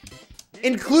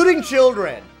 Including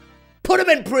children. Put them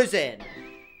in prison.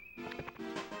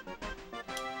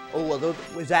 Oh, well,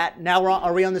 was that... Now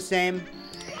are we on the same?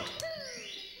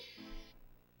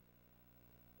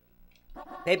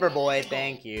 Paperboy,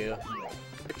 thank you.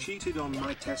 I cheated on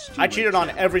my test. I cheated on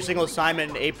every single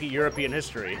assignment in AP European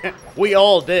history. We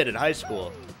all did in high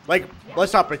school. Like,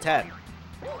 let's not pretend.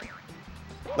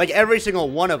 Like, every single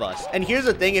one of us. And here's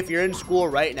the thing, if you're in school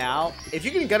right now, if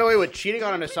you can get away with cheating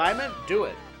on an assignment, do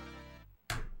it.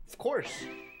 Of course.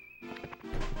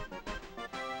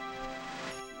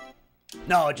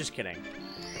 No, just kidding.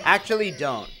 Actually,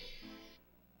 don't.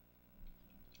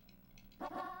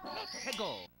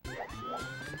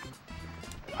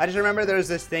 I just remember there was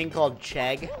this thing called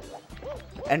Chegg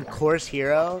and Course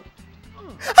Hero.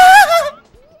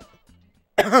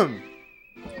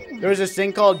 There was this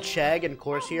thing called Chegg and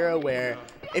Course Hero where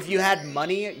if you had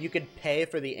money, you could pay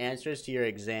for the answers to your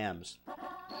exams.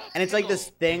 And it's like this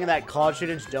thing that college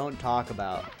students don't talk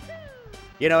about.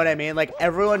 You know what I mean? Like,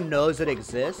 everyone knows it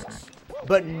exists,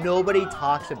 but nobody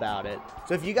talks about it.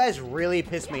 So if you guys really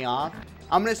piss me off,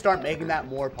 I'm gonna start making that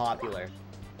more popular.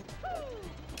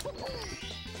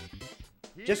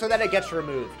 Just so that it gets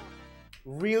removed.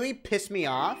 Really piss me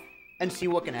off and see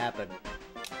what can happen.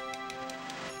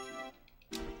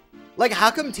 Like,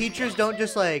 how come teachers don't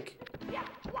just, like...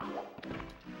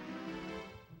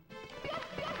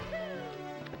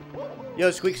 Yo,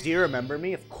 Squeex, do you remember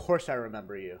me? Of course I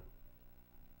remember you.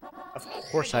 Of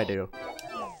course I do.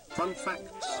 Fun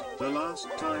facts. The last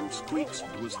time Squeex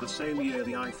was the same year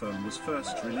the iPhone was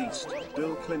first released.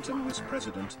 Bill Clinton was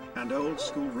president, and old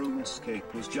school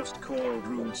RuneScape was just called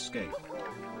RuneScape.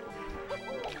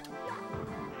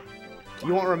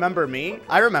 You won't remember me?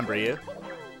 I remember you.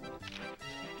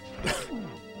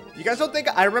 You guys don't think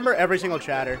I remember every single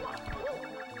chatter?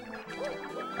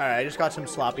 Alright, I just got some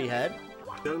sloppy head.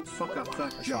 Don't fuck up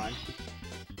that John.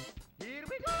 Do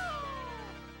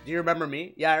you remember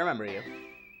me? Yeah, I remember you.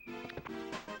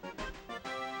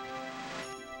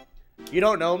 You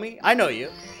don't know me? I know you.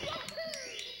 Do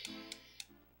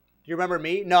you remember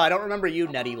me? No, I don't remember you,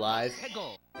 Netty Live.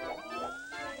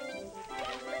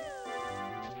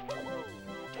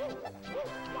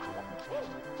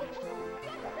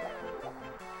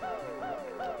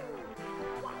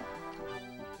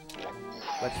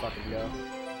 Let's fucking go.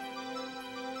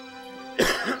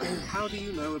 How do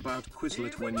you know about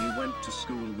Quizlet when you went to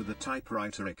school with a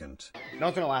typewriter icant? No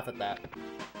one's gonna laugh at that.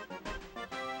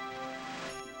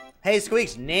 Hey,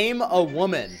 Squeex, name a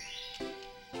woman.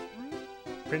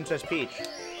 Princess Peach.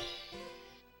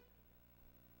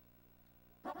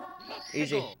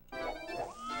 Easy.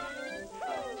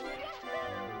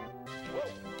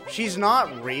 She's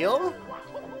not real?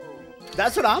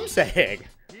 That's what I'm saying.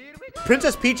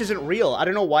 Princess Peach isn't real. I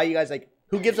don't know why you guys, like,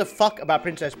 who gives a fuck about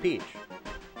Princess Peach?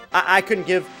 I couldn't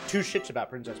give two shits about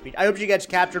Princess Peach. I hope she gets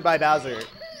captured by Bowser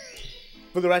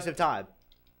for the rest of time.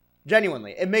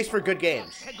 Genuinely. It makes for good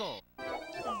games.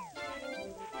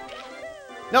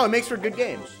 No, it makes for good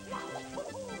games.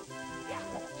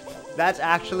 That's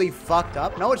actually fucked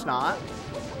up? No, it's not.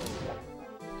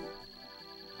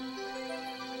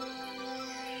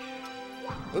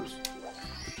 Oops.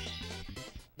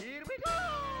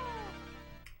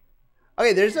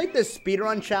 Okay, there's like this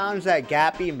speedrun challenge that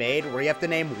Gappy made where you have to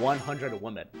name 100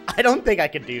 women. I don't think I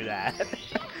could do that.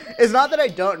 It's not that I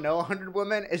don't know 100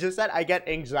 women, it's just that I get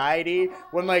anxiety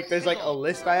when like there's like a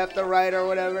list I have to write or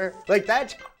whatever. Like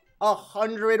that's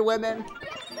 100 women.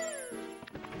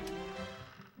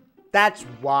 That's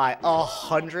why.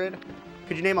 100?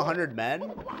 Could you name 100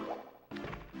 men?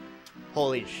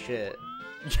 Holy shit.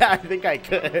 Yeah, I think I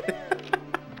could.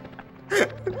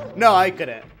 No, I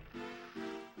couldn't.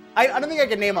 I don't think I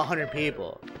can name 100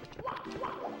 people.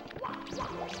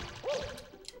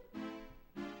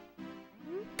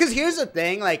 Because here's the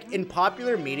thing, like, in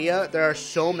popular media, there are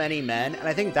so many men, and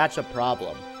I think that's a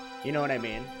problem. You know what I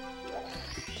mean?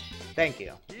 Thank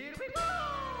you.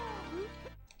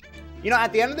 You know,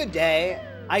 at the end of the day,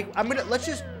 let's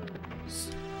just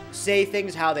say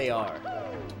things how they are.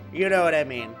 You know what I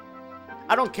mean?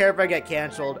 I don't care if I get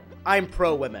canceled. I'm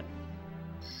pro-women.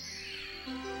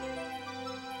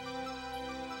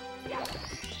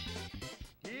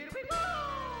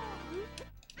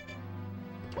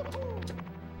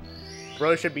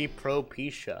 Bro should be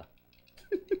pro-Pisha.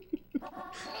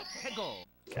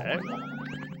 Okay.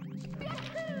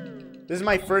 This is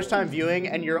my first time viewing,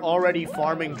 and you're already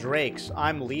farming drakes.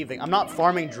 I'm leaving. I'm not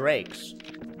farming drakes.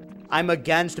 I'm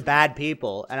against bad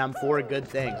people, and I'm for good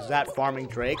things. Is that farming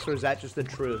drakes, or is that just the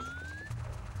truth?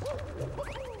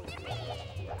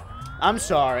 I'm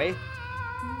sorry.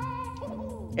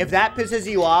 If that pisses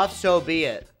you off, so be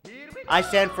it. I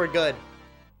stand for good.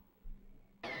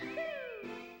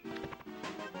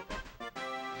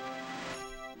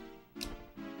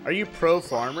 Are you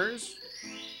pro-farmers?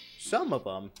 Some of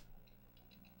them.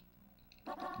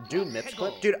 Do Mips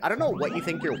clip? Dude, I don't know what you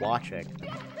think you're watching.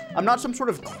 I'm not some sort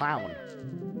of clown.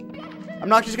 I'm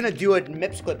not just gonna do a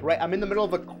Mips clip, right? I'm in the middle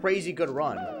of a crazy good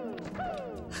run.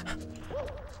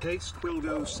 Case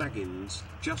Quildo Saggins,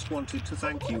 just wanted to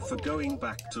thank you for going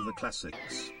back to the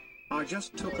classics. I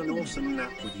just took an awesome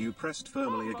nap with you pressed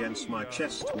firmly against my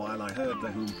chest while I heard the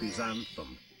Hoompies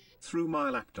anthem. Through my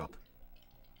laptop.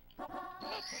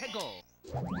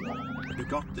 You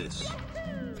got this.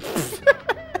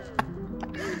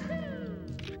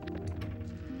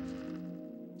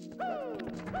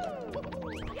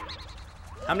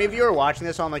 How many of you are watching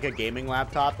this on like a gaming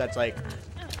laptop that's like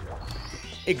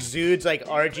exudes like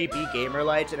RGB gamer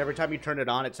lights, and every time you turn it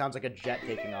on it sounds like a jet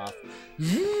taking off?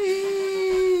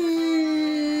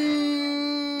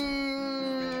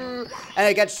 and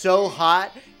it gets so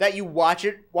hot that you watch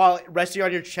it while resting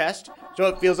on your chest, so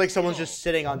it feels like someone's just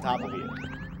sitting on top of you.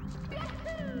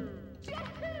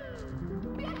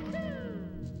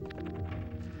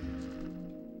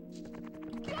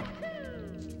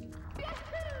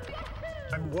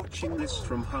 I'm watching this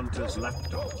from Hunter's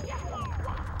laptop.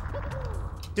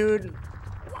 Dude.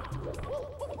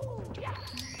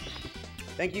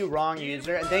 Thank you, wrong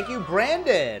user. And thank you,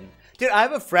 Brandon. Dude, I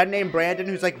have a friend named Brandon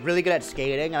who's like really good at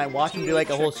skating, and I watched him do like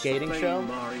a whole skating show.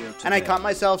 And I caught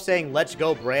myself saying, "Let's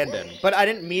go, Brandon." But I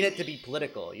didn't mean it to be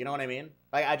political. You know what I mean?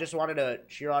 Like, I just wanted to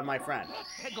cheer on my friend.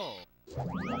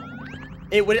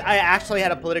 I actually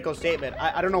had a political statement.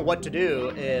 I don't know what to do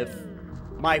if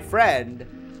my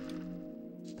friend...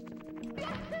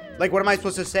 Like, what am I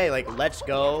supposed to say? Like, let's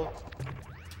go.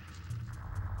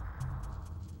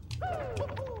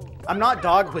 I'm not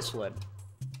dog whistling.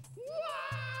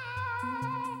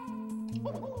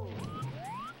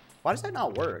 Why does that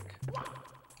not work?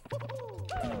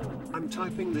 I'm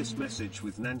typing this message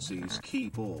with Nancy's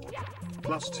keyboard.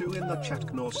 +2 in the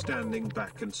chat, nor standing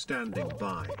back and standing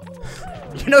by.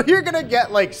 You know you're gonna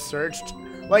get, like, searched.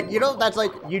 Like, you know, that's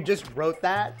like, you just wrote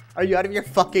that? Are you out of your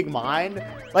fucking mind?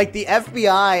 Like, the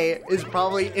FBI is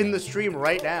probably in the stream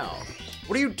right now.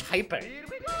 What are you typing?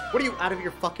 What are you, out of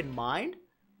your fucking mind?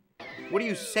 What are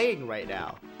you saying right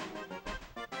now?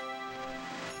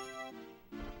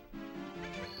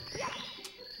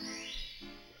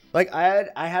 Like, I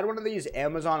had one of these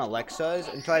Amazon Alexas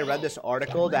until I read this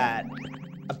article that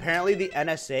apparently the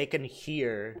NSA can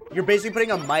hear. You're basically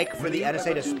putting a mic for the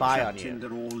NSA to spy on you. Tinder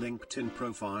or LinkedIn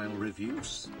profile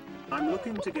reviews. I'm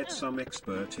looking to get some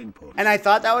expert input. And I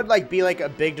thought that would like be like a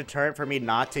big deterrent for me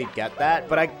not to get that,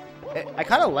 but I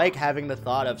kind of like having the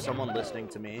thought of someone listening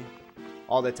to me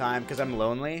all the time because I'm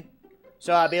lonely.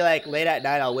 So I'll be like late at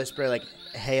night, I'll whisper like,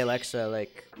 "Hey Alexa,"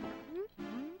 like,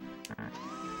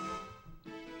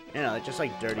 you know, just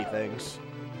like dirty things.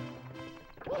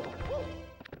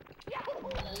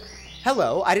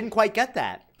 Hello, I didn't quite get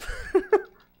that.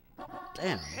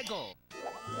 Damn.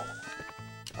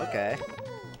 Okay.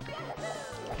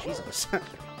 Jesus.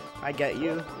 I get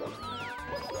you.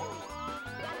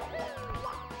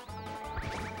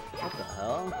 What the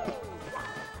hell?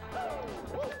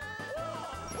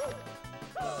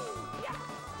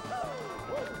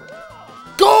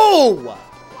 Go!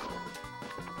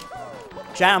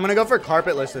 Chat, I'm gonna go for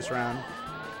carpetless this round.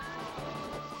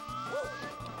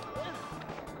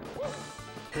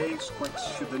 Hey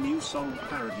Squeex, should the new song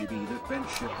parody be that Ben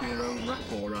Shapiro rap,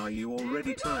 or are you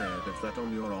already tired of that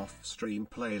on your off-stream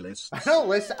playlist?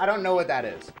 I don't know what that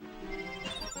is.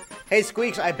 Hey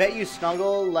Squeex, I bet you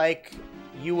snuggle like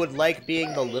you would like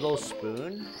being the little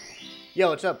spoon. Yo,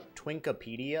 what's up,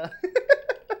 Twinkopedia?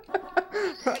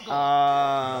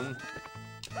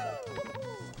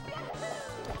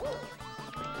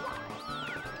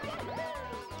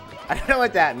 I don't know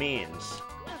what that means.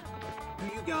 Do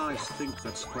you guys think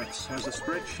that Squeex has a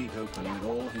spreadsheet open with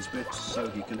all his bits so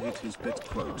he can hit his bit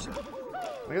quota?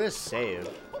 Look at this save.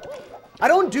 I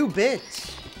don't do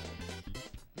bits.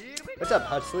 What's up,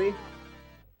 Huxley?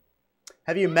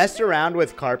 Have you messed around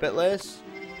with carpetless?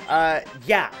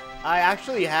 Yeah, I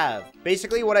actually have.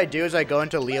 Basically, what I do is I go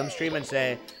into Liam's stream and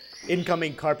say,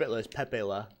 "Incoming carpetless,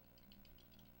 Pepela."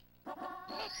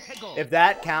 If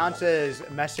that counts as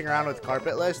messing around with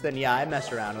carpetless, then yeah, I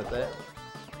mess around with it.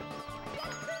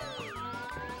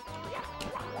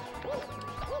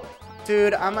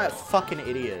 Dude, I'm a fucking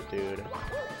idiot, dude.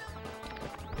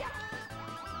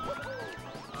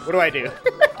 What do I do?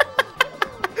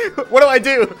 What do I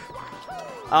do?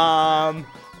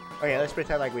 Okay, let's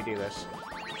pretend like we do this.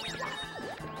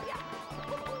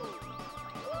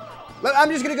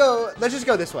 I'm just gonna go, let's just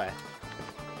go this way.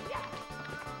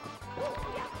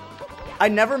 I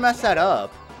never mess that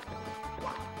up.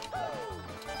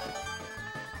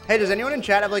 Hey, does anyone in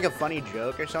chat have like a funny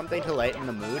joke or something to lighten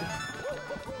the mood?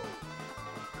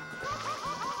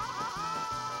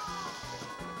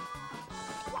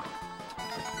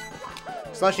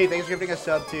 Slushy, thanks for giving a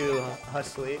sub to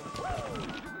Huxley.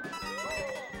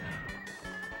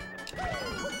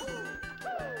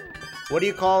 What do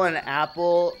you call an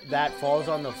apple that falls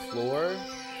on the floor?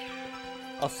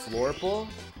 A floorple?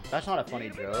 That's not a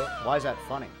funny joke. Why is that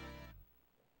funny?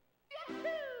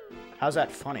 How's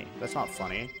that funny? That's not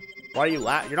funny. Why are you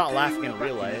You're not laughing in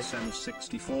real life.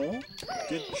 SM64?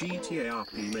 Did GTA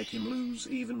RP make him lose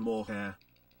even more hair?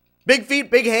 Big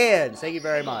feet, big hands. Thank you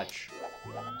very much.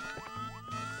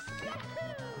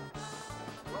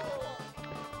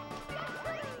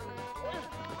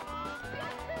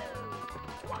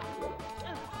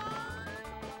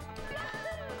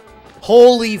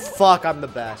 Holy fuck, I'm the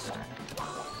best.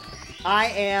 I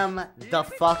am the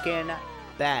fucking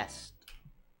best.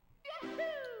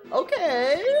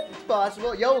 Okay,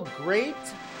 possible. Yo, great.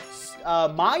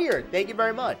 Meyer, thank you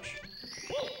very much.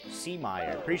 C.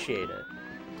 Meyer, appreciate it.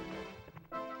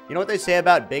 You know what they say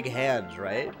about big hands,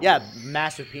 right? Yeah,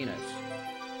 massive penis.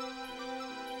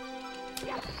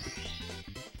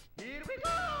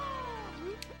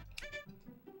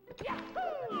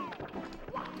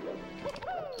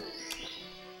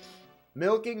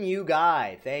 Milking you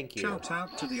guy, thank you. Shout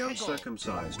out to the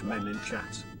uncircumcised men in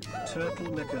chat.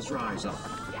 Turtleneckers rise up.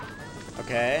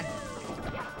 Okay.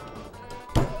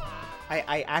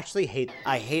 I actually hate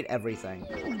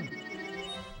everything.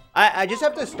 I just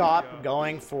have to stop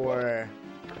going for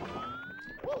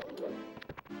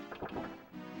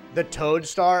the Toad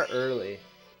Star early.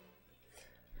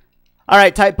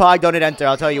 Alright, type pog, don't hit enter,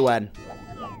 I'll tell you when.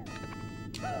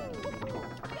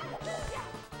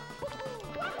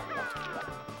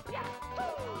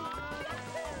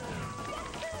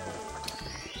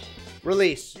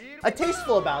 Release. A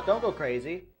tasteful amount, don't go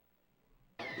crazy.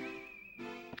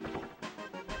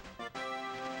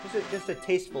 Just a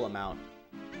tasteful amount.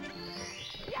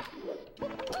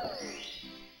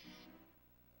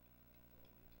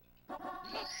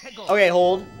 Okay,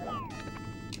 hold.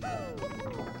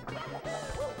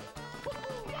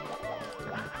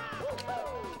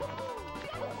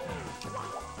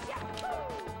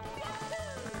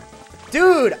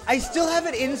 Dude, I still have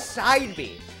it inside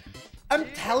me. I'm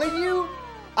telling you,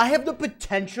 I have the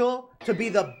potential to be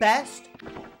the best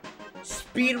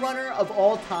speedrunner of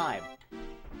all time.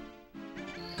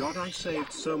 God, I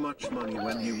saved so much money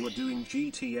when you were doing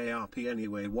GTA RP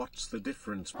anyway. What's the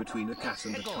difference between a cat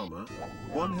and a comma?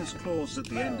 One has claws at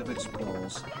the end of its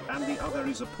paws, and the other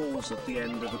is a pause at the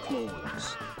end of a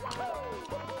claws.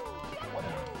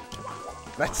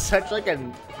 That's such like a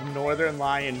Northern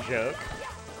Lion joke.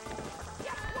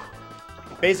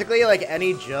 Basically, like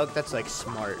any joke that's like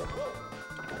smart.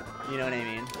 You know what I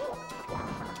mean?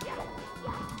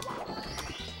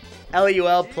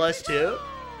 LUL +2.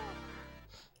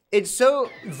 It's so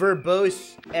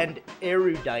verbose and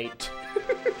erudite.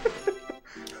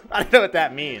 I don't know what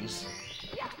that means.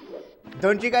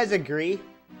 Don't you guys agree?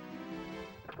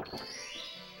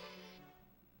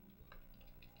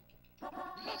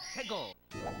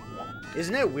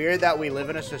 Isn't it weird that we live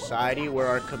in a society where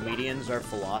our comedians are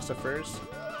philosophers?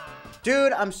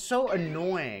 Dude, I'm so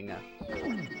annoying.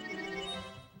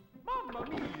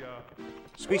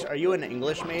 Squeex, are you an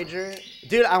English major?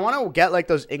 Dude, I want to get like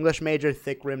those English major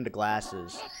thick-rimmed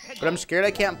glasses, but I'm scared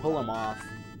I can't pull them off.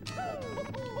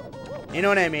 You know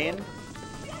what I mean?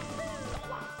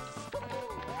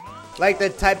 Like the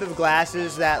type of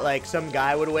glasses that like some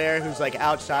guy would wear who's like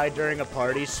outside during a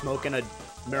party smoking a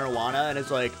marijuana and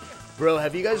it's like, bro,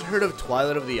 have you guys heard of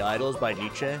Twilight of the Idols by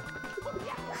Nietzsche?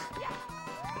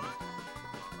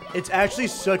 It's actually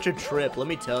such a trip, let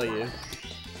me tell you.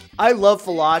 I love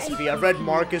philosophy. I've read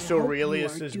Marcus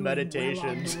Aurelius's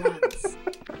Meditations.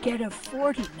 Get a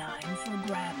 49 for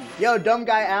Grammy. Yo, dumb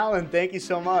guy Alan, thank you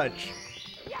so much.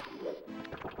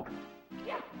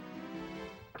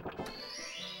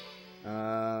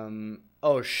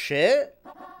 Oh shit?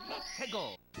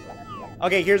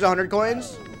 Okay, here's 100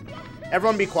 coins.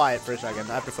 Everyone be quiet for a second.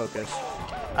 I have to focus.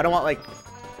 I don't want like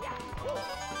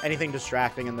anything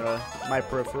distracting in my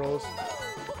peripherals.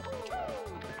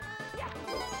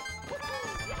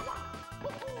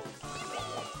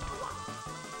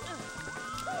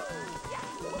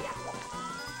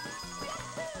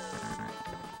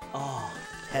 Oh,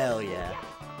 hell yeah.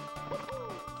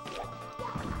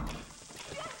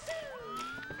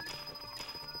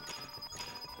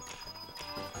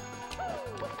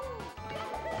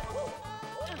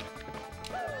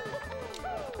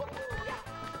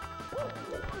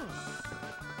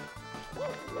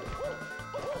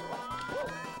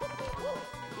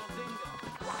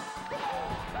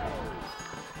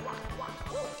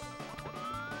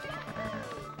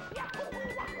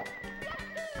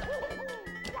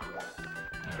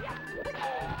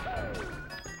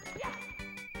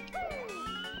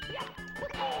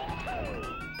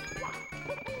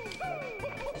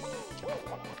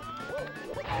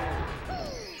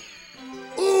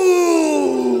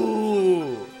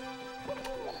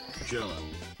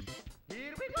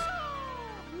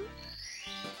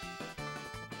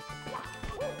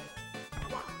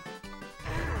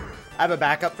 I have a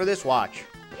backup for this, watch.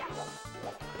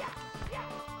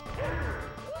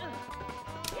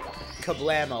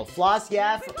 Kablamo. Floss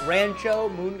Yaff, Rancho,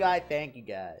 Moon Guy, thank you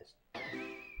guys.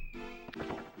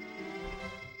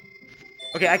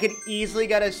 Okay, I could easily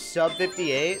get a sub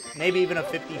 58, maybe even a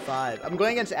 55. I'm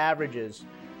going against averages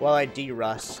while I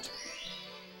de-rust.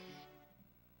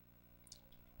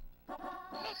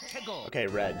 Okay,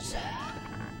 Reds.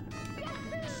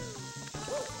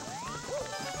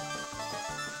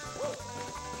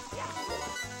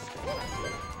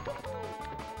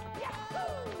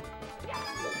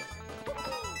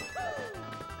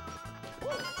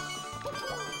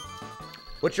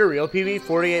 What's your real PB?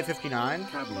 4859?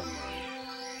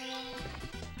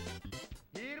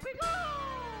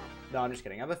 No, I'm just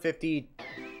kidding. I have a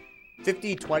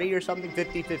 50-20 or something.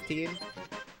 50-15.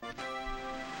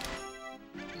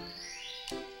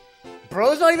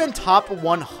 Bro's not even top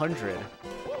 100.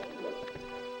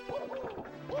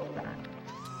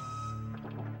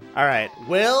 Alright.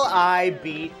 Will I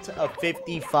beat a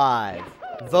 55?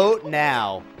 Vote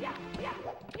now.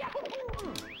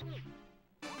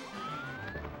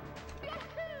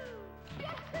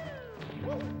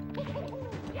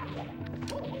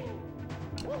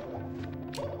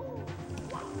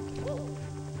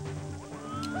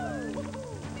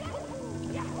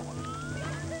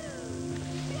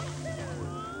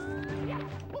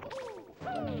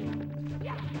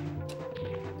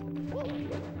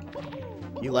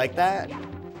 You like that?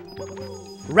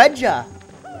 Regia!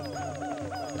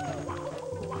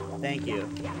 Thank you.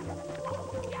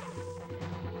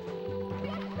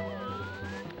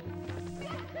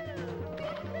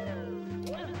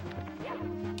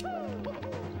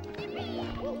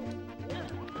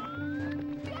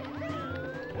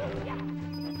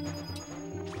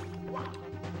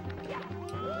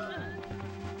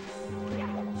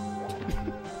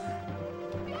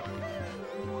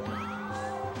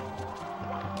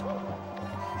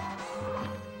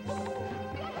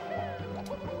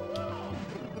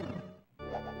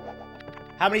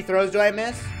 How many throws do I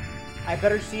miss? I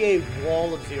better see a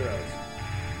wall of zeros.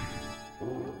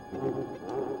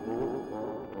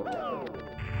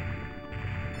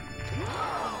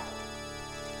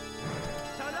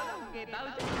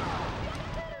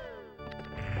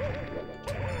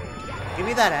 Give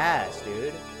me that ass,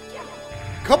 dude.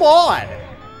 Come on!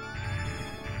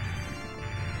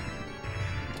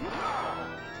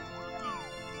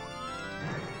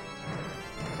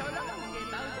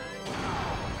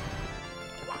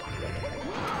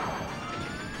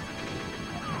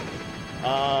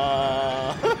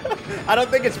 I don't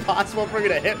think it's possible for me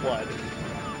to hit one.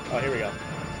 Oh, here we go.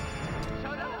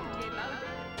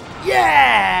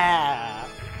 Yeah!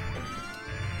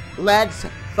 Let's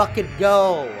fucking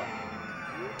go.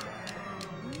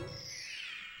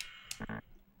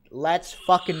 Let's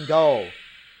fucking go.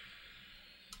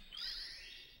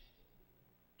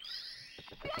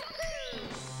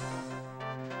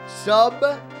 Sub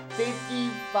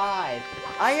 55.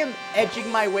 I am edging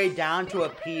my way down to a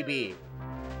PB.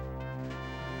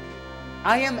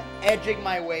 I am edging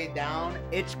my way down.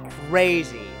 It's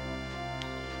crazy.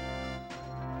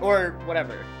 Or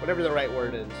whatever. Whatever the right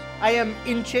word is. I am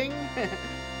inching.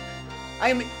 I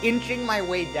am inching my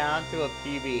way down to a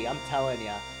PB. I'm telling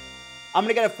ya. I'm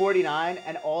gonna get a 49,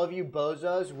 and all of you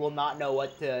bozos will not know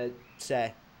what to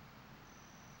say.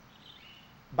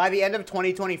 By the end of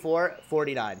 2024,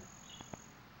 49.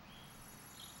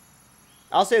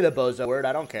 I'll say the bozo word.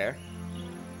 I don't care.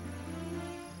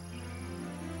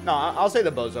 No, I'll say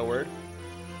the bozo word.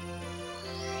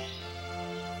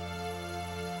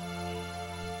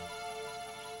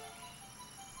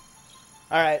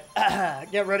 Alright,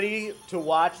 get ready to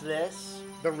watch this.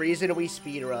 The reason we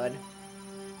speedrun.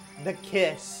 The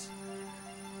kiss.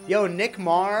 Yo, Nick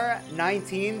Mar,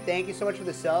 19, thank you so much for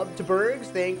the sub. To Bergs,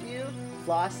 thank you.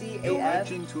 Flossie, AF,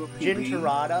 Jin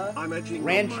Tirada,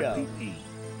 Rancho.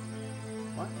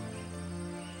 What?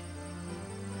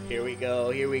 Here we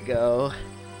go, here we go.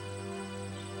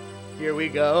 Here we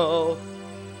go.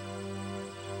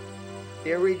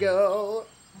 Here we go.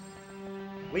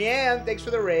 Leanne, thanks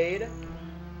for the raid.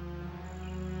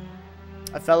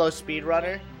 A fellow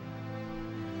speedrunner.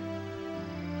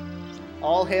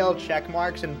 All hail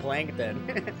checkmarks and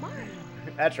plankton.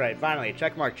 That's right, finally,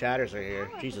 checkmark chatters are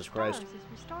here. Jesus Christ.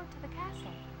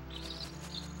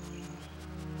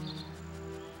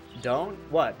 Don't?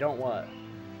 What? Don't what?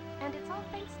 And it's all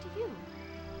thanks to you.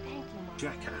 Thank you, Mom.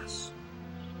 Jackass.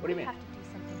 What do you mean? We have to do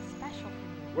something special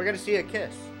for you. We're gonna see a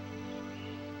kiss.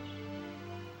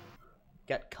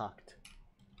 Get cucked.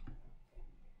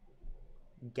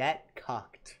 Get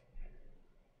cucked.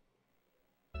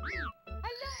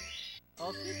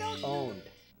 Owned.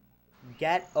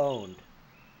 Get owned.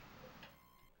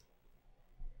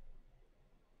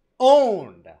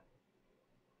 Owned!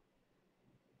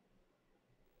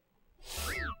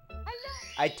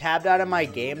 I tabbed out of my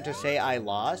game to say I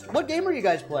lost. What game are you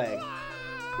guys playing?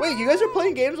 Wait, you guys are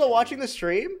playing games while watching the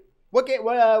stream? What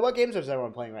games is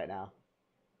everyone playing right now?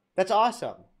 That's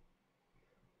awesome.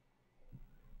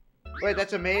 Wait,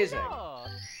 that's amazing.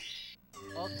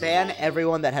 Ban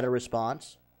everyone that had a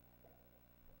response.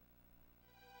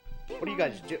 What do you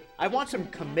guys do? I want some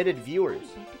committed viewers.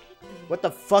 What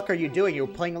the fuck are you doing? You're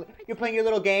playing your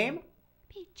little game?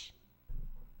 Peach.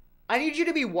 I need you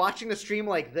to be watching the stream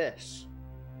like this.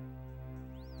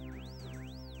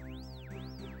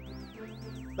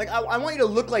 Like, I want you to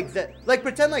look like that. Like,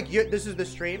 pretend like this is the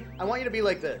stream. I want you to be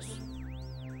like this.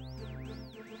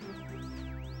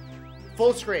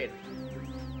 Full screen.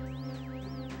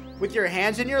 With your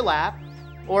hands in your lap.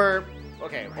 Or,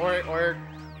 okay, or...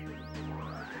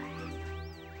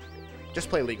 Just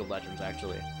play League of Legends,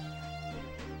 actually.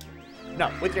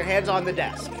 No, with your hands on the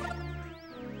desk.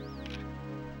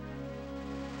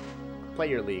 Play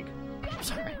your League.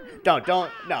 Sorry. Don't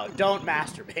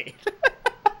masturbate.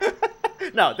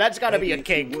 No, that's gotta be a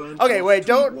kink. Okay, wait,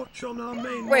 don't...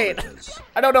 Wait,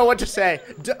 I don't know what to say.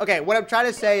 Okay, what I'm trying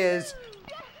to say is...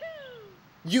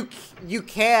 You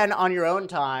can on your own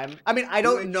time. I mean, I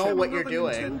don't know what you're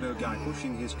doing. Nintendo guy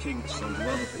pushing his kinks onto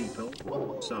other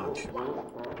people. Sarge.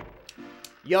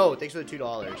 Yo, thanks for the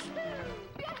 $2.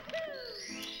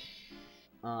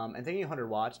 And thank you 100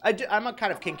 watts. I'm a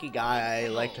kind of kinky guy. I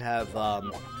like to have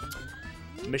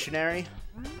missionary.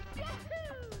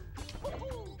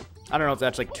 I don't know if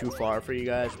that's like too far for you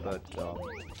guys, but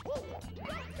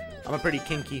I'm a pretty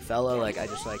kinky fellow. Like I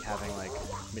just like having like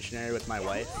missionary with my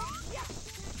wife.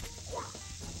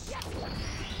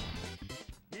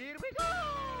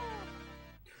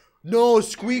 No,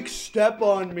 Squeex, step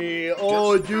on me.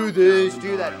 Oh, do this,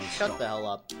 do that. Shut the hell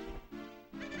up.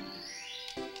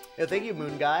 Yo, thank you,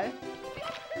 Moon Guy.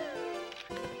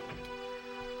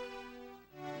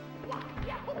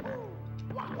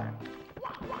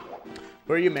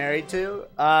 Who are you married to?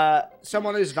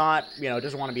 Someone who's not, you know,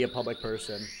 doesn't want to be a public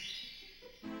person.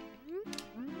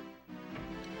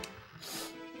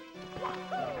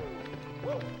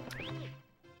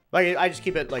 Like, I just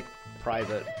keep it, like,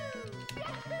 private.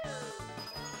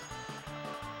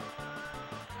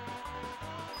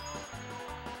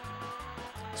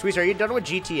 Squeeze, are you done with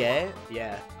GTA?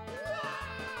 Yeah.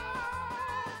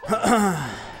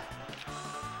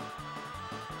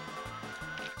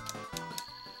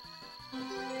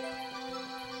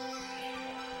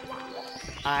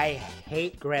 I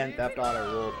hate Grand Theft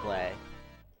Auto roleplay.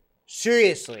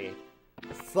 Seriously.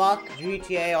 Fuck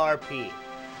GTA RP.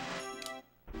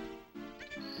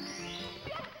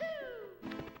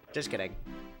 Just kidding.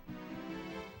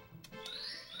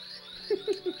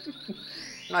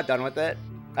 I'm not done with it.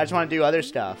 I just want to do other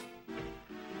stuff.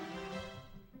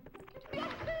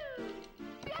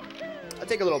 I'll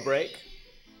take a little break.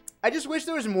 I just wish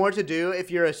there was more to do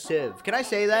if you're a civ. Can I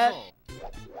say that?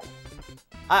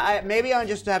 Maybe I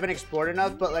just haven't explored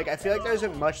enough, but like I feel like there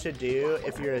isn't much to do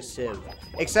if you're a civ.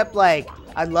 Except like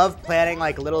I love planning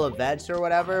like little events or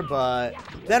whatever, but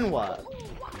then what?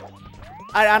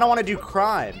 I don't want to do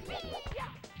crime.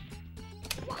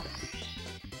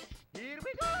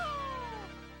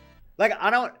 Like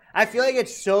I feel like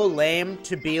it's so lame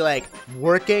to be like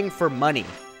working for money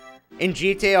in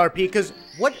GTA RP, because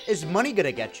what is money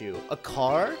gonna get you? A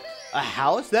car? A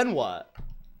house? Then what?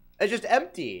 It's just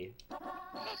empty.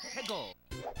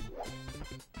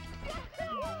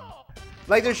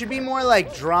 Like there should be more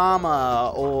like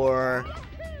drama or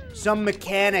some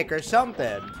mechanic or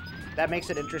something that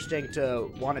makes it interesting to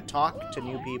want to talk to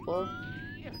new people.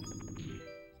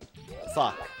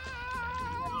 Fuck.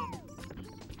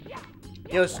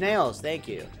 Yo, Snails, thank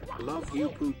you. Love you,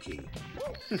 Pookie.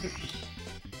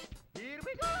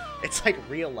 It's like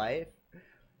real life.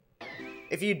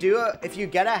 If you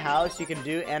get a house, you can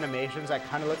do animations that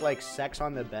kind of look like sex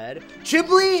on the bed.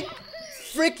 Chibli,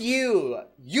 frick you.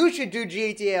 You should do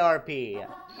GTA RP.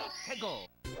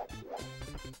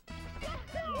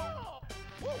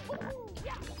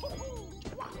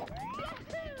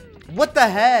 What the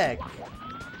heck?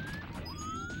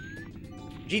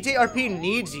 GTA RP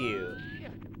needs you.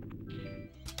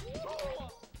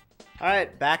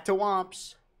 Alright, back to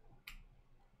Womps.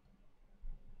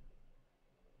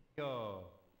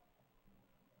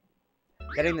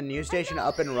 Getting the news station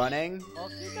up and running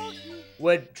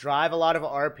would drive a lot of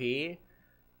RP.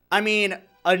 I mean,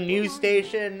 a news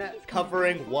station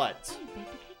covering what?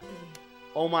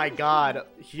 Oh my god,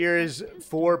 here's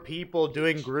 4 people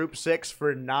doing group 6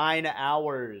 for 9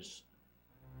 hours.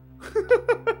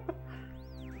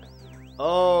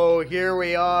 Oh, here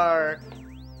we are.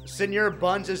 Senor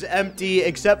Buns is empty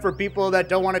except for people that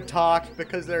don't want to talk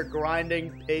because they're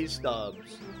grinding pay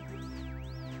stubs.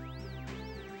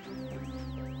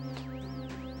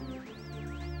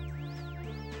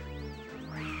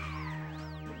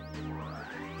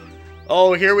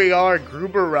 Oh, here we are,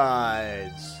 Gruber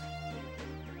rides.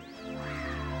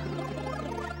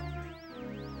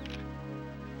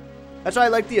 That's why I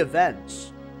like the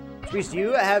events. Squeex, do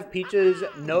you have Peach's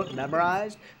note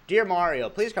memorized? Dear Mario,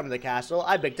 please come to the castle.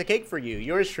 I baked a cake for you.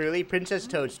 Yours truly, Princess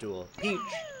Toadstool. Peach.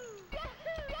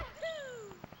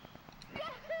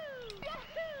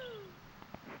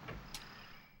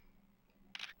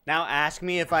 Now ask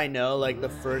me if I know, like, the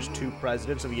first 2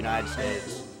 presidents of the United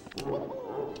States.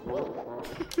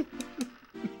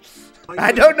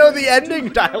 I don't know the ending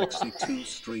dialogue.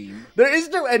 There is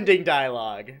no ending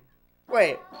dialogue.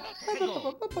 Wait.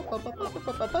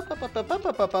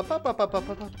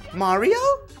 Mario?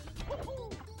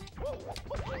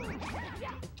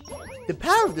 The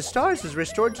power of the stars is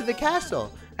restored to the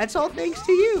castle, and it's all thanks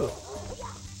to you.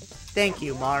 Thank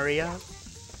you, Mario.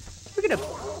 We're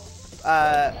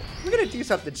gonna do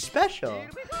something special.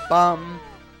 Bum,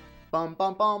 bum,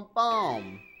 bum, bum,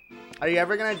 bum. Are you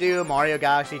ever gonna do Mario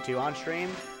Galaxy 2 on stream?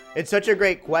 It's such a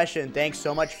great question. Thanks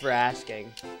so much for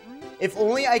asking. If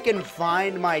only I can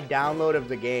find my download of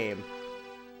the game.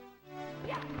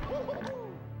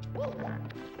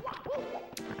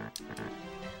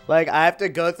 Like, I have to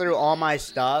go through all my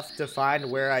stuff to find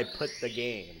where I put the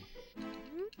game.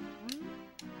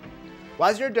 Why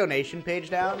is your donation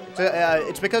page down?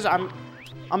 It's because I'm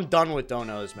done with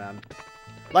donos, man.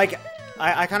 Like,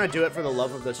 I kind of do it for the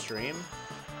love of the stream.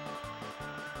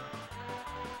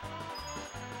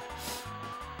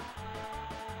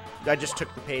 I just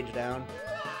took the page down.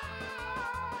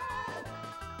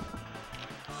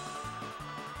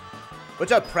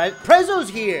 What's up,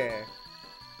 Prezzo's here!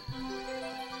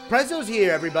 Prezzo's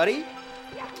here, everybody!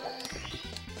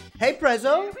 Hey,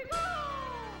 Prezzo!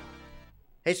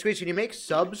 Hey, Squeex, can you make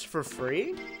subs for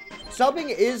free? Subbing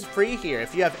is free here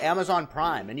if you have Amazon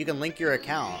Prime, and you can link your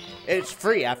account. It's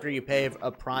free after you pay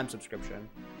a Prime subscription.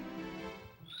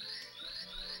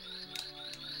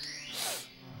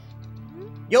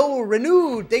 Yo,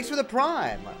 Renewed, thanks for the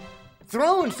Prime.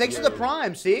 Thrones, thanks for the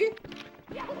Prime, see?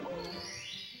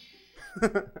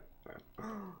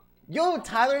 Yo,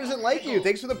 Tyler doesn't like you,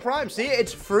 thanks for the Prime, see?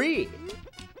 It's free.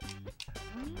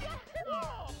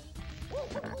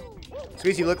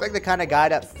 Squeex, you look like the kind of guy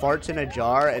that farts in a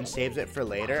jar and saves it for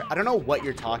later. I don't know what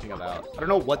you're talking about. I don't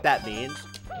know what that means.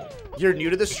 You're new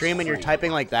to the stream and you're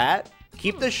typing like that?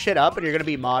 Keep this shit up and you're gonna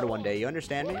be mod one day, you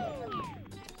understand me?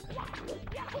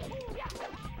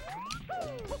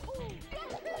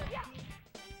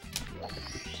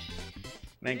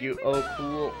 Thank you, oh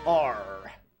cool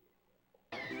R.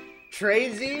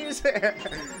 Trazies?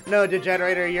 No,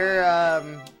 Degenerator,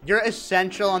 you're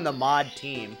essential on the mod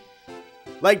team.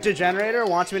 Like, Degenerator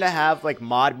wants me to have, like,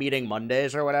 mod meeting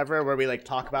Mondays or whatever, where we, like,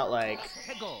 talk about, like,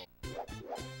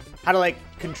 how to, like,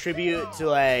 contribute to,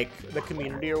 like, the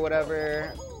community or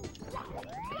whatever.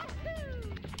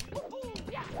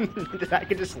 I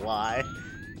could just lie.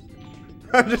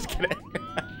 I'm just kidding.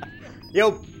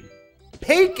 Yo,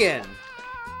 Pagan!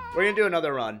 We're gonna do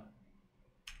another run.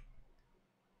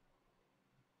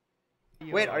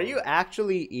 Wait, are you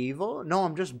actually evil? No,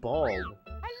 I'm just bald.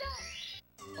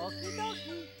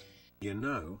 You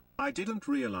know, I didn't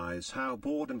realize how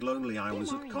bored and lonely I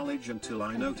was at college until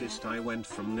I noticed I went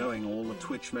from knowing all the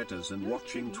Twitch metas and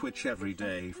watching Twitch every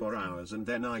day for hours, and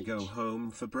then I go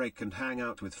home for break and hang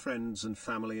out with friends and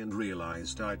family and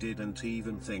realized I didn't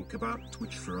even think about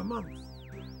Twitch for a month.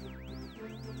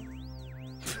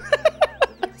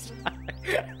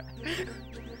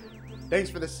 Thanks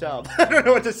for the sub. I don't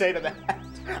know what to say to that.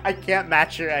 I can't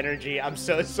match your energy. I'm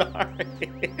so sorry.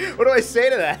 What do I say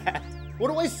to that?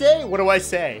 What do I say? What do I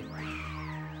say?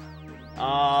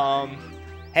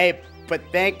 Hey, but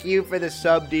thank you for the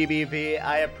sub, DBP.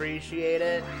 I appreciate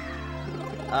it.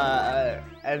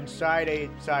 And sorry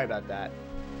about that.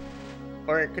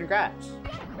 Or congrats.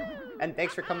 And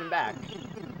thanks for coming back.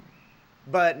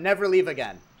 But never leave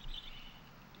again.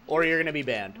 Or you're gonna be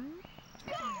banned.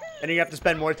 And you have to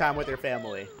spend more time with your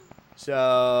family.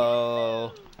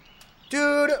 So...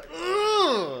 Dude!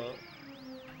 Ugh.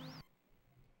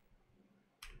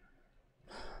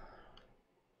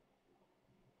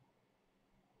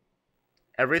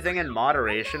 Everything in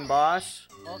moderation, boss?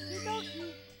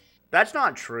 That's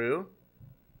not true.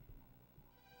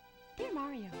 Dear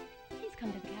Mario, please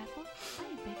come to the castle. I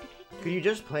have baked a cake. Could you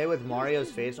just play with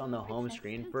Mario's face on the home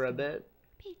screen for a bit?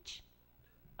 Peach.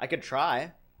 I could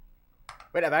try.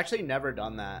 Wait, I've actually never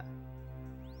done that.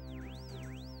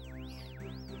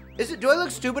 Do I look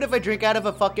stupid if I drink out of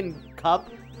a fucking cup?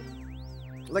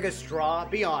 Like a straw?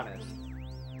 Be honest.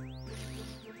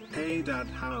 Hey Dad,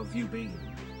 how have you been?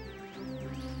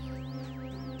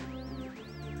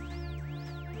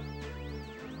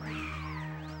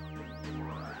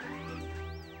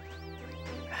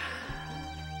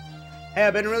 Hey,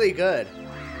 I've been really good.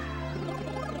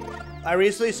 I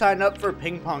recently signed up for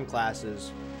ping pong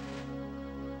classes.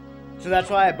 So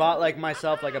that's why I bought like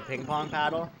myself like a ping pong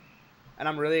paddle. And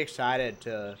I'm really excited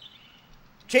to...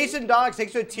 Chasing Dogs,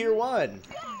 thanks for tier 1.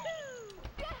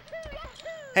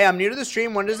 Hey, I'm new to the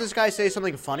stream. When does this guy say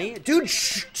something funny? Dude,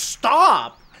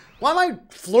 stop! Why am I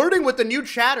flirting with the new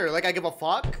chatter? Like I give a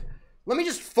fuck? Let me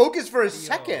just focus for a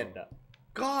second.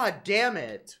 God damn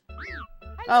it.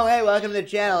 Oh, hey, welcome to the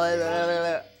channel.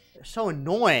 They're so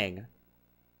annoying.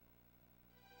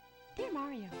 Dear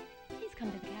Mario, please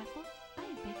come to the castle. I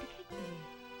have baked a cake for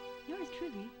you. Yours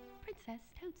truly, Princess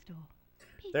Toadstool.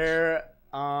 Peach. There,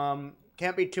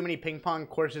 can't be too many ping pong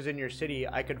courses in your city.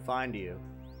 I could find you.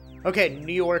 Okay,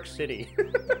 New York City.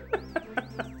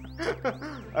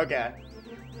 Okay.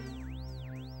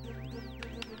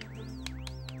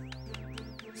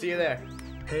 See you there.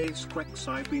 Hey Squeex,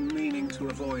 I've been meaning to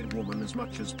avoid woman as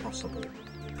much as possible.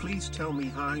 Please tell me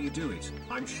how you do it.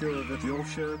 I'm sure that your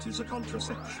shirt is a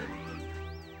contraception.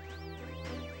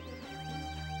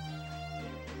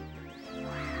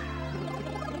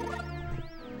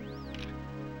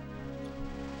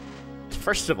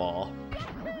 First of all,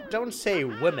 don't say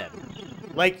women.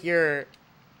 Like you're...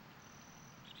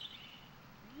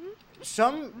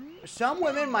 Some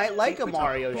women might like a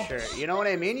Mario shirt. You know what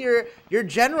I mean? You're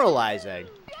generalizing.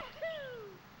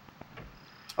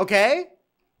 Okay?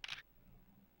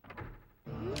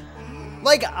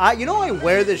 Like, you know I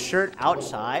wear this shirt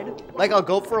outside? Like, I'll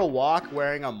go for a walk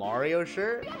wearing a Mario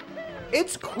shirt.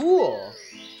 It's cool.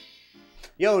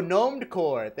 Yo, Gnomed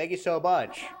Core, thank you so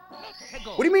much.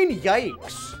 What do you mean,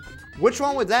 yikes? Which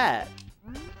one was that?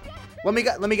 Let me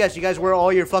guess, you guys wear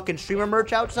all your fucking streamer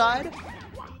merch outside?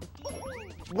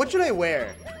 What should I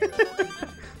wear?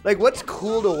 Like, what's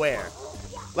cool to wear?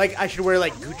 Like, I should wear,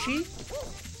 like, Gucci?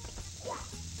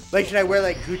 Like, should I wear,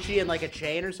 like, Gucci and, like, a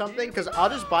chain or something? Because I'll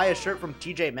just buy a shirt from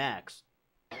TJ Maxx.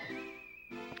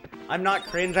 I'm not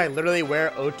cringe. I literally wear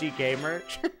OTK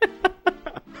merch.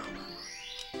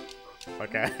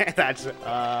 Okay,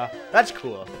 that's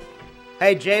cool.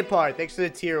 Hey, J-Par, thanks for the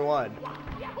tier 1.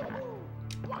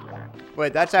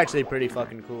 Wait, that's actually pretty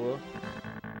fucking cool.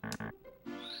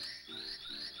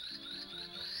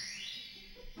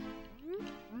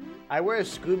 I wear a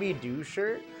Scooby-Doo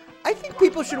shirt. I think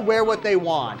people should wear what they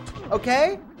want,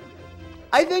 okay?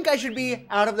 I think I should be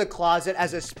out of the closet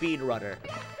as a speedrunner.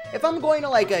 If I'm going to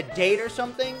like a date or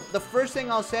something, the first thing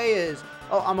I'll say is,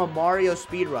 oh, I'm a Mario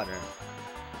speedrunner.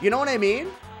 You know what I mean?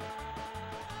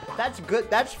 That's good.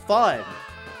 That's fun.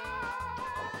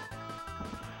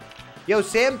 Yo,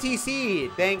 Sam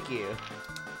TC, thank you.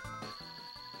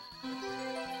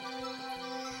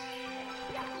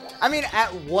 I mean,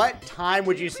 at what time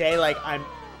would you say like I'm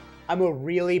a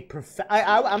really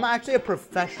I'm actually a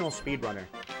professional speedrunner,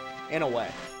 in a way.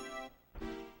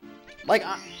 Like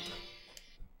I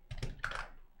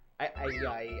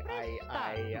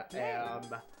am.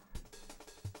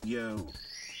 Yo.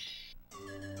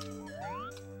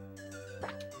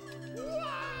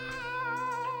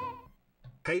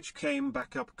 Page came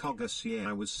back up Cogus. Yeah,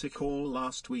 I was sick all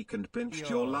last week and binged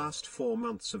your last 4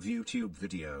 months of YouTube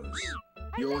videos.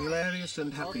 You're hilarious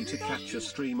and happy to catch a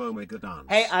stream Omega dance.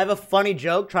 Hey, I have a funny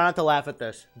joke. Try not to laugh at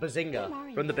this.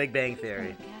 Bazinga from The Big Bang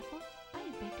Theory.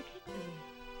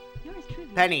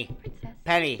 Penny.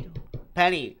 Penny.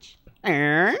 Penny.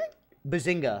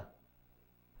 Bazinga.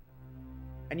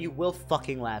 And you will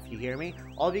fucking laugh, you hear me?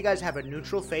 All of you guys have a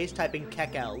neutral face typing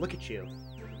Kekel. Look at you.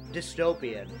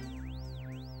 Dystopian.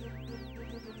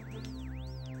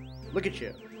 Look at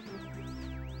you.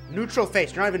 Neutral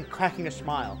face. You're not even cracking a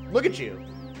smile. Look at you.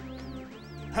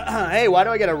 Hey, why do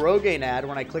I get a Rogaine ad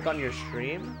when I click on your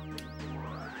stream?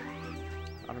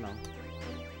 I don't know.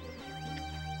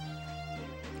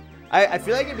 I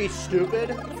feel like it'd be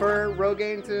stupid for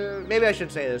Rogaine to... Maybe I should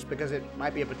say this because it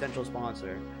might be a potential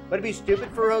sponsor. But it'd be stupid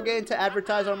for Rogaine to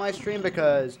advertise on my stream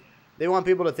because they want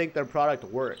people to think their product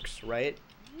works, right?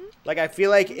 Like, I feel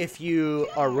like if you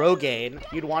are Rogaine,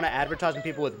 you'd want to advertise on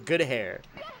people with good hair.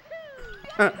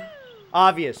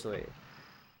 Obviously.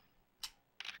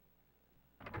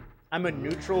 I'm a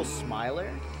neutral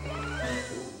smiler.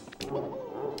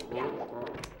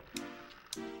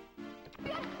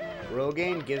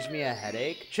 Rogaine gives me a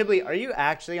headache. Chibli, are you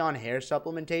actually on hair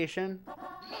supplementation?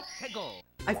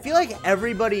 I feel like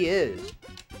everybody is.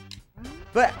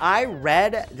 But I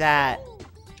read that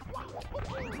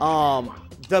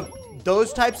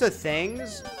those types of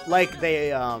things, like,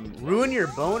 they ruin your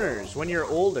boners when you're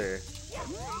older.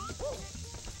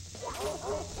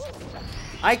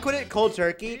 I quit it cold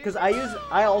turkey because I used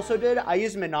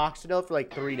minoxidil for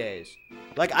like 3 days.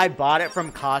 Like, I bought it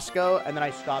from Costco and then I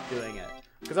stopped doing it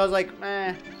because I was like,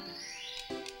 meh.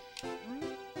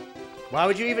 Why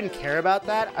would you even care about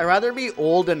that? I'd rather be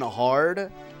old and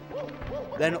hard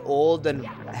than old and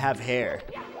have hair.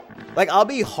 Like, I'll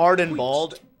be hard and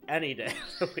bald any day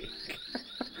of the week.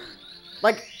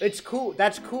 Like, it's cool.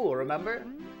 That's cool, remember?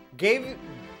 Gavelin,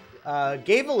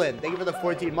 thank you for the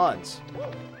 14 months.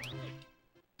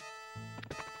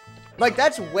 Like,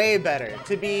 that's way better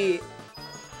to be,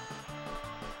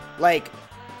 like,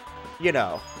 you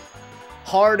know,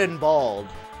 hard and bald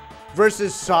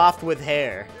versus soft with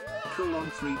hair.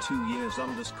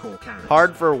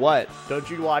 Hard for what? Don't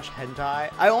you watch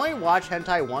hentai? I only watched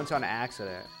hentai once on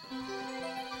accident.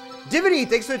 Divity,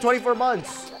 thanks for the 24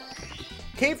 months.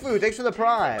 K-Food, thanks for the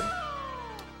prime.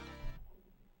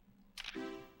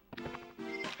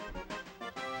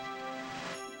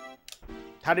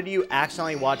 How did you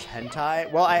accidentally watch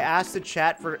hentai? Well, I asked the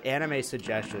chat for anime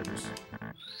suggestions.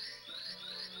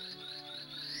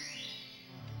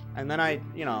 And then I,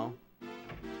 you know,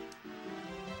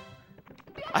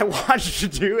 I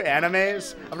watched 2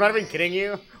 animes. I'm not even kidding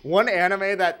you. One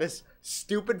anime that this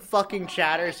stupid fucking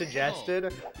chatter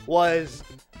suggested was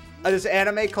this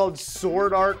anime called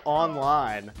Sword Art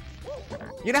Online.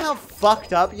 You know how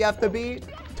fucked up you have to be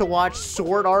to watch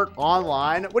Sword Art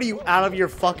Online? What are you, out of your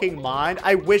fucking mind?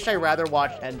 I wish I rather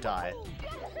watched hentai.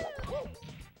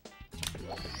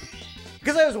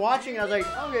 Because I was watching and I was like,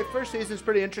 okay, first season's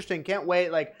pretty interesting. Can't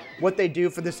wait, like, what they do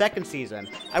for the second season.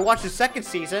 I watched the second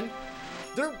season.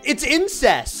 It's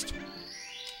incest.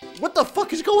 What the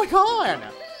fuck is going on?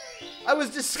 I was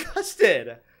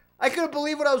disgusted. I couldn't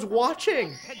believe what I was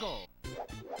watching.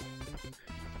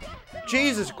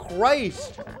 Jesus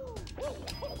Christ.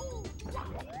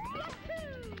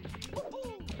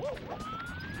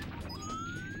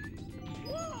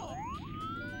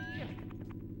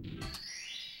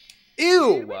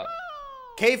 Ew.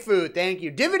 K-Food, thank you.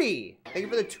 Divity, thank you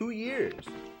for the 2 years.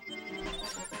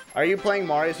 Are you playing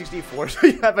Mario 64 so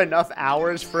you have enough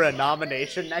hours for a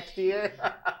nomination next year?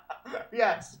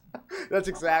 Yes, that's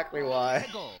exactly why.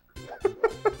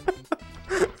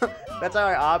 That's how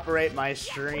I operate my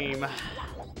stream.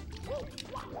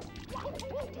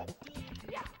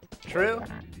 True.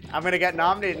 I'm gonna get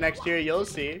nominated next year, you'll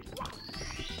see.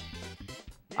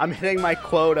 I'm hitting my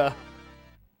quota.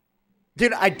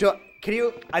 Dude, I don't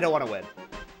want to win.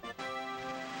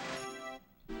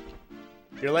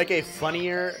 You're like a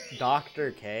funnier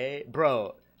Dr. K.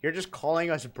 Bro, you're just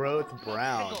calling us both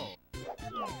brown.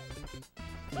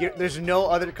 There's no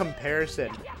other comparison.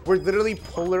 We're literally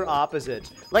polar opposites.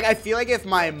 Like, I feel like if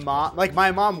my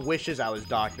mom wishes I was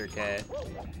Dr. K.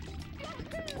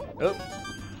 Oop.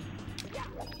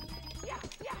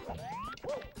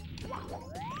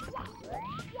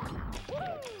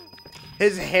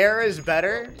 His hair is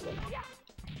better?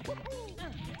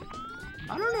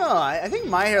 I don't know. I think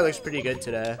my hair looks pretty good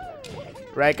today.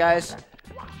 Right, guys?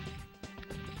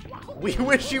 We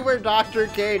wish you were Dr.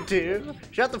 K, too.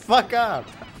 Shut the fuck up.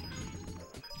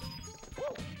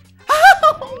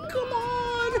 Oh, come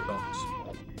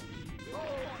on.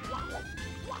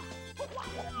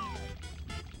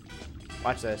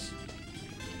 Watch this.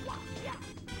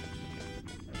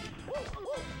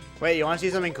 Wait, you want to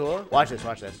see something cool? Watch this,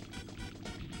 watch this.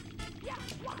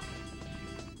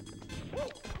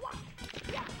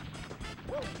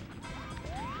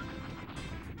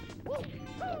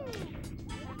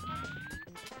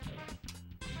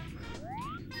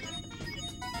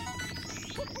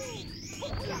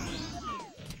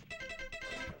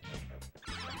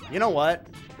 You know what?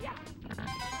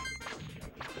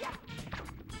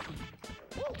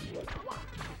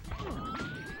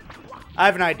 I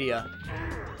have an idea.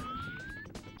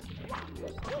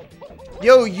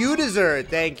 Yo, you deserve.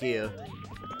 Thank you.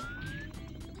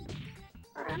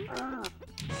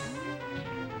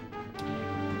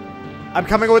 I'm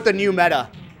coming up with a new meta.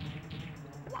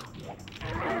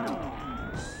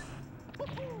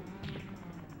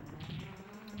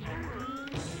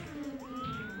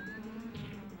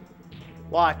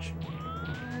 Watch.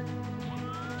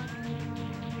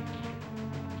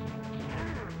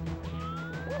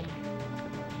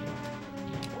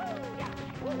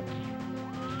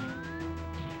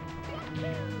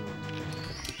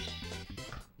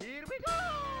 Here we go.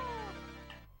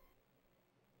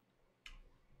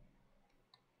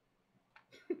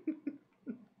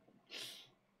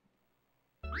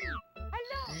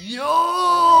 Yo!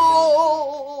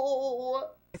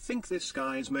 I think this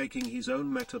guy's making his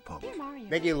own metapod.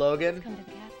 Thank you, Logan.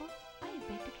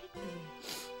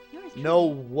 No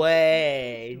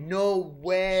way. No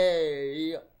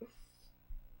way.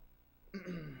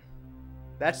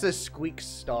 That's the Squeex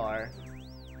star.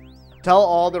 Tell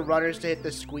all the runners to hit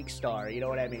the Squeex star. You know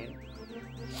what I mean?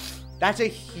 That's a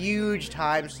huge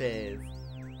time save.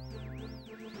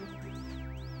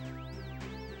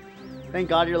 Thank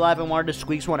God you're alive and wanted to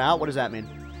squeaks one out. What does that mean?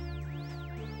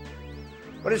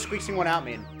 What does squeaksing one out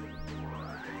mean?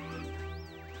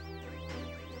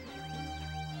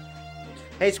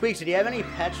 Hey Squeaks, did you have any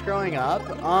pets growing up?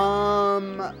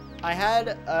 I had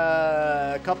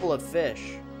a couple of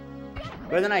fish.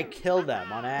 But then I killed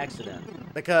them on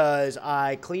accident. Because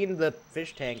I cleaned the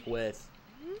fish tank with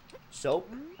soap.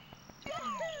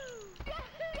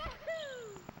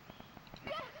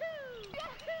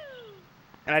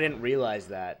 And I didn't realize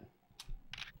that.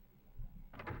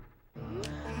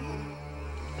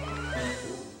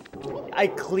 I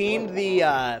cleaned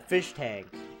the fish tank.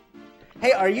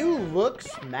 Hey, are you looks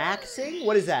maxing?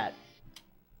 What is that?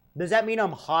 Does that mean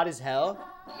I'm hot as hell?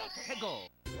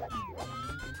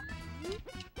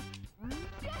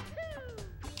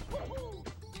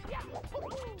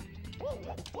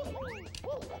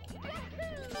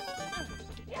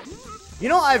 You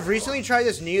know, I've recently tried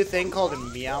this new thing called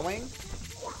meowing.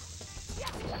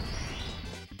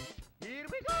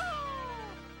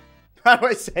 How do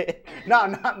I say it? No,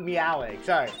 not meowing.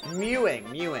 Sorry.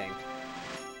 Mewing.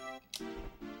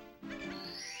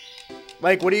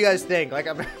 Like, what do you guys think? Like,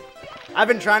 I've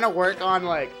been trying to work on,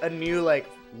 like, a new, like,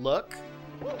 look.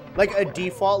 Like, a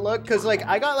default look. Because, like,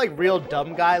 I got, like, real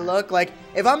dumb guy look. Like,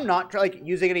 if I'm not, like,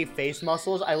 using any face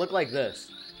muscles, I look like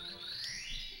this.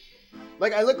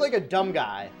 Like, I look like a dumb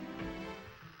guy.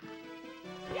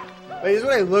 Like, this is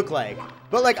what I look like.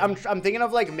 But, like, I'm thinking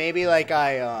of, like, maybe, like,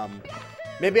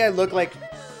 maybe I look like...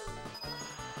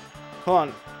 Hold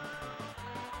on.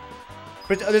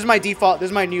 But this is my default, this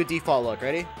is my new default look.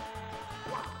 Ready?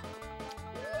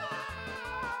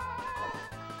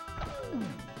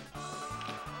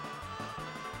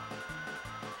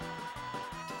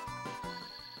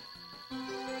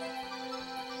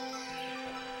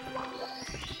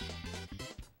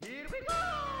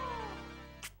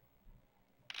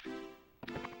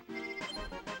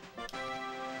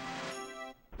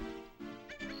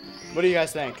 What do you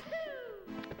guys think?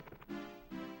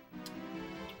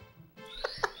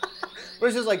 What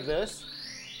is this, like this?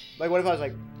 Like, what if I was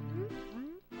like...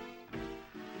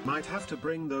 Might have to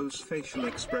bring those facial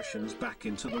expressions back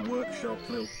into the workshop,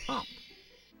 Lil. Up.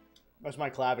 That's my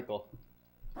clavicle.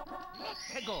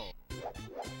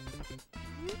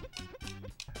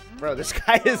 Bro, this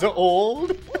guy is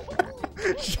old.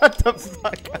 Shut the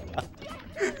fuck up.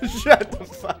 Shut the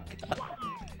fuck up.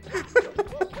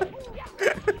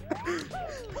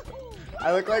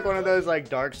 I look like one of those like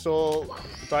Dark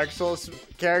Souls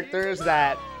characters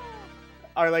that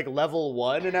are like level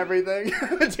 1 and everything.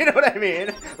 Do you know what I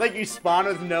mean? Like you spawn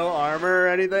with no armor or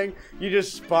anything. You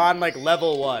just spawn like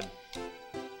level 1.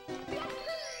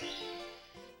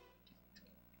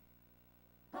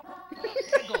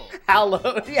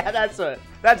 Hallowed. Yeah, that's the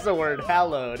word.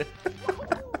 Hallowed.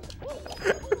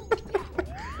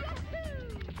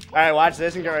 Alright, watch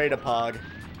this and get ready to pog.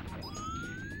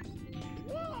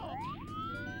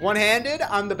 One-handed,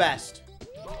 I'm the best.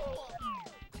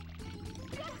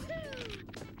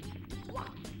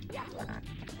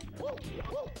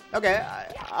 Okay,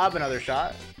 I'll have another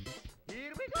shot.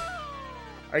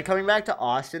 Are you coming back to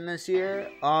Austin this year?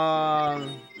 Yeah.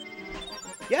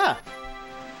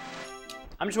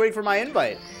 I'm just waiting for my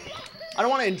invite. I don't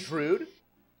want to intrude.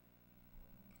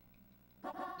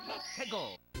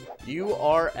 You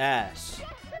are ass.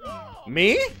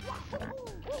 Me?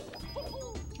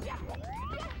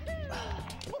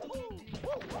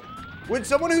 Would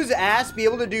someone who's ass be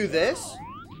able to do this?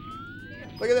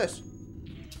 Look at this.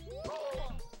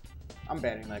 I'm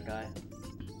banning that guy.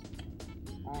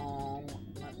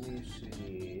 Let me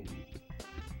see.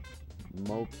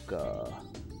 Mocha.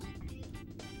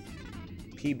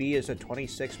 PB is a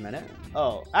 26-minute.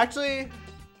 Oh, actually, I'm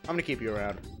gonna keep you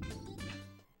around.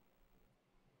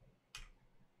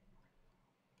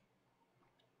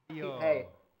 Yo. Hey,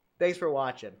 thanks for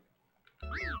watching.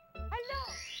 Hello.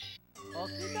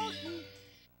 Okie dokie.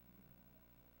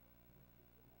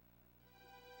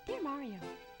 Dear Mario,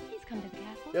 please come to the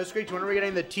castle. Yo, Squeex, when are we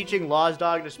getting the teaching Laws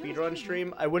Dog to speedrun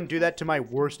stream? I wouldn't do that to my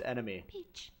worst enemy.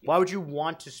 Peach. Why would you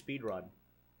want to speedrun?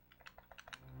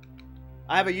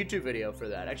 I have a YouTube video for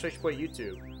that. Actually, I should put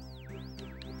YouTube.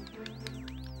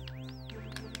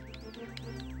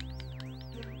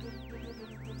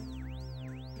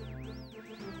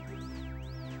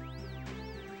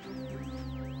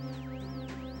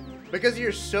 Because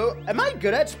you're so... Am I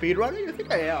good at speedrunning? I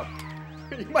think I am.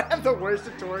 You might have the worst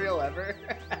tutorial ever.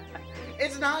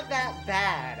 It's not that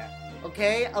bad,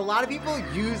 okay? A lot of people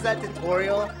use that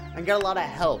tutorial and get a lot of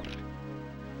help.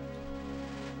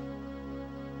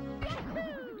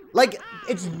 Like,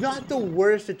 it's not the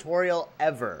worst tutorial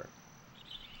ever.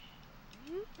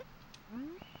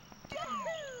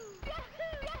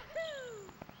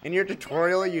 In your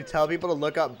tutorial, you tell people to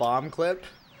look up bomb clip.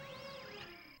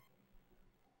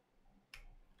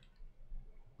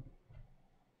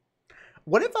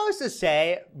 What if I was to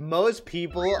say most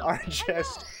people are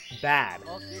just bad?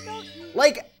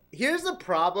 Like, here's the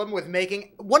problem with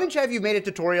making... Why don't you have you made a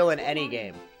tutorial in any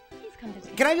game?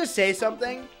 Can I just say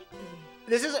something?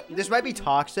 This might be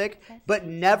toxic, but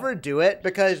never do it,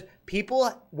 because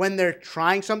people, when they're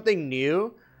trying something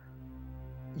new,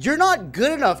 you're not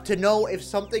good enough to know if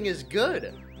something is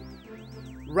good.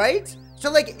 Right?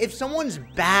 So, like, if someone's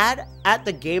bad at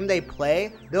the game they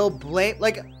play, they'll blame...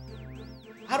 Like,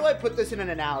 how do I put this in an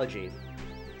analogy?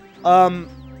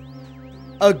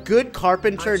 A good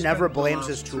carpenter never blames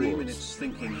his tools. 3 minutes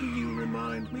thinking who you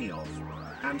remind me of.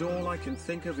 And all I can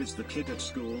think of is the kid at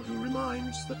school who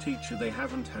reminds the teacher they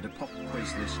haven't had a pop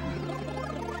quiz this week.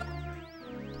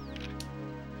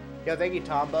 Yo, thank you,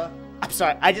 Tamba. I'm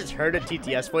sorry, I just heard a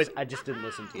TTS voice. I just didn't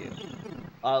listen to you.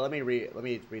 Let me read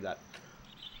that.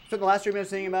 So the last 3 minutes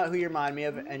thinking about who you remind me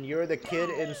of, and you're the kid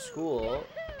in school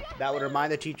that would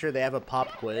remind the teacher they have a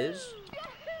pop quiz.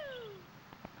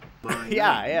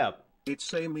 Yeah.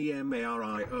 It's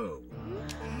A-M-A-R-I-O.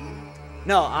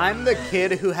 No, I'm the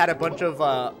kid who had a bunch of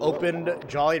opened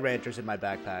Jolly Ranchers in my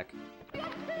backpack.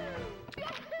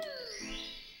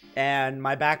 And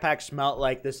my backpack smelled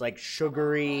like this, like,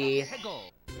 sugary...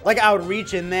 Like, I would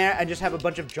reach in there and just have a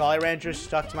bunch of Jolly Ranchers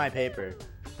stuck to my paper.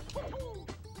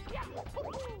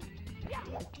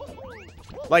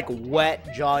 Like,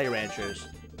 wet Jolly Ranchers.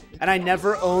 And I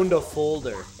never owned a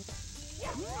folder.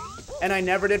 And I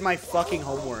never did my fucking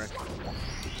homework.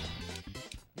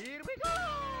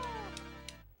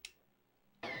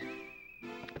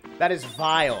 That is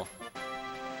vile.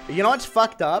 You know what's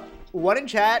fucked up? What in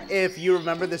chat if you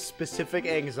remember the specific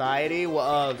anxiety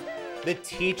of the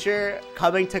teacher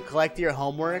coming to collect your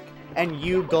homework and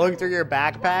you going through your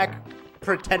backpack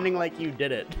pretending like you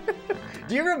did it?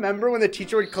 Do you remember when the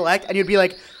teacher would collect and you'd be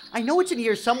like, I know it's in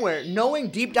here somewhere, knowing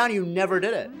deep down you never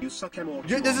did it? You suck him off.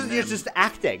 You're just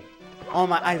acting. Oh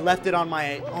my, I left it on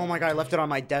my, oh my god, I left it on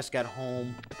my desk at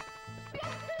home.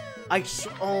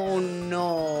 Oh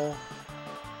no.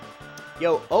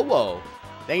 Yo, Owo,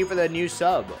 thank you for the new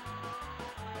sub.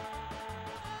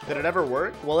 Did it ever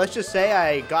work? Well, let's just say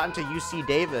I got into UC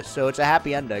Davis, so it's a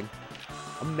happy ending.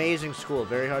 Amazing school,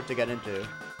 very hard to get into.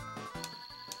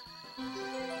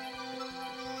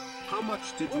 How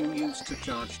much did you use to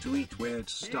charge to eat weird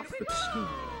stuff at school?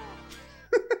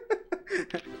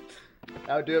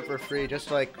 I would do it for free, just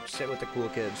to, like, sit with the cool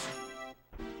kids.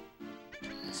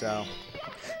 So...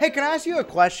 Hey, can I ask you a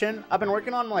question? I've been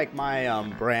working on, like,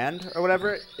 my, brand, or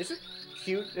whatever. Is it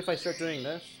cute if I start doing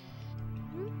this?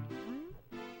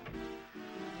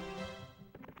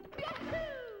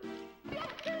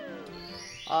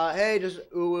 Hey, does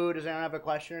anyone have a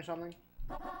question or something?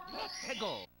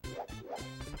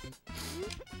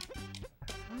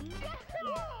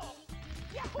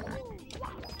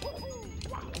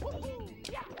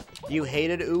 You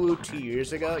hated Uwu 2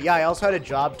 years ago? Yeah, I also had a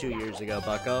job 2 years ago,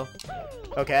 bucko.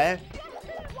 Okay?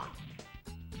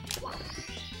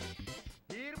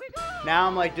 Now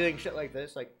I'm, like, doing shit like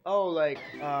this. Like, oh, like,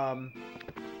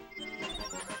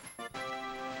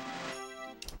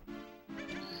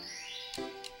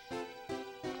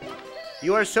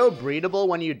 You are so breedable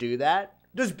when you do that?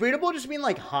 Does breedable just mean,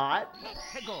 like, hot?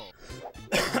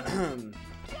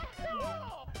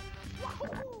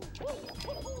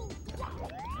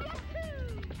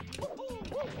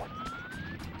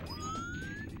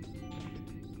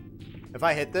 If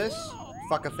I hit this,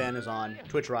 fuck a fan is on.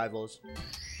 Twitch rivals.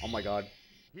 Oh my god.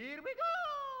 Here we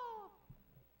go!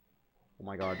 Oh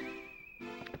my god.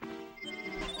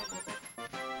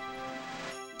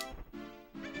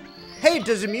 Hey,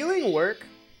 does mewing work?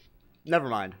 Never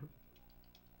mind.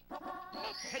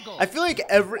 I feel like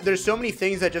there's so many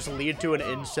things that just lead to an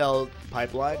incel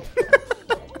pipeline.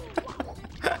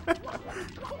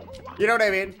 You know what I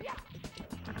mean?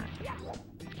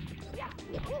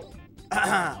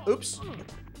 Oops.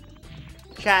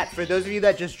 Chat, for those of you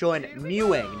that just joined,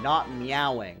 mewing, not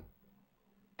meowing.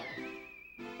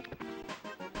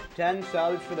 10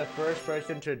 subs for the first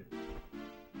person to...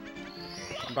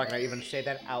 I'm not gonna even say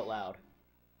that out loud.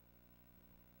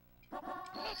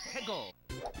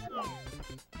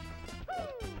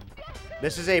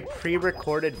 This is a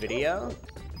pre-recorded video?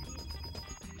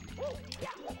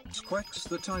 Squeex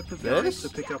the type of guy to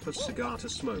pick up a cigar to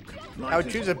smoke. I would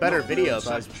choose a better video if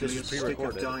I was just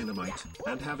pre-recorded. Dynamite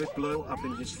and have it blow up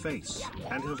in his face,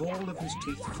 and have all of his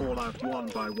teeth fall out one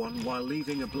by one while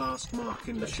leaving a blast mark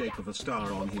in the shape of a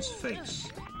star on his face.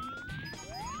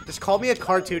 Just call me a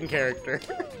cartoon character.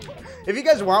 If you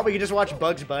guys want, we can just watch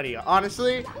Bugs Bunny.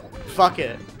 Honestly, Fuck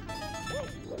it.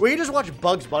 We can just watch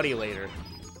Bugs Bunny later.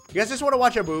 You guys just want to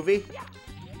watch a movie?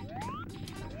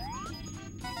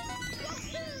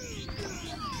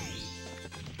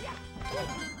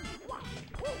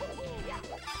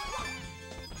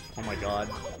 Oh my god.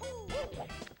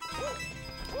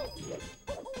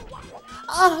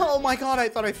 Oh my god, I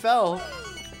thought I fell.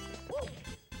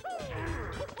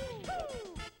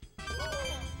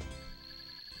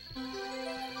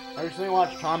 I recently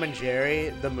watched Tom and Jerry,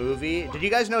 the movie. Did you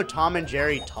guys know Tom and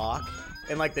Jerry talk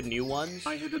in like the new ones?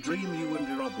 I had a dream you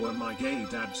and Rob were my gay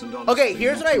dads and honestly Okay,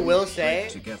 here's what I will say.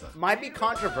 Together. Might be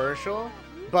controversial,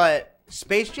 but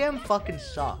Space Jam fucking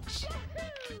sucks.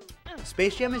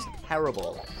 Space Jam is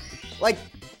terrible. Like,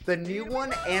 the new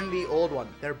one and the old one,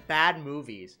 they're bad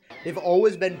movies. They've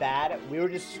always been bad. We were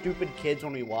just stupid kids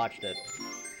when we watched it.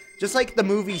 Just like the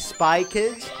movie Spy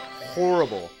Kids,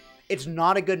 horrible. It's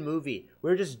not a good movie.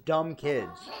 We're just dumb kids.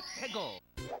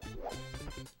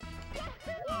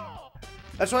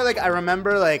 That's why, like, I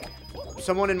remember, like,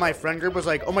 someone in my friend group was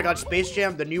like, oh my god, Space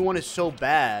Jam, the new one is so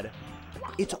bad.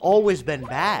 It's always been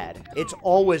bad. It's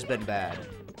always been bad.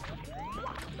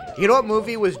 You know what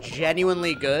movie was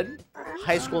genuinely good?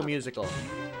 High School Musical.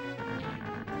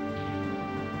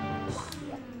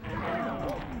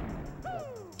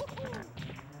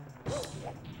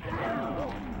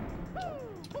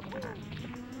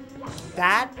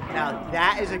 Now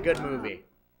that is a good movie.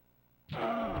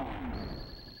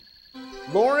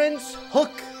 Lawrence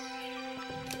Hook.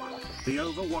 The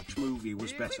Overwatch movie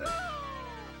was better.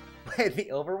 Wait, the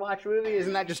Overwatch movie?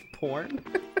 Isn't that just porn?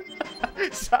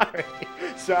 Sorry.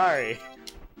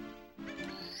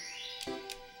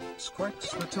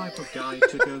 Squeex the type of guy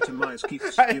to go to my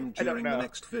Squeex gym during the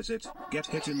next visit, get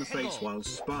hit in the face while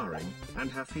sparring, and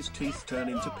have his teeth turn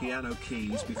into piano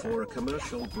keys before a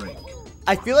commercial break.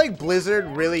 I feel like Blizzard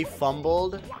really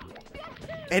fumbled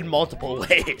in multiple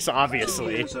ways,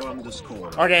 obviously.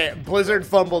 Okay, Blizzard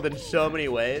fumbled in so many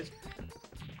ways,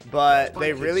 but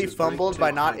they really fumbled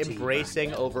by not embracing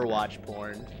Overwatch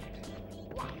porn.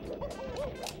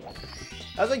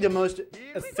 That was like the most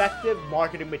effective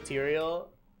marketing material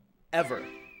ever.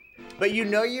 But you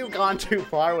know you've gone too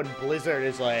far when Blizzard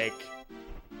is like,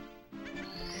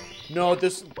 no,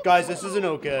 guys, this isn't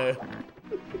okay.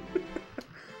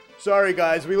 Sorry,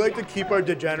 guys, we like to keep our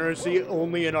degeneracy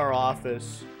only in our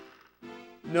office.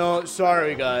 No,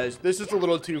 sorry, guys, this is a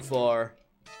little too far.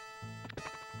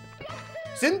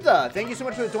 Syntha, thank you so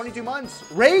much for the 22 months.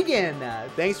 Reagan,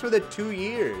 thanks for the 2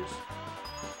 years.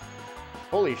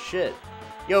 Holy shit.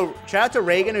 Yo, shout out to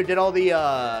Reagan who did all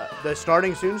the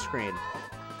starting soon screen.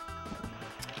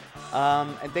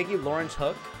 And thank you, Lawrence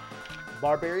Hook,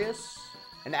 Barbarius,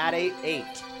 and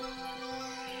Ad88.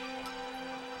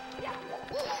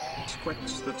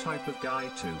 Squeex the type of guy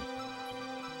too.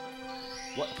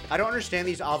 What? I don't understand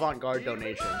these avant-garde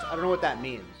donations. I don't know what that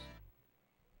means.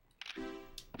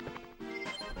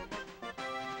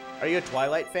 Are you a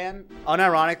Twilight fan?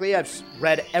 Unironically, I've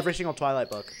read every single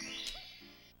Twilight book.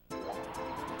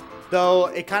 Though,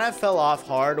 it kind of fell off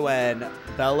hard when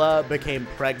Bella became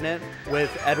pregnant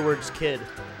with Edward's kid.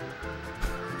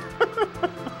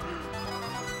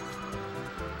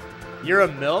 You're a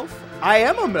MILF? I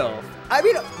am a MILF. I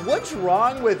mean, what's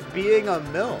wrong with being a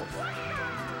MILF?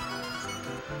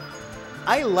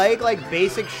 I like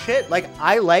basic shit. Like,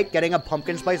 I like getting a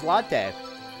pumpkin spice latte.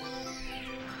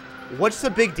 What's the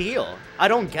big deal? I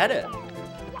don't get it.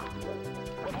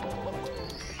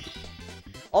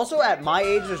 Also, at my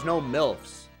age, there's no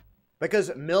MILFs. Because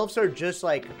MILFs are just,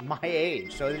 like, my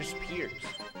age, so they're just peers.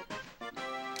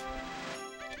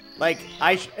 Like,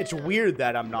 it's weird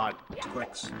that I'm not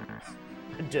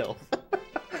a DILF.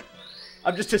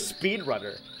 I'm just a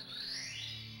speedrunner.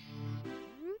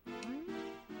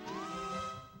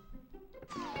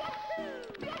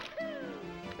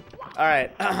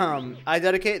 Alright, I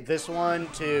dedicate this one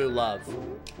to love.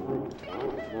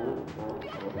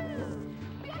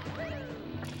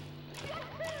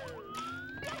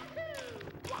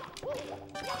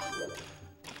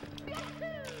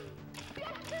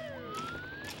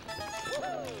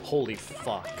 Holy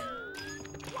fuck.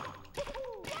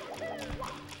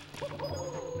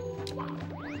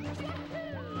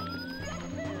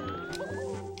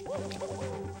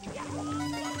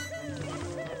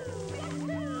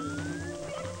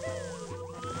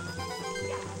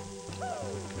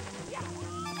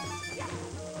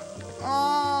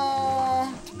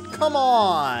 Oh, come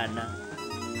on.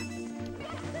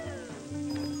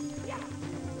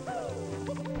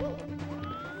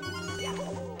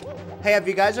 Hey, have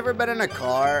you guys ever been in a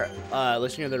car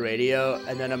listening to the radio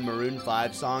and then a Maroon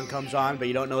 5 song comes on, but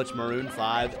you don't know it's Maroon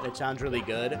 5 and it sounds really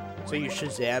good, so you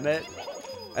Shazam it?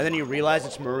 And then you realize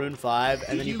it's Maroon 5,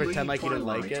 and Did then you pretend read like you didn't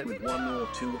like Twilight it. with one or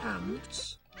two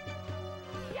hands?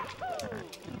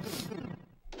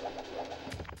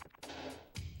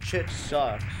 Shit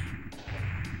sucks.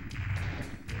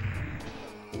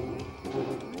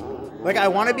 Like, I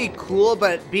want to be cool,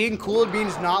 but being cool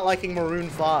means not liking Maroon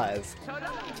 5.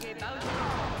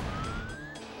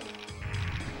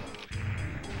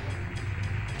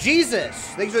 Jesus!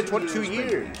 Thanks for the 22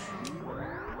 years.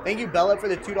 Thank you, Bella, for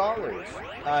the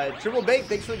 $2. Triple Bake,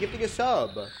 thanks for gifting a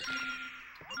sub.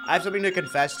 I have something to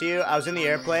confess to you. I was in the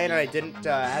airplane and I didn't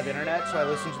have internet, so I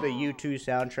listened to the U2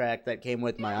 soundtrack that came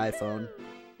with my iPhone.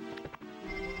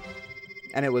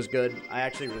 And it was good. I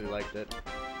actually really liked it.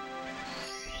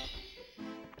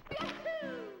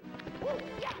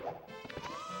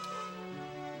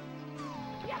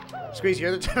 Squeeze,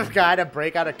 you're the type of guy to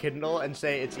break out a Kindle and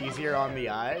say it's easier on the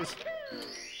eyes.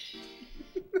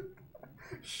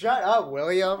 Shut up,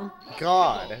 William.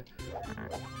 God.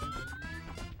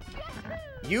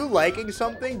 You liking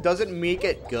something doesn't make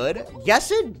it good?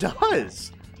 Yes, it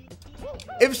does.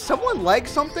 If someone likes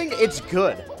something, it's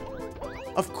good.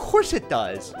 Of course it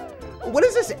does. What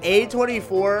is this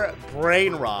A24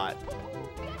 brain rot?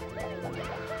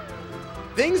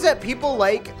 Things that people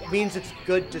like means it's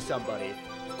good to somebody.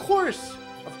 Of course.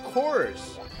 Of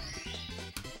course.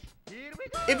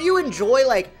 If you enjoy,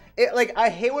 like, I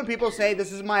hate when people say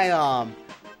this is my,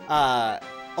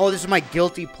 oh, this is my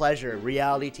guilty pleasure.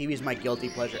 Reality TV is my guilty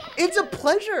pleasure. It's a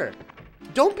pleasure.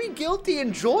 Don't be guilty.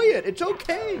 Enjoy it. It's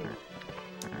okay.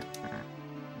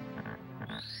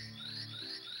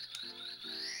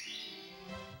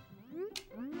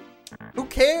 Who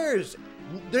cares?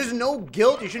 There's no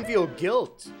guilt. You shouldn't feel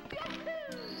guilt.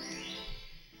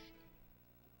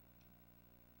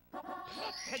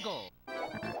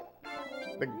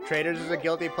 The Traders is a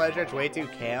guilty pleasure. It's way too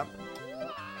camp.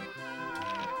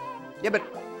 Yeah, but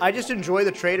I just enjoy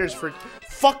the Traders for...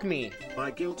 Fuck me!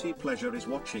 My guilty pleasure is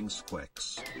watching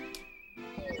Squeex.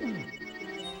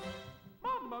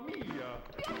 Mamma mia!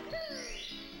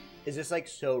 Is this, like,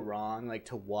 so wrong? Like,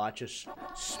 to watch a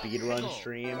speedrun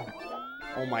stream?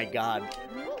 Oh my god.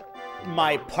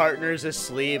 My partner's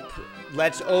asleep.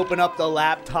 Let's open up the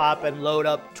laptop and load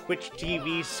up Twitch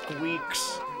TV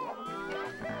Squeex.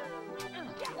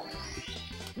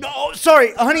 No,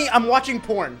 sorry, honey, I'm watching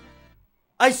porn.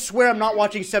 I swear I'm not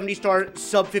watching 70-star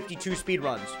sub 52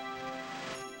 speedruns.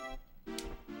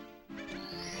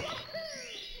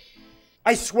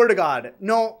 I swear to God.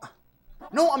 No.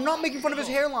 No, I'm not making fun of his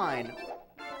hairline.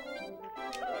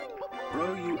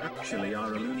 Bro, you actually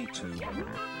are a Looney Tune.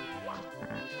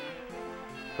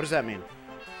 What does that mean?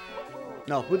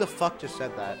 No, who the fuck just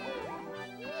said that?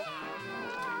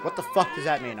 What the fuck does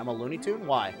that mean? I'm a Looney Tune?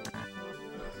 Why?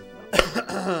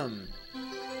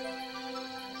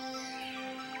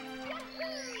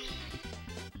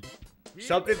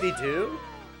 Sub 52?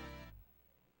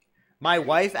 My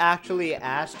wife actually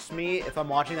asks me if I'm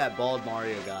watching that bald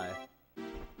Mario guy.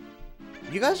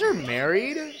 You guys are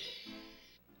married?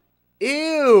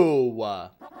 Ew!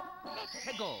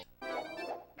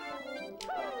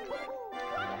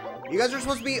 You guys are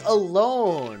supposed to be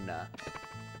alone.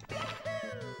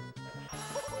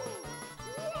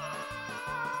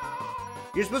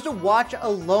 You're supposed to watch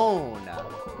alone.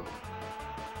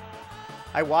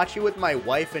 I watch you with my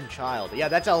wife and child. Yeah,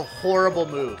 that's a horrible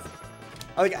move.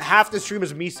 Like, half the stream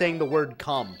is me saying the word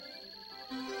come.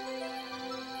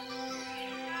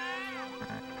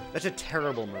 That's a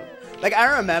terrible move. Like,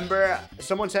 I remember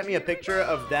someone sent me a picture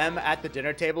of them at the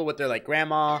dinner table with their, like,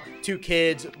 grandma, 2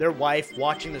 kids, their wife,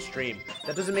 watching the stream.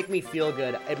 That doesn't make me feel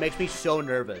good. It makes me so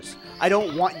nervous. I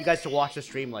don't want you guys to watch the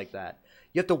stream like that.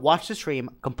 You have to watch the stream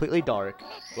completely dark,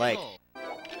 like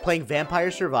playing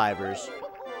Vampire Survivors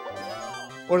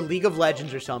or League of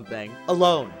Legends or something,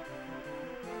 alone.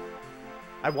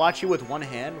 I watch you with one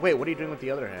hand. Wait, what are you doing with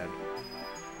the other hand?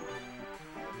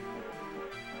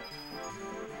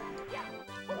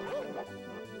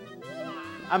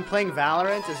 I'm playing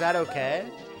Valorant. Is that okay?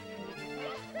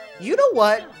 You know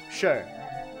what? Sure.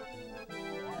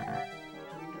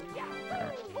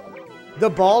 The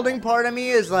balding part of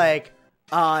me is like,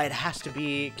 it has to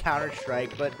be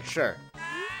Counter-Strike, but sure.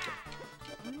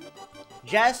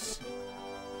 Jess,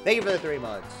 thank you for the 3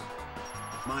 months.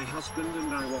 My husband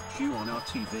and I watch you on our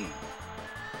TV.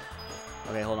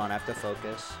 Okay, hold on. I have to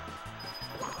focus.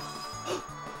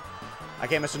 I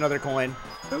can't miss another coin.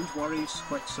 Don't worry,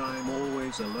 Squeex, I'm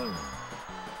always alone.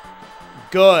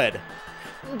 Good.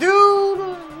 Dude,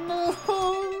 no.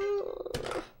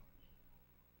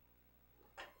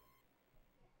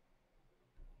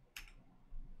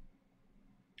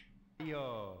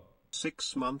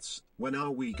 6 months, when are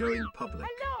we going public?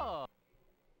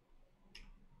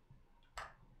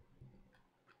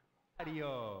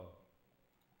 Mario.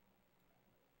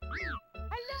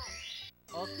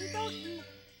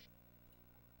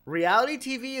 Reality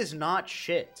TV is not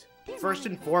shit. First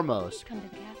and foremost.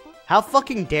 How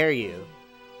fucking dare you?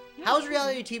 How's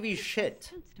reality TV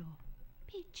shit?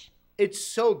 It's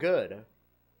so good.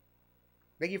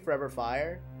 Thank you, Forever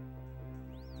Fire.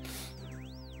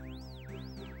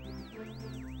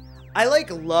 I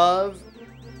love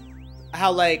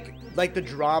how like the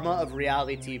drama of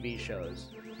reality TV shows.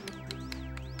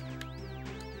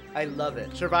 I love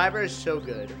it. Survivor is so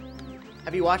good.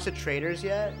 Have you watched The Traitors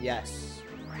yet? Yes.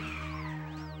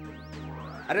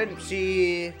 I didn't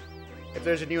see if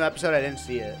there's a new episode. I didn't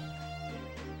see it.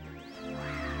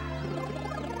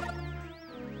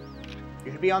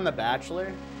 You should be on The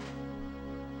Bachelor.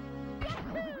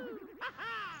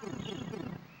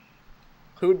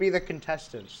 Who would be the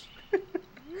contestants?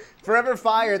 Forever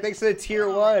Fire, thanks to the tier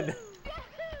 1.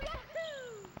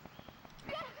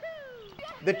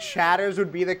 The chatters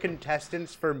would be the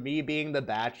contestants for me being the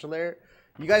Bachelor.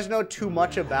 You guys know too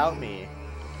much about me.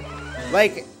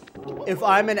 Like, if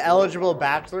I'm an eligible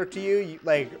Bachelor to you,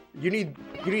 you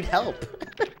need help.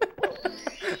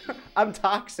 I'm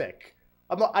toxic.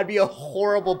 I'd be a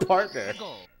horrible partner.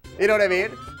 You know what I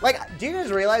mean? Like, do you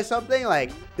guys realize something?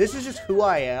 Like, this is just who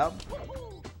I am.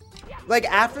 Like,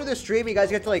 after the stream, you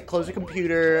guys get to, like, close the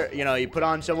computer, you know, you put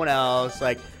on someone else,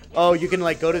 like, oh, you can,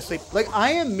 like, go to sleep. Like,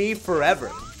 I am me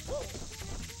forever.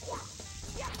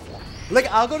 Like,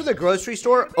 I'll go to the grocery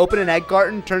store, open an egg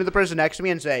carton, turn to the person next to me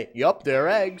and say, yup, they're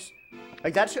eggs.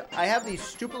 Like, that's, I have these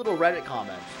stupid little Reddit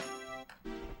comments.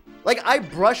 Like, I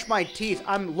brush my teeth.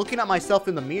 I'm looking at myself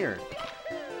in the mirror.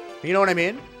 You know what I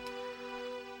mean?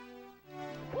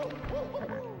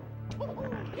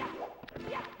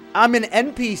 I'm an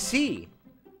NPC.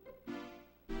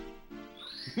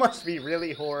 Must be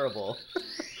really horrible.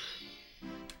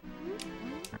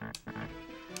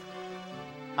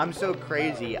 I'm so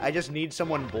crazy. I just need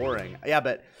someone boring. Yeah,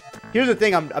 but here's the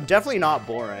thing. I'm definitely not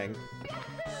boring.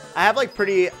 I have like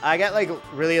I get like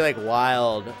really like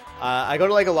wild. I go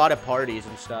to like a lot of parties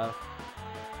and stuff.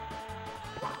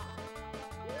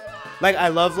 Like I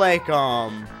love like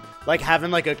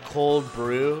having like a cold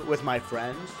brew with my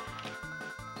friends.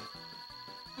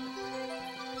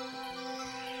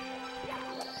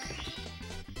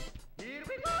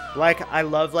 Like, I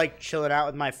love, like, chilling out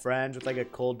with my friends with, like, a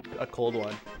cold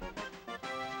one.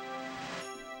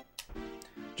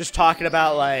 Just talking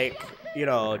about, like, you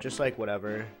know, just, like,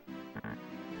 whatever.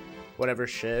 Whatever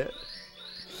shit.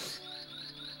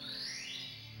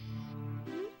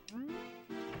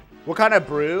 What kind of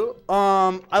brew?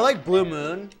 I like Blue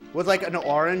Moon with, like, an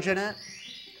orange in it.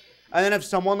 And then if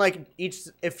someone, like,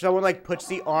 puts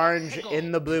the orange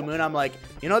in the Blue Moon, I'm like,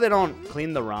 you know they don't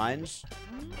clean the rinds?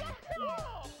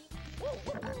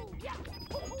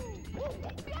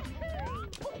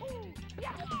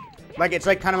 Like, it's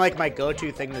like kind of like my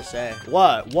go-to thing to say.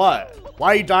 What? Why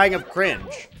are you dying of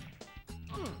cringe?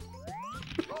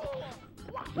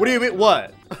 What do you mean?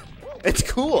 What? It's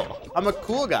cool. I'm a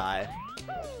cool guy.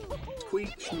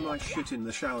 Squeezing my shit in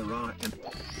the shower, right?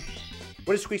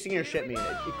 What does squeezing your shit mean?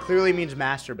 It clearly means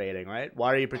masturbating, right?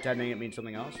 Why are you pretending it means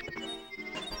something else?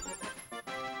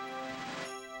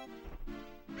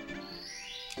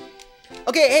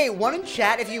 Okay, hey, one in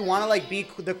chat if you want to, like, be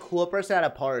the cool person at a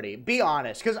party. Be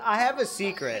honest, because I have a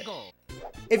secret.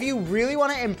 If you really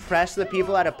want to impress the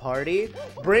people at a party,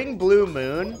 bring Blue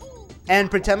Moon and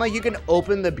pretend like you can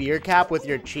open the beer cap with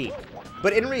your cheek.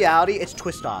 But in reality, it's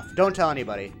twist off. Don't tell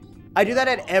anybody. I do that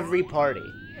at every party.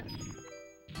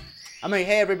 I'm like,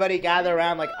 hey, everybody, gather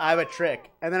around. Like, I have a trick.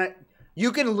 And then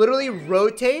you can literally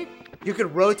rotate. You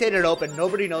can rotate it open.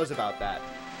 Nobody knows about that.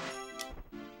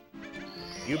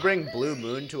 You bring Blue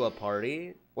Moon to a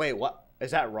party? Wait, what? Is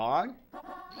that wrong?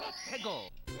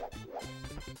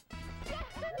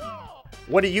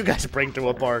 What do you guys bring to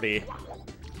a party?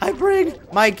 I bring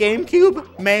my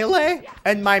GameCube, Melee,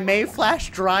 and my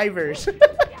Mayflash drivers.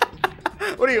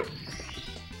 What do you...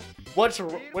 What's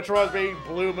wrong with being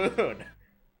Blue Moon?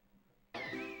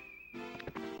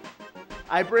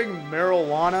 I bring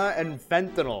marijuana and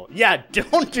fentanyl. Yeah,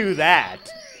 don't do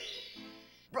that.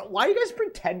 Bro, why are you guys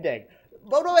pretending?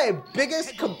 One of my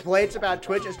biggest complaints about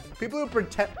Twitch is people who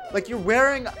pretend, like you're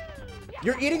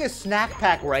eating a snack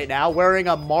pack right now wearing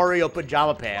a Mario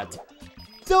pajama pants.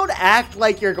 Don't act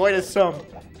like you're going to some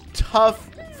tough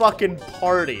fucking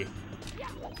party.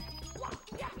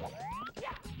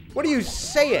 What are you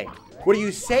saying? What are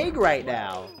you saying right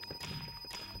now?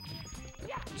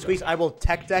 Squeex, I will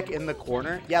tech deck in the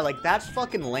corner. Yeah, like that's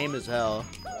fucking lame as hell.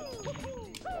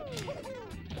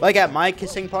 Like at my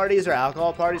kissing parties or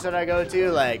alcohol parties that I go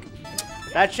to, like,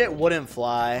 that shit wouldn't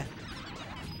fly.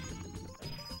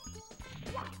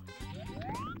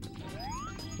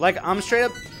 Like, I'm straight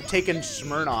up taking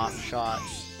Smirnoff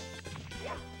shots.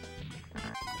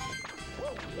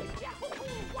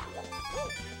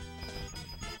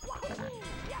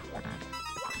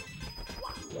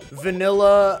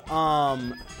 Vanilla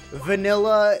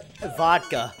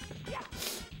vodka.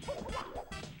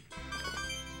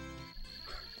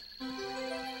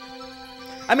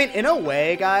 I mean, in a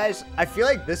way, guys, I feel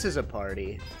like this is a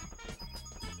party.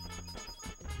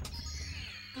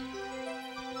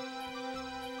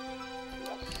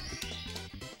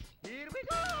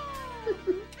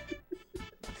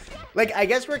 Like, I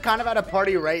guess we're kind of at a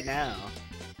party right now.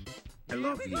 I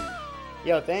love you.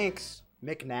 Yo, thanks,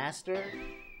 McNaster.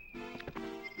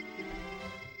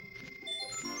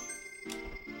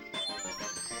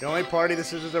 The only party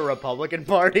this is a Republican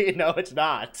party? No, it's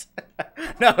not.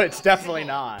 No, it's definitely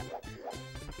not.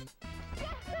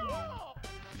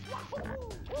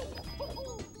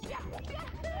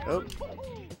 Oh.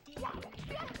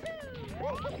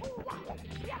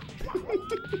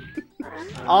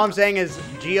 All I'm saying is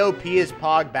GOP is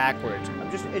POG backwards.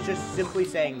 It's just simply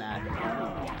saying that.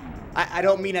 I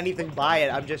don't mean anything by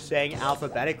it. I'm just saying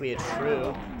alphabetically it's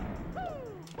true.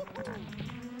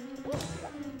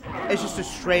 It's just a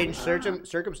strange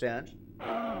circumstance.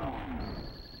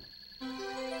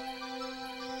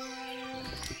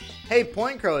 Hey,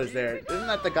 Point Crow is there. Isn't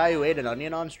that the guy who ate an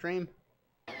onion on stream?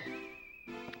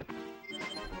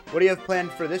 What do you have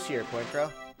planned for this year, Point Crow?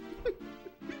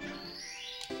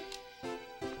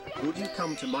 Would you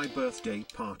come to my birthday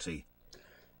party?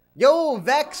 Yo,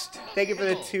 Vexed! Thank you for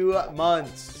the 2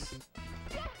 months.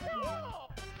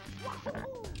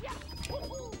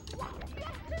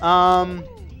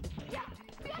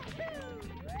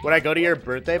 Would I go to your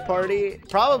birthday party?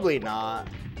 Probably not.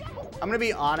 I'm gonna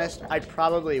be honest, I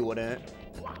probably wouldn't.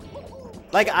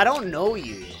 Like, I don't know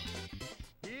you.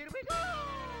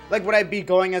 Like, would I be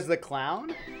going as the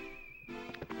clown?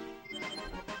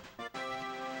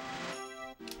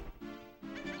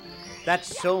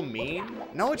 That's so mean.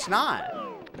 No, it's not.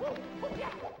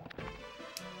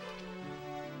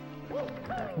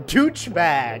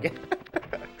 Douchebag.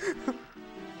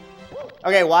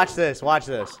 Okay, watch this. Watch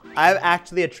this. I have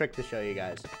actually a trick to show you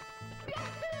guys.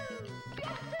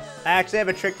 I actually have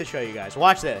a trick to show you guys.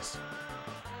 Watch this.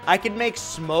 I can make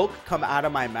smoke come out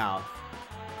of my mouth.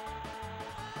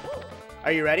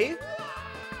 Are you ready?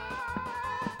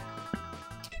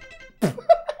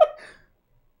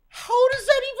 How does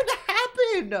that even happen?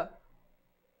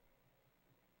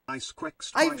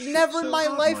 I've never in my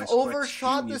life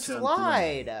overshot the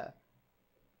slide.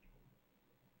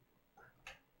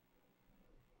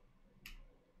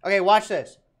 Okay, watch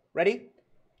this. Ready?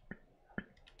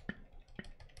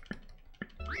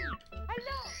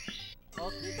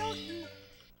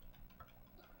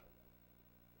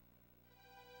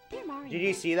 Did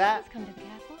you see that? Come to the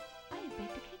castle. I have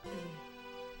baked a cake for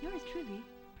you. Yours truly,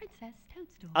 Princess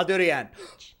Toadstool. I'll do it again.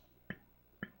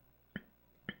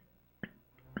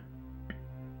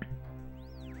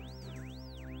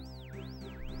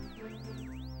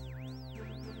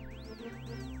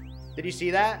 Did you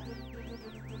see that?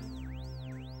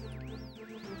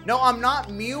 No, I'm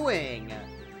not mewing.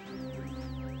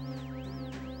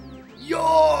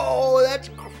 Yo, that's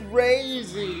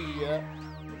crazy.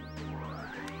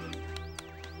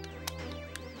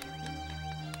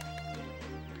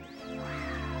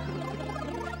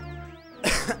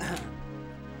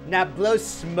 Now blow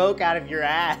smoke out of your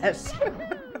ass.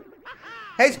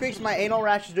 Hey, Squeex, my anal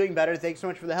rash is doing better. Thanks so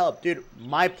much for the help. Dude,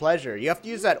 my pleasure. You have to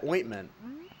use that ointment.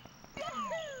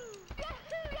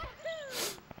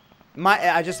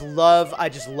 I just love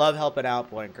helping out,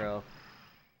 Point Crow.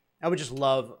 I would just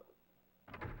love...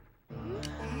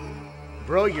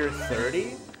 Bro, you're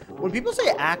 30? When people say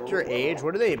act your age,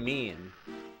 what do they mean?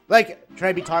 Like, should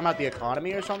I be talking about the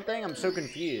economy or something? I'm so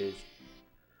confused.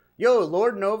 Yo,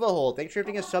 Lord Novahole, thanks for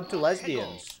giving a sub to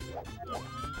lesbians.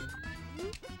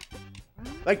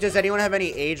 Like, does anyone have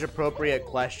any age-appropriate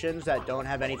questions that don't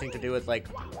have anything to do with, like,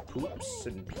 poops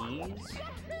and peas?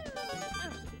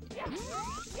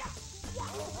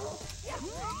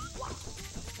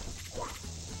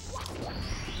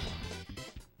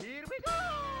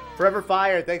 Forever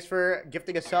Fire, thanks for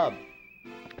gifting a sub.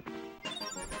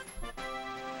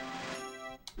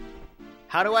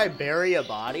 How do I bury a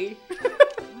body?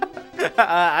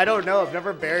 I don't know. I've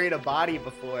never buried a body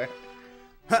before.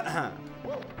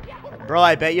 Bro,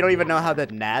 I bet you don't even know how the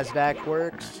NASDAQ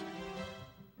works.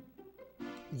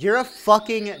 You're a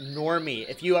fucking normie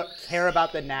if you care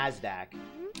about the NASDAQ.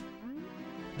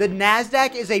 The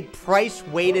NASDAQ is a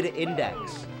price-weighted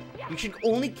index. You should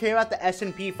only care about the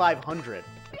S&P 500.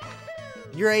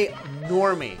 You're a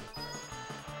normie.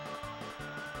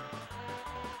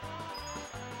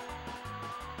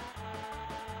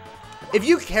 If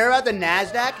you care about the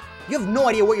NASDAQ, you have no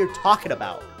idea what you're talking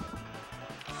about.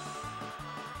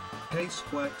 Hey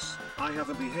Squeex, I have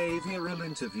a behavioral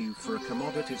interview for a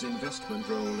commodities investment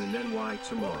role in NY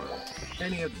tomorrow.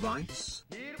 Any advice?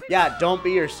 Yeah, don't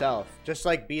be yourself. Just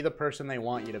like be the person they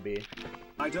want you to be.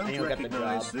 I don't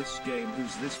recognize this game.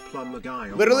 Who's this plumber guy?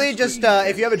 Literally just,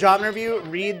 if you have a job interview,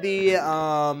 read the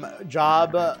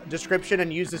job description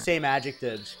and use the same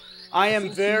adjectives. I am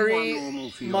very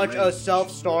much a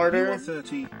self-starter,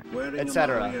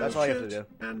 etc. That's all you have to do.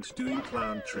 And doing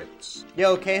clown tricks.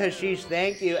 Yo, K Hashish,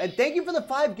 thank you. And thank you for the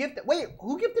 5 gifted. Wait,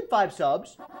 who gifted 5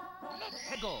 subs?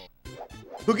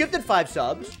 Who gifted 5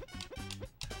 subs?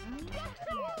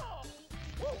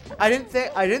 I didn't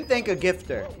think a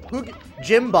gifter.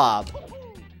 Jim Bob.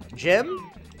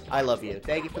 Jim? I love you.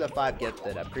 Thank you for the 5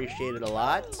 gifted. I appreciate it a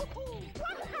lot.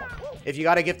 If you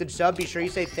got a gifted sub, be sure you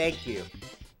say thank you.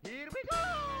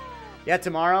 Yeah,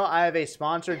 tomorrow I have a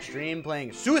sponsored stream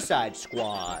playing Suicide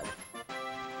Squad.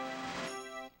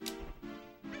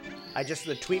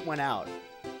 The tweet went out.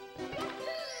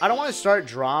 I don't want to start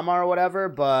drama or whatever,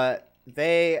 but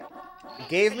they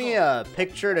gave me a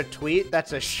picture to tweet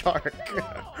that's a shark.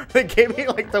 They gave me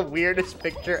like the weirdest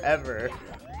picture ever.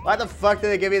 Why the fuck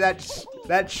did they give me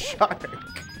that shark?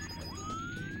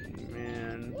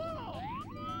 Man.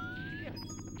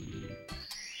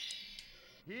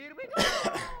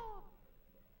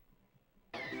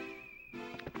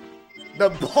 The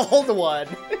bald one.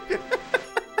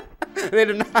 They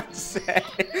did not say.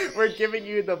 We're giving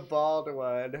you the bald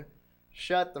one.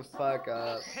 Shut the fuck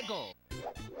up.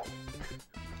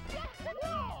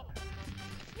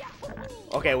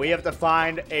 Okay, we have to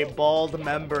find a bald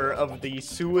member of the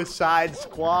Suicide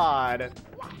Squad.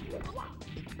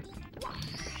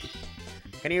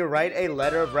 Can you write a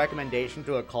letter of recommendation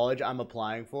to a college I'm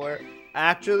applying for?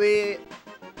 Actually,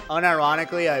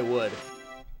 unironically, I would.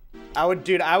 I would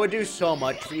do so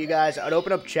much for you guys. I'd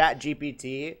open up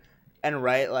ChatGPT and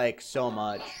write like so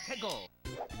much.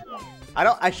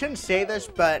 I shouldn't say this,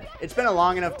 but it's been a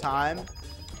long enough time.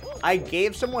 I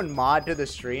gave someone mod to the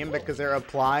stream because they're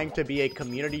applying to be a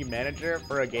community manager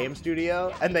for a game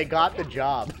studio, and they got the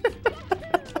job.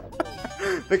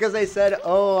 Because they said,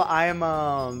 oh, I'm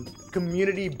a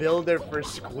community builder for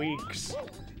Squeex.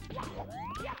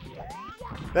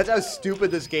 That's how stupid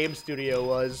this game studio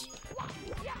was.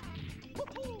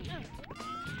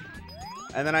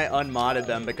 And then I unmodded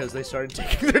them because they started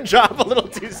taking their job a little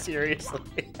too seriously.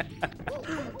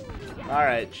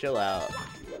 Alright, chill out.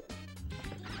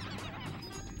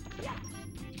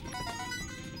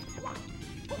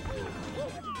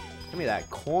 Give me that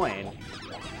coin.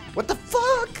 What the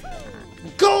fuck?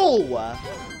 Go!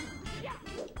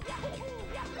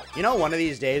 You know, one of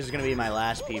these days is gonna be my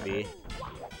last PB.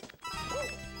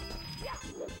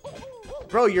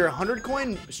 Bro, your 100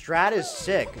 coin strat is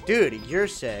sick. Dude, you're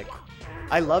sick.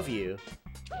 I love you.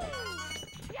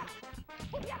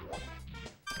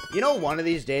 You know, one of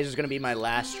these days is gonna be my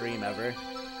last stream ever.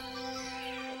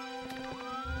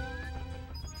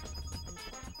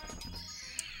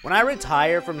 When I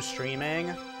retire from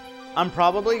streaming, I'm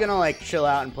probably gonna like chill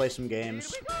out and play some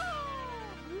games.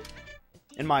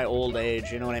 In my old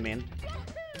age, you know what I mean?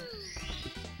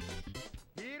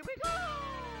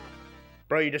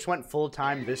 Bro, you just went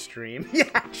full-time this stream.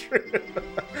 Yeah, true.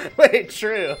 Wait,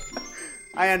 true.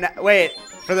 Wait,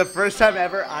 for the first time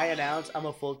ever, I announce I'm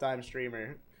a full-time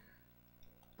streamer.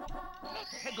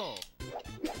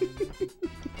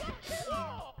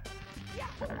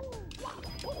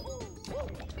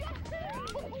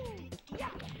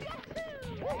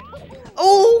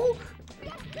 Oh!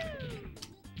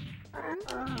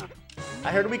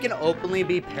 I heard we can openly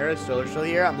be parasocial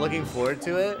here. I'm looking forward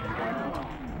to it.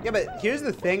 Yeah, but here's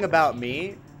the thing about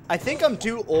me. I think I'm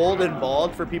too old and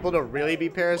bald for people to really be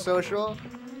parasocial.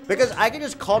 Because I can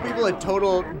just call people a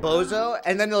total bozo,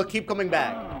 and then they'll keep coming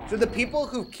back. So the people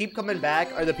who keep coming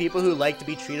back are the people who like to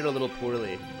be treated a little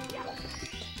poorly.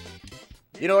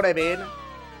 You know what I mean?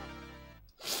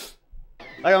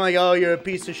 Like, I'm like, oh, you're a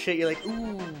piece of shit. You're like,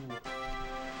 ooh.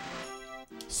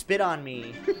 Spit on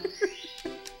me.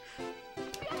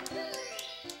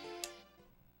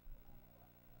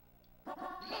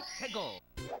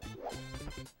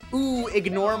 Ooh,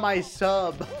 ignore my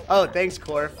sub. Oh, thanks,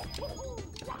 Corf.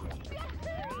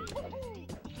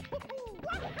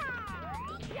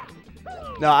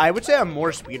 No, I would say I'm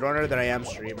more speedrunner than I am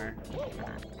streamer.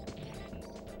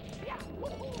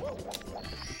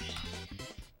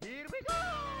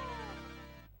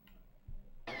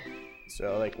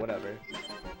 So, like, whatever.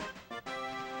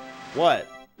 What?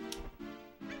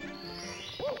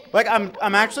 Like,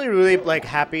 I'm actually really, like,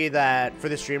 happy that for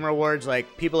the streamer awards,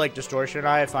 like, people like Distortion and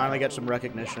I finally get some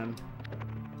recognition.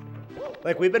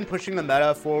 Like, we've been pushing the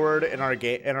meta forward in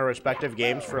our respective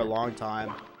games for a long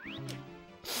time.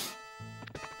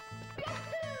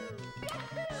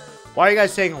 Why are you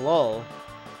guys saying lol?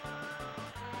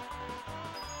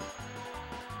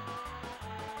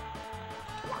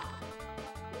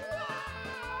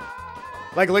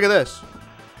 Like, look at this.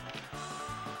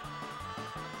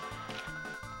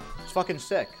 It's fucking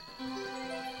sick.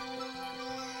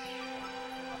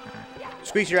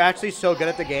 Squeex, you're actually so good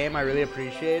at the game. I really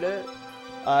appreciate it.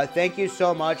 Thank you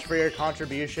so much for your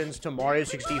contributions to Mario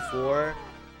 64.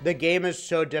 The game is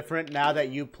so different now that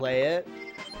you play it.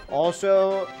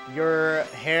 Also, your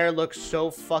hair looks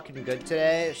so fucking good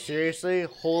today. Seriously,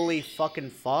 holy fucking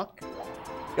fuck.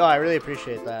 Yo, I really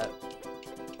appreciate that.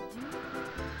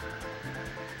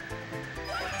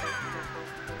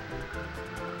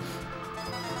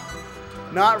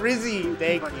 Not Rizzy,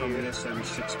 thank you.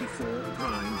 SM64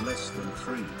 grind less than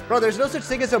 3. Bro, there's no such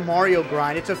thing as a Mario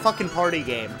grind. It's a fucking party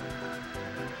game.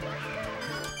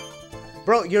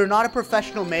 Bro, you're not a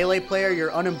professional Melee player.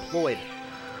 You're unemployed.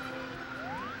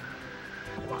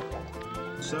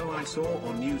 So I saw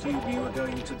on YouTube you were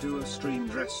going to do a stream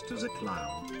dressed as a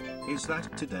clown. Is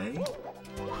that today?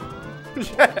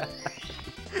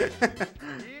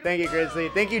 Thank you, Grizzly.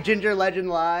 Thank you, Ginger Legend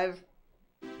Live.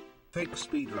 Fake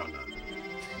speedrunner.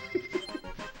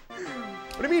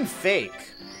 What do you mean fake?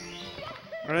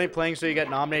 Are they playing so you get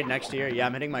nominated next year? Yeah,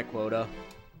 I'm hitting my quota.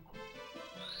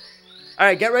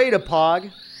 Alright, get ready to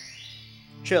pog.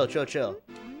 Chill, chill, chill.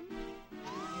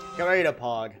 Get ready to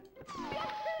pog.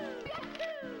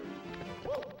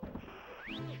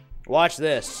 Watch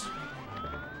this.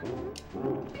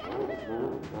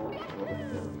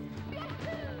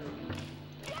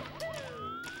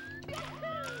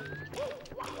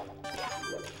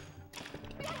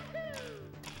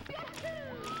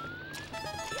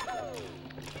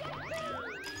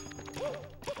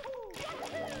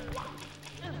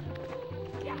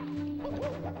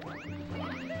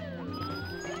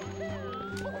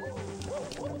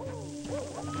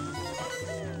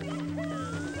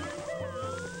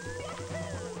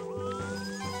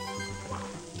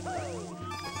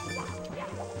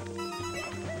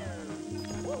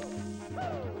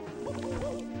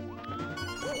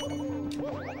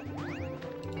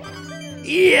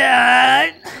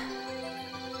 Yeah.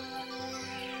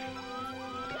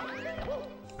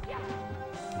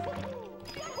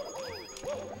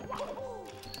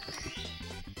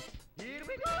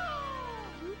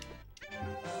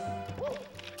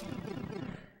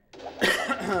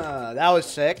 That was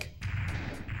sick.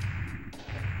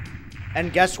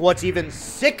 And guess what's even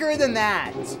sicker than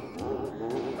that?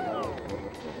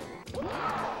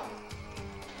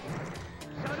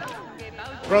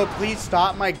 Bro, please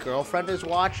stop. My girlfriend is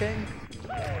watching.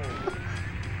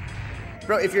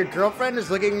 Bro, if your girlfriend is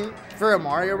looking for a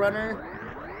Mario runner,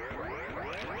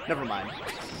 never mind.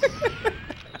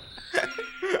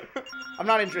 I'm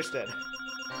not interested.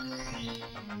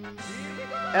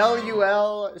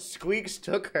 LUL, Squeex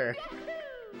took her.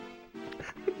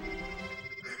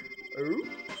 Ooh.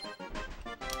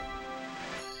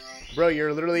 Bro,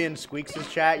 you're literally in Squeex'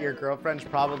 chat. Your girlfriend's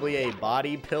probably a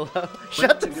body pillow.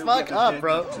 Shut the fuck up,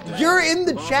 bro. You're in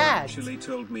the chat. Actually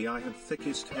told me I had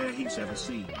thickest hair he's ever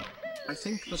seen. I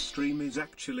think the stream is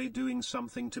actually doing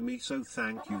something to me, so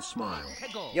thank you, smile.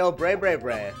 Yo, Bray, Bray,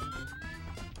 Bray.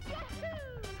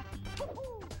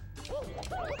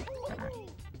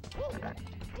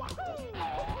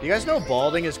 You guys know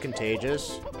balding is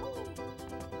contagious?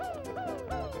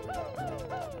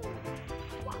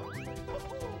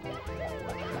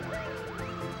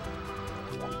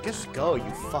 Just go, you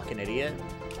fucking idiot.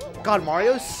 God,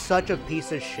 Mario's such a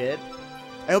piece of shit.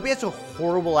 I hope he has a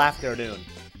horrible afternoon.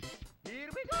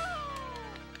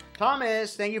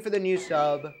 Thomas, thank you for the new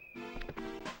sub.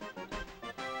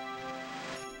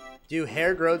 Do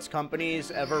hair growth companies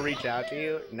ever reach out to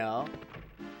you? No.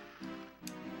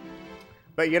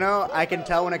 But you know, I can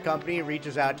tell when a company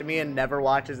reaches out to me and never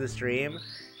watches the stream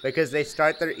because they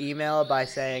start their email by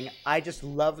saying, I just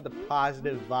love the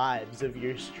positive vibes of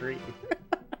your stream.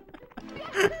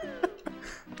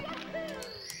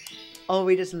 Oh,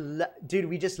 we just dude,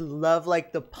 we just love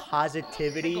like the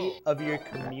positivity of your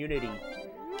community.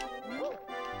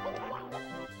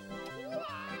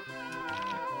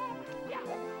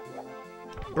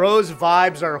 Bros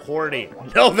vibes are horny.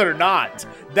 No, they're not.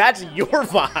 That's your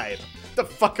vibe. The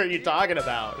fuck are you talking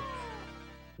about?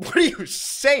 What are you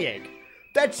saying?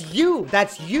 That's you.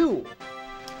 That's you.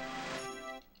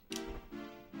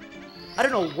 I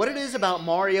don't know what it is about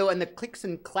Mario and the clicks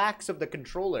and clacks of the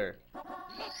controller.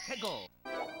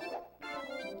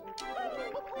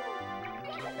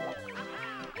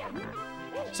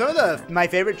 Some of my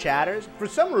favorite chatters, for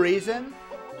some reason,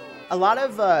 a lot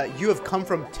of you have come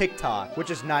from TikTok, which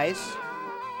is nice,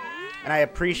 and I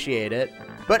appreciate it.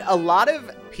 But a lot of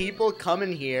people come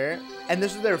in here, and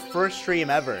this is their first stream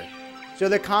ever. So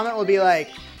their comment will be like,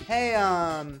 hey,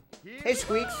 hey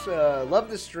Squeex, love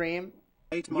the stream.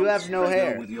 You have no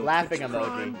hair. Laughing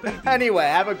emoji. Anyway,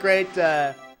 have a great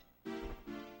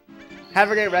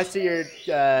rest of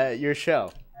your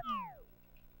show.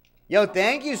 Yo,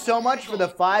 thank you so much for the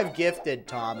 5 gifted,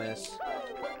 Thomas.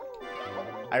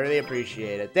 I really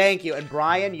appreciate it. Thank you. And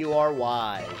Brian, you are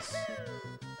wise.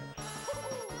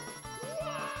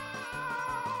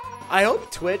 I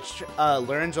hope Twitch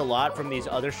learns a lot from these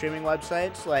other streaming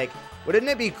websites. Like, wouldn't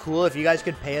it be cool if you guys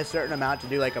could pay a certain amount to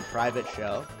do like a private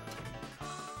show?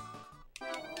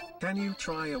 Can you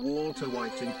try a Walter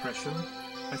White impression?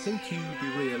 I think you'd be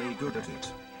really good at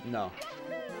it. No.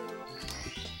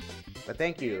 But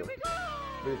thank you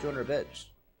for the 200 bits.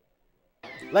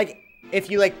 Like,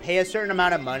 if you like pay a certain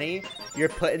amount of money, you're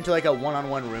put into like a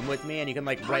one-on-one room with me, and you can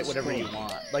like write whatever you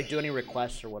want, like do any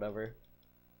requests or whatever.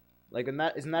 Like,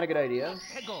 isn't that a good idea?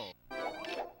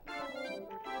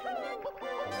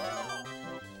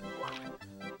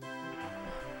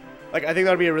 Like, I think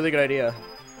that would be a really good idea.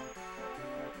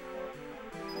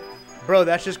 Bro,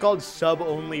 that's just called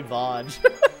sub-only VOD.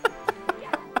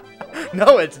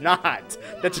 No, it's not.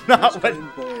 That's not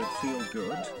what... Ball feel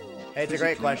good? Hey, it's a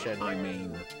great question. I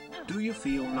mean, do you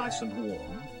feel nice and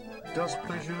warm? Does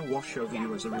pleasure wash over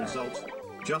you as a result?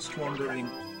 Just wondering.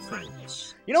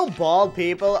 Thanks. You know, bald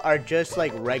people are just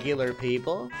like regular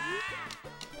people.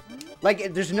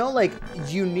 Like, there's no like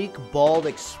unique bald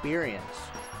experience.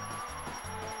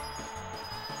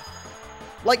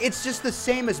 Like, it's just the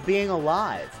same as being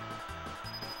alive.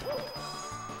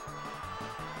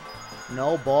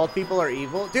 No, bald people are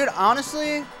evil. Dude,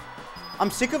 honestly,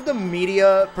 I'm sick of the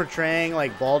media portraying,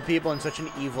 like, bald people in such an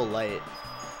evil light.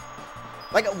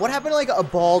 Like, what happened to, like, a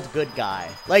bald good guy?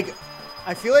 Like,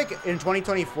 I feel like in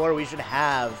 2024 we should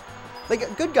have,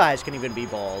 like, good guys can even be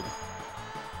bald.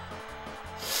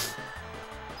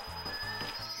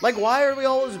 Like, why are we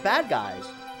always bad guys?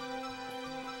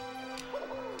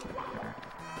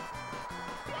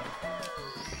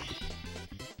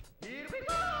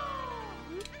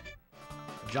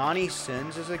 Johnny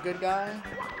Sins is a good guy?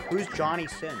 Who's Johnny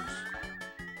Sins?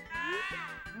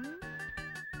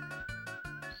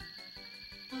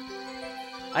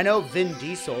 I know Vin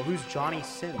Diesel. Who's Johnny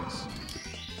Sins?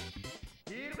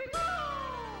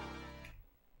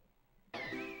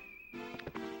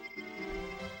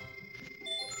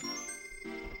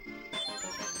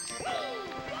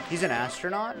 He's an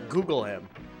astronaut? Google him.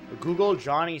 Google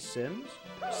Johnny Sins?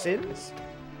 Sins?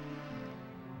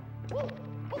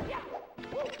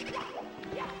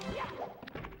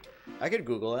 I could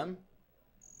Google him.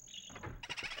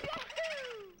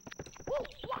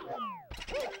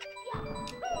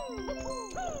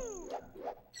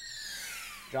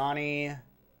 Johnny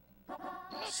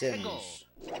Sins.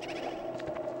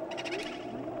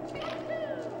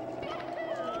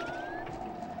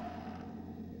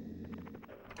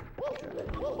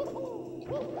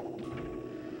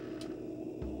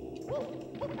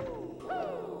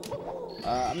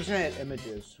 I'm just gonna hit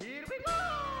images.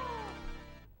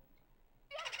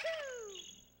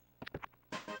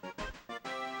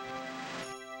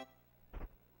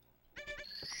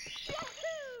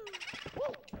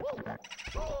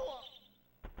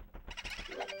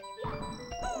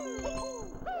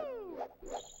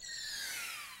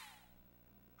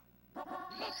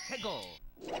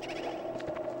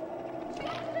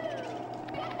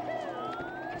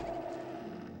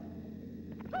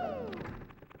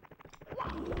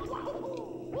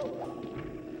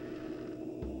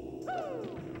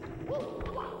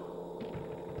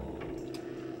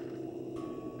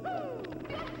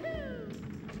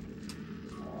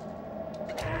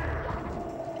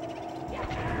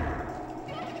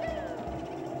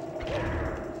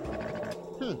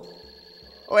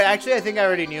 Oh wait, actually I think I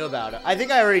already knew about it. I think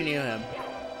I already knew him.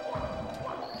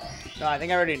 No, I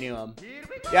think I already knew him.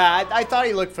 Yeah, I thought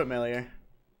he looked familiar.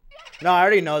 No, I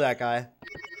already know that guy.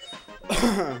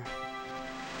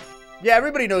 Yeah,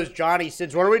 everybody knows Johnny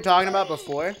Sins. What were we talking about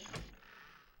before?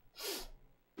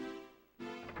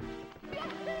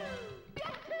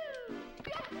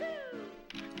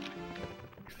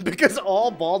 Because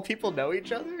all bald people know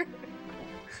each other?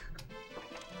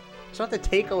 It's not the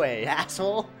takeaway,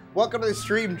 asshole. Welcome to the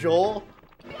stream, Joel.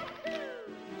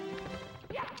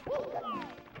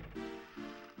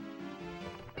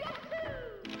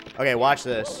 Okay, watch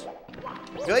this.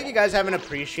 I feel like you guys haven't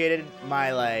appreciated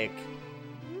my, like...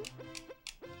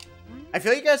 I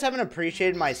feel like you guys haven't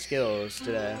appreciated my skills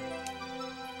today.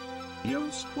 Yo,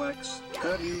 Squeex,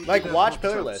 heard you Like, did a watch hot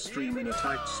Pillar tub List. stream in a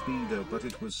tight speedo, but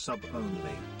it was sub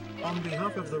only. On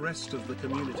behalf of the rest of the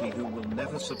community who will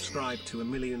never subscribe to a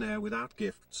millionaire without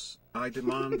gifts, I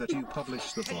demand that you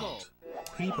publish the VOD.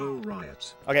 People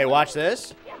riot. Okay, watch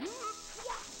this.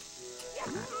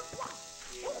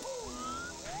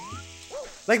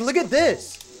 Like, look at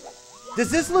this.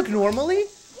 Does this look normally?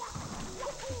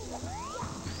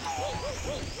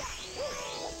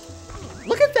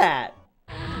 Look at that.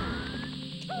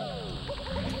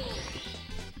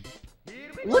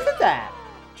 Look at that.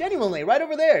 Genuinely, right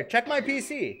over there. Check my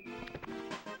PC.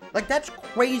 Like, that's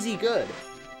crazy good.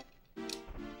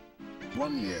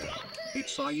 1 year.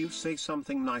 It's you say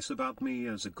something nice about me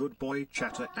as a good boy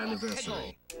chatter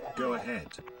anniversary. Go ahead.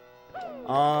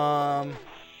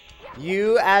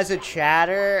 You as a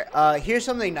chatter, here's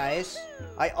something nice.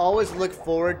 I always look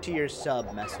forward to your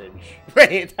sub message.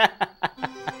 Wait.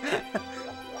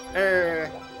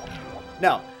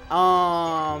 No.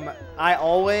 I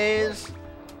always...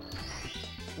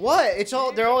 What?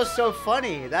 They're always so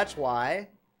funny. That's why.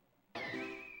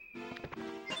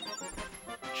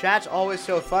 Chat's always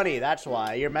so funny. That's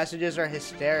why. Your messages are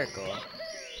hysterical.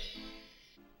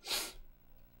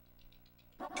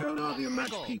 Turn on the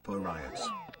match people riots.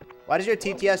 Why does your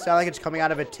TTS sound like it's coming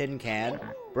out of a tin can?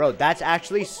 Bro, that's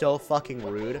actually so fucking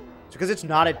rude. It's because it's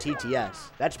not a TTS.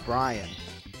 That's Brian.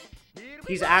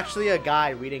 He's actually a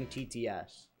guy reading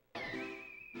TTS.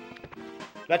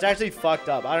 That's actually fucked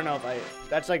up. I don't know if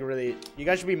that's like really... You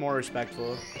guys should be more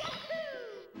respectful.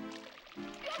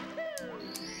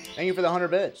 Thank you for the 100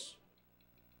 bits.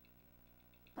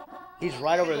 He's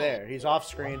right over there. He's off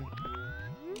screen.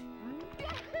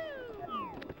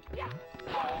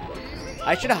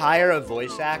 I should hire a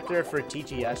voice actor for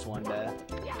TTS one day.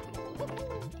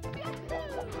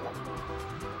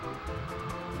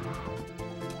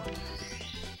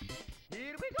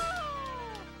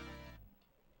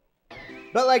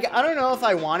 But, like, I don't know if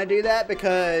I want to do that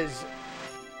because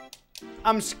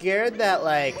I'm scared that,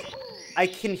 like, I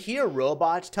can hear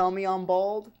robots tell me I'm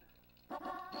bald.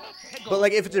 But,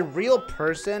 like, if it's a real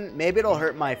person, maybe it'll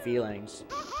hurt my feelings.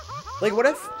 Like, what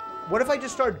if I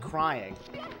just started crying?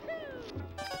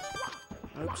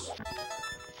 Oops.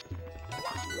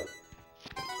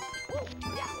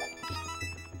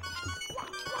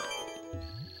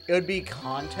 It would be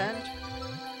content?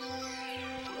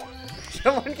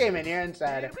 Someone came in here and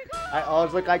said, I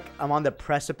always look like I'm on the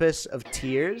precipice of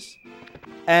tears.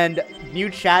 And new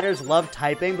chatters love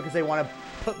typing because they want to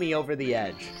put me over the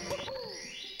edge.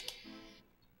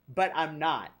 But I'm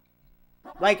not.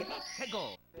 Like,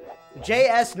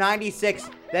 JS96,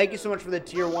 thank you so much for the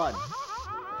tier 1.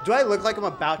 Do I look like I'm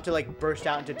about to, like, burst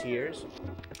out into tears?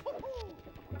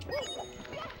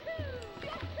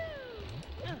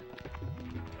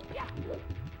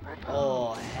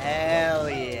 Oh, hell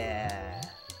yeah.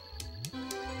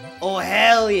 Oh,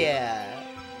 hell yeah.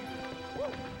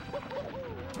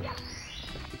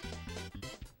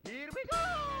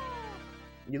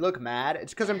 You look mad?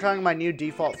 It's because I'm trying my new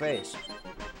default face.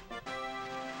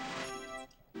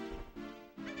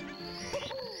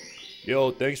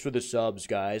 Yo, thanks for the subs,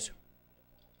 guys.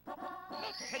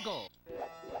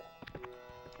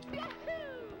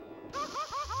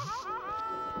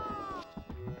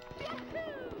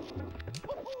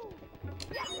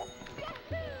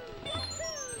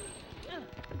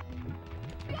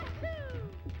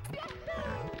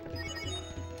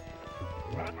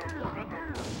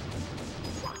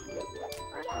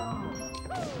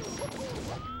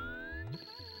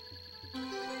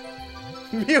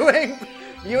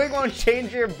 Mewing won't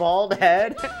change your bald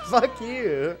head? Fuck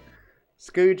you.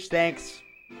 Scooch, thanks.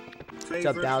 What's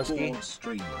up, Dowski?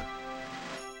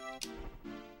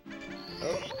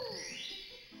 Oh.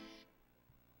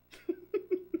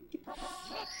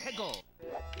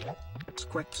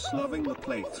 Squeex loving the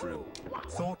playthrough.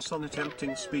 Thoughts on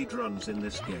attempting speedruns in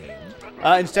this game?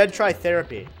 Instead, try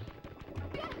therapy.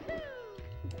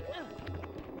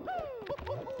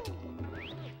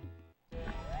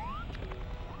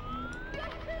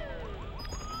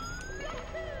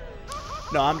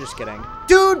 No, I'm just kidding.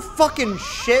 Dude, fucking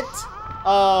shit!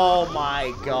 Oh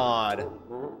my god.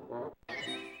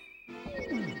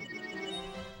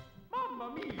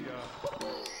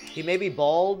 He may be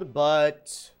bald,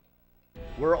 but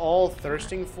we're all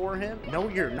thirsting for him? No,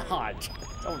 you're not.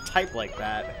 Don't type like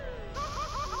that.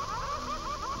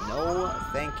 No,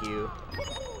 thank you.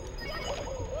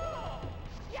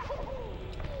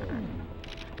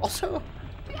 Also,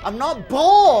 I'm not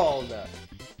bald!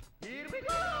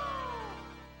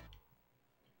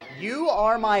 You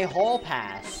are my hall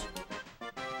pass.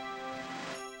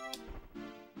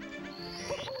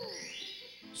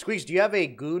 Squeex, do you have a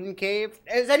goon cave?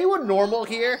 Is anyone normal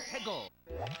here?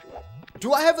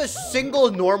 Do I have a single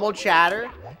normal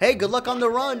chatter? Hey, good luck on the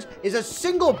runs. Is a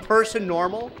single person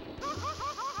normal?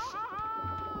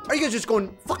 Are you guys just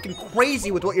going fucking crazy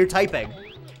with what you're typing?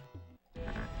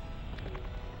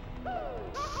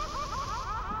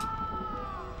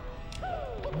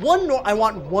 I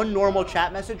want one normal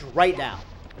chat message right now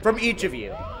from each of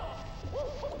you.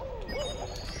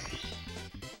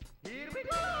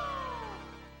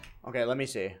 Okay, let me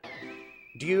see.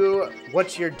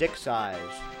 What's your dick size?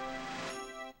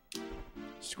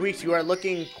 Squeex, you are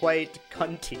looking quite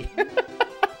cunty.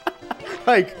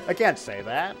 Like, I can't say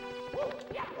that.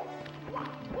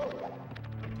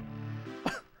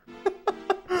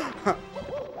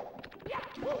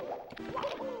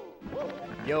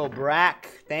 Yo, Brack,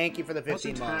 thank you for the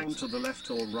 15 months. Hang to the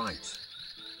left or right?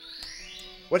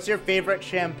 What's your favorite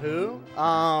shampoo?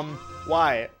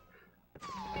 Why?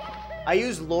 I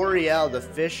use L'Oreal, the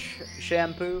fish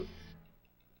shampoo.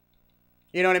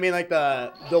 You know what I mean? Like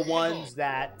the ones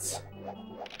that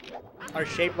are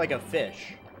shaped like a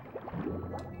fish.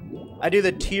 I do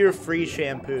the tear-free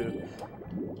shampoo.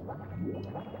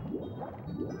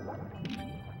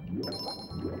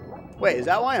 Wait, is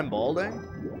that why I'm balding?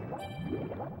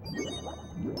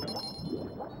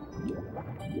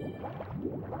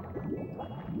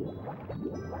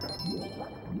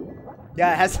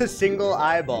 Yeah, it has a single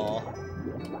eyeball.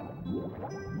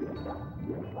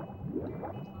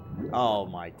 Oh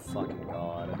my fucking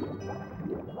god.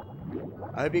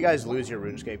 I hope you guys lose your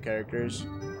RuneScape characters.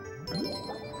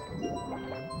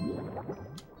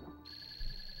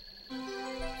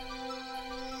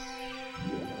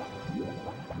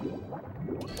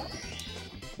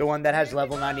 The one that has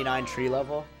level 99 tree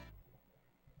level.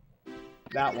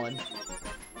 That one.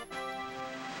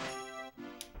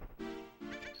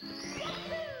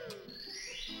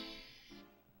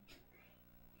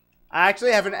 I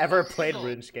actually haven't ever played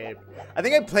RuneScape. I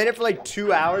think I played it for like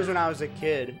 2 hours when I was a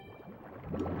kid.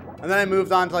 And then I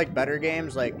moved on to like better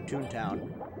games like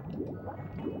Toontown.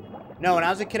 No, when I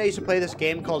was a kid I used to play this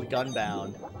game called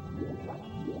Gunbound.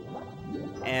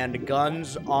 And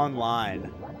Guns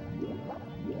Online.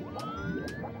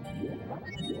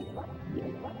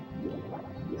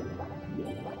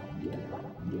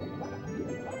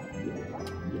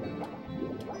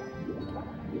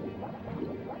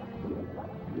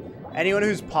 Anyone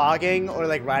who's pogging or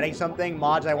like writing something,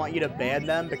 mods, I want you to ban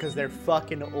them because they're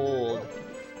fucking old.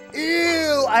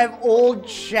 Ew, I have old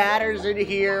chatters in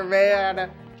here, man.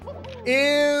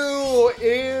 Ew,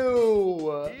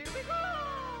 ew.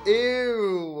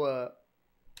 Ew.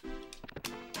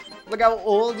 Look how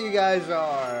old you guys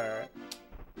are.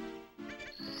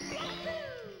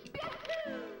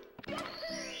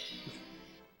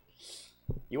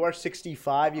 You are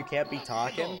 65, you can't be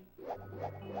talking?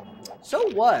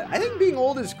 So what? I think being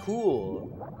old is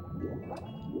cool.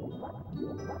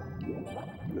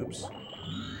 Oops.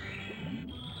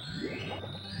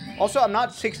 Also, I'm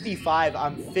not 65,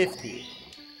 I'm 50.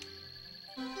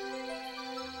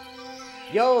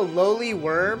 Yo, lowly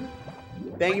worm.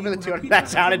 Thank you for the 200. That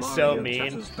sounded so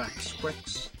mean.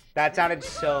 That sounded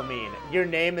so mean. Your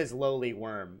name is Lowly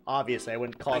Worm. Obviously, I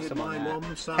wouldn't call someone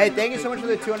that. Hey, thank you so much for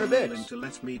the 200 bits. To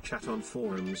let me chat on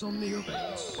forums on the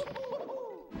events.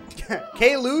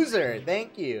 K Loser,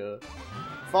 thank you.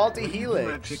 Faulty Helix.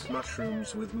 Magic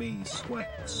mushrooms with me,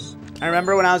 Squeex. I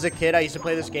remember when I was a kid, I used to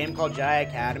play this game called Jai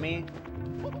Academy.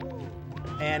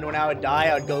 And when I would die,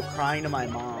 I would go crying to my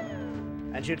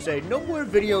mom. And she'd say, no more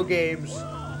video games.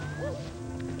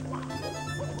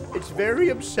 It's very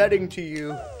upsetting to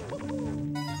you.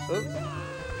 Oh.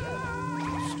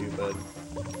 Stupid.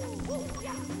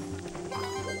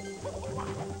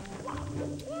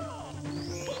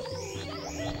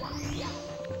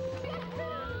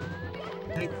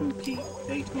 Hey Pookie,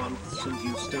 8 months and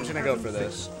you still I'm gonna go for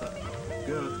this.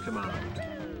 Girth command.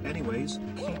 Anyways,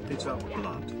 keep it up,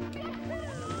 blood.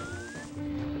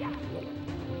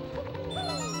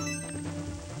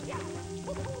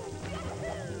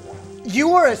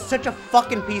 You are such a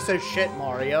fucking piece of shit,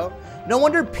 Mario. No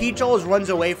wonder Peach always runs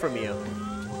away from you.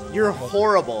 You're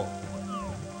horrible.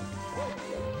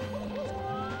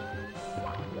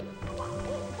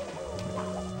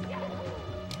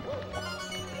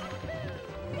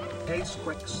 Hey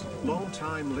Squeex, long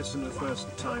time listener,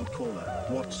 first time caller.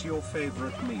 What's your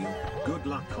favorite meal? Good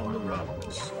luck on the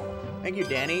runs. Thank you,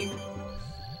 Danny.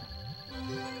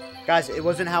 Guys, it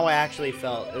wasn't how I actually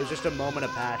felt. It was just a moment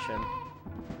of passion.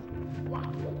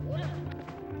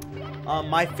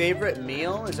 My favorite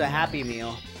meal is a Happy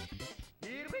Meal.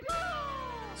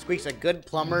 Squeex, a good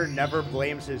plumber never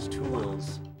blames his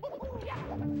tools.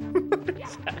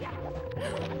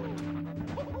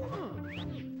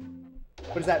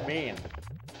 What does that mean?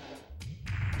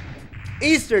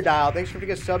 Easter Dial, thanks for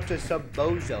being a sub to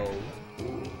Subbozo.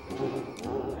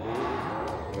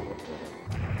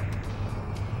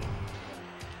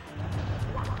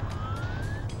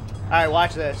 Alright,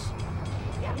 watch this.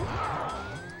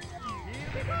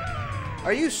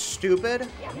 Are you stupid?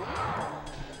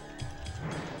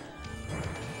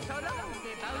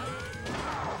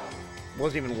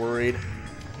 Wasn't even worried.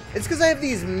 It's because I have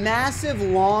these massive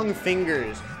long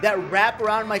fingers that wrap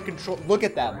around my control. Look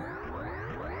at them.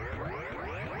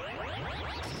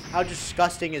 How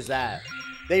disgusting is that?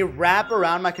 They wrap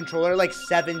around my controller like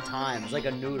 7 times, like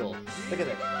a noodle. Look at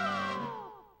this.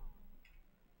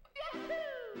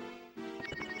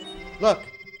 Look.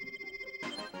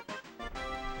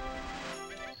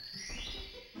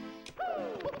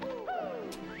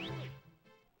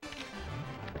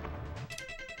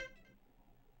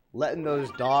 Letting those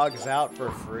dogs out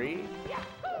for free?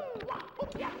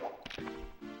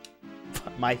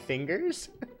 My fingers?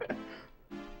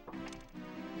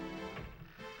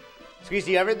 Squeex,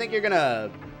 do you ever think you're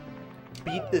gonna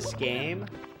beat this game?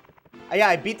 Yeah,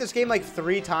 I beat this game like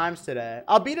 3 times today.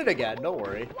 I'll beat it again, don't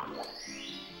worry.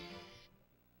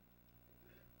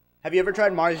 Have you ever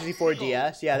tried Mario 64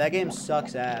 DS? Yeah, that game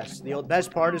sucks ass. The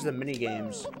best part is the mini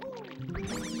games.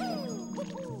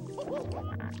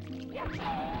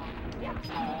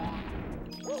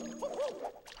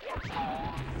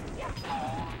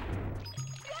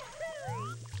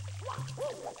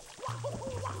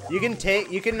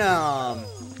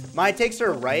 My takes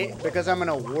are right because I'm an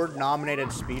award-nominated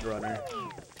speedrunner.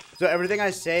 So everything I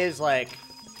say is like,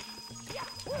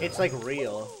 it's like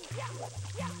real.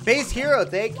 Base Hero,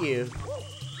 thank you.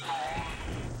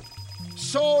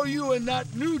 Saw you in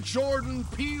that new Jordan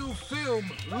Peele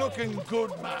film. Looking good,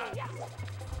 man.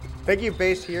 Thank you,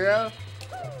 Base Hero.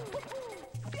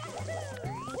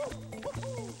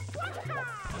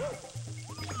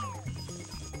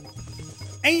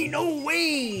 Ain't no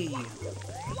way!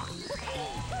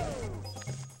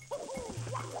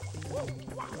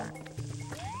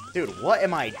 Dude, what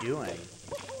am I doing?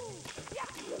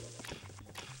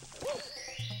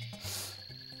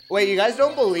 Wait, you guys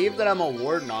don't believe that I'm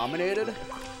award nominated?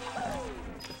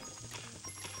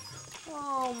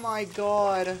 Oh my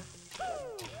god.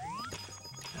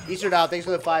 Easter Dow, thanks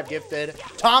for the 5 gifted.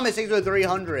 Thomas, thanks for the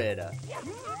 300.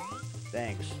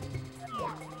 Thanks.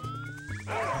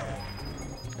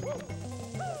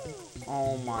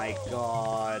 Oh my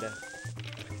god.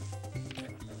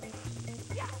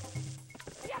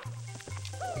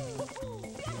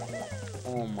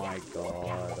 Oh my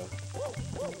god.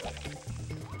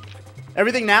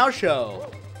 Everything Now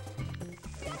show.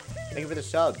 Thank you for the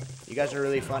sub. You guys are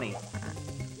really funny.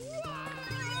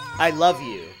 I love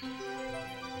you.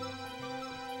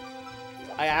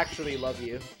 I actually love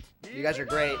you. You guys are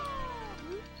great.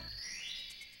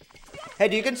 Hey,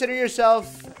 do you consider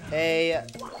yourself a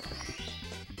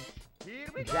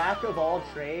jack of all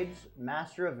trades,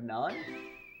 master of none?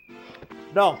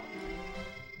 No.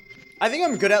 I think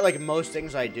I'm good at like most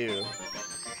things I do.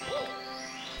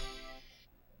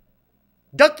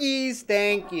 Duckies,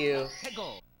 thank you.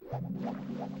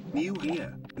 New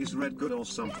here. Is red good or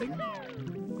something?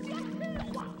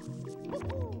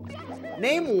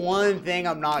 Name one thing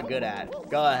I'm not good at.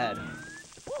 Go ahead.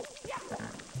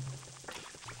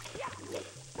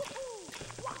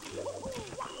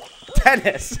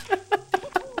 Tennis.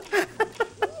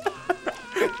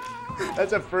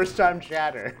 That's a first time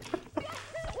chatter.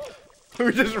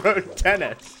 Who just wrote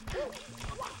tennis?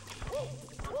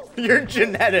 Your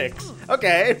genetics.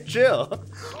 Okay, chill.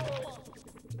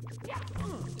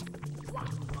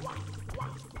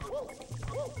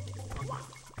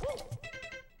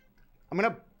 I'm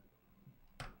gonna...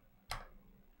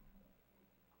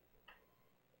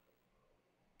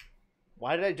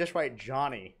 Why did I just write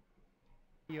Johnny?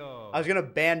 I was gonna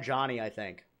ban Johnny, I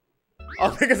think.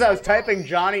 Oh, because I was typing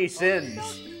Johnny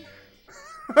Sins.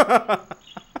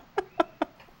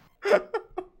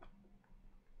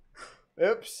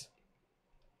 Oops.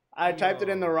 I typed it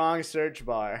in the wrong search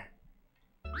bar.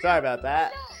 Sorry about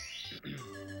that.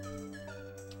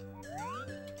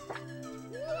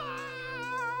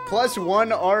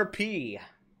 +1 RP.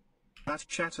 That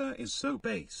chatter is so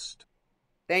based.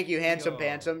 Thank you, Handsome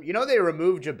Pansome. You know they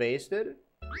removed Jabasted?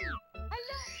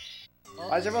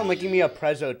 Why is everyone linking me a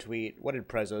Prezzo tweet? What did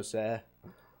Prezzo say?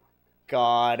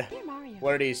 God.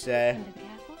 What did he say?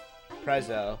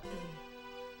 Prezzo.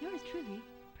 Yours truly,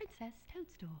 Princess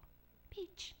Toadstool.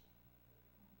 Peach.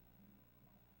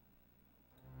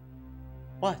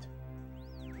 What?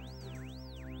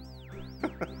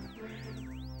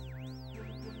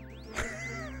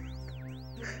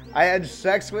 I had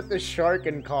sex with the shark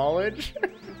in college.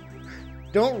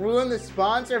 Don't ruin the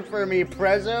sponsor for me,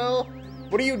 Prezzo.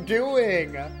 What are you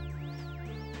doing?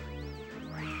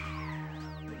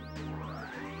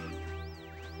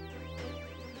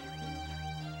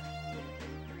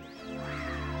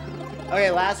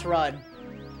 Okay, last run.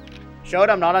 Show it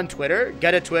I'm not on Twitter.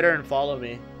 Get a Twitter and follow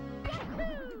me.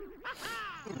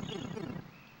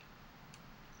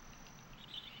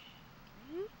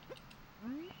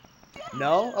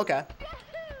 No? Okay.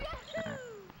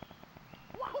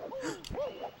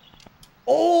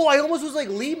 Oh, I almost was like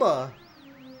Lima.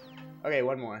 Okay,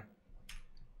 one more.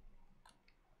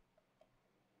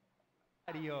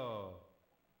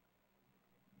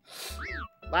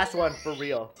 Last one for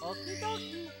real.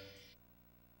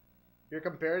 Your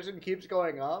comparison keeps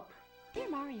going up. Dear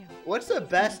Mario. What's the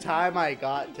best time I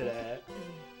got today?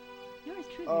 Yours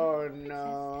truly, Oh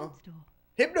no.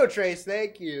 Hypnotrace,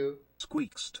 thank you.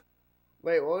 Squeex.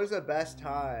 Wait, what was the best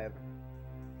time?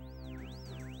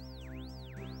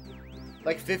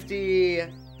 Like 50...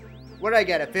 What did I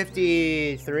get? A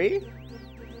 53?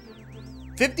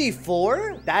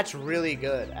 54? That's really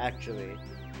good, actually.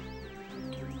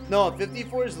 No,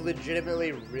 54 is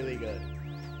legitimately really good.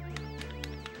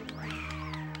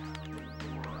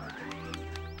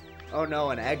 Oh no,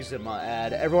 an eczema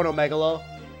ad. Everyone Omegalo.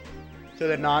 So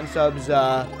the non-subs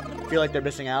feel like they're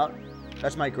missing out.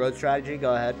 That's my growth strategy.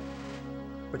 Go ahead.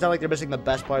 Pretend like they're missing the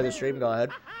best part of the stream. Go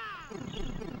ahead.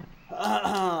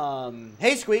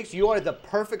 Hey Squeex, you are the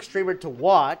perfect streamer to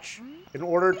watch in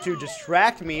order to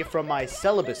distract me from my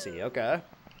celibacy. Okay.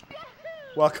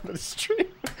 Welcome to the stream.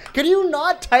 Can you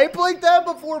not type like that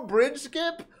before bridge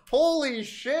skip? Holy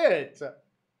shit.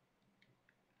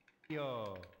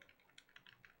 Yo.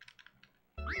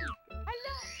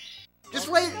 Just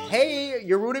wait. Hey,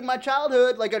 you're ruining my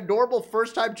childhood like a normal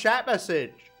first-time chat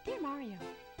message. Dear Mario,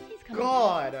 please come.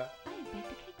 God. I have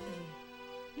baked a cake for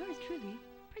you. Yours truly,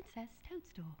 Princess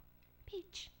Toadstool.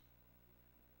 Peach.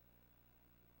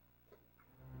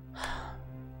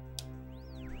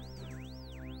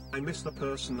 I miss the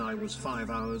person I was 5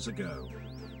 hours ago.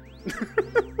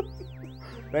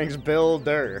 Thanks, Bill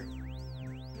Durr.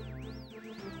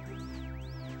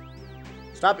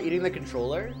 Stop eating the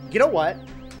controller. You know what?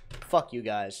 Fuck you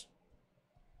guys.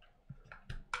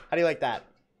 How do you like that?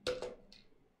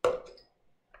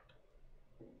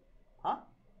 Huh?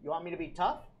 You want me to be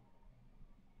tough?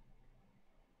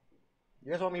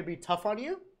 You guys want me to be tough on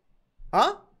you?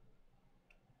 Huh?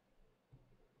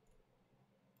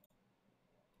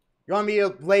 You want me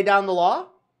to lay down the law?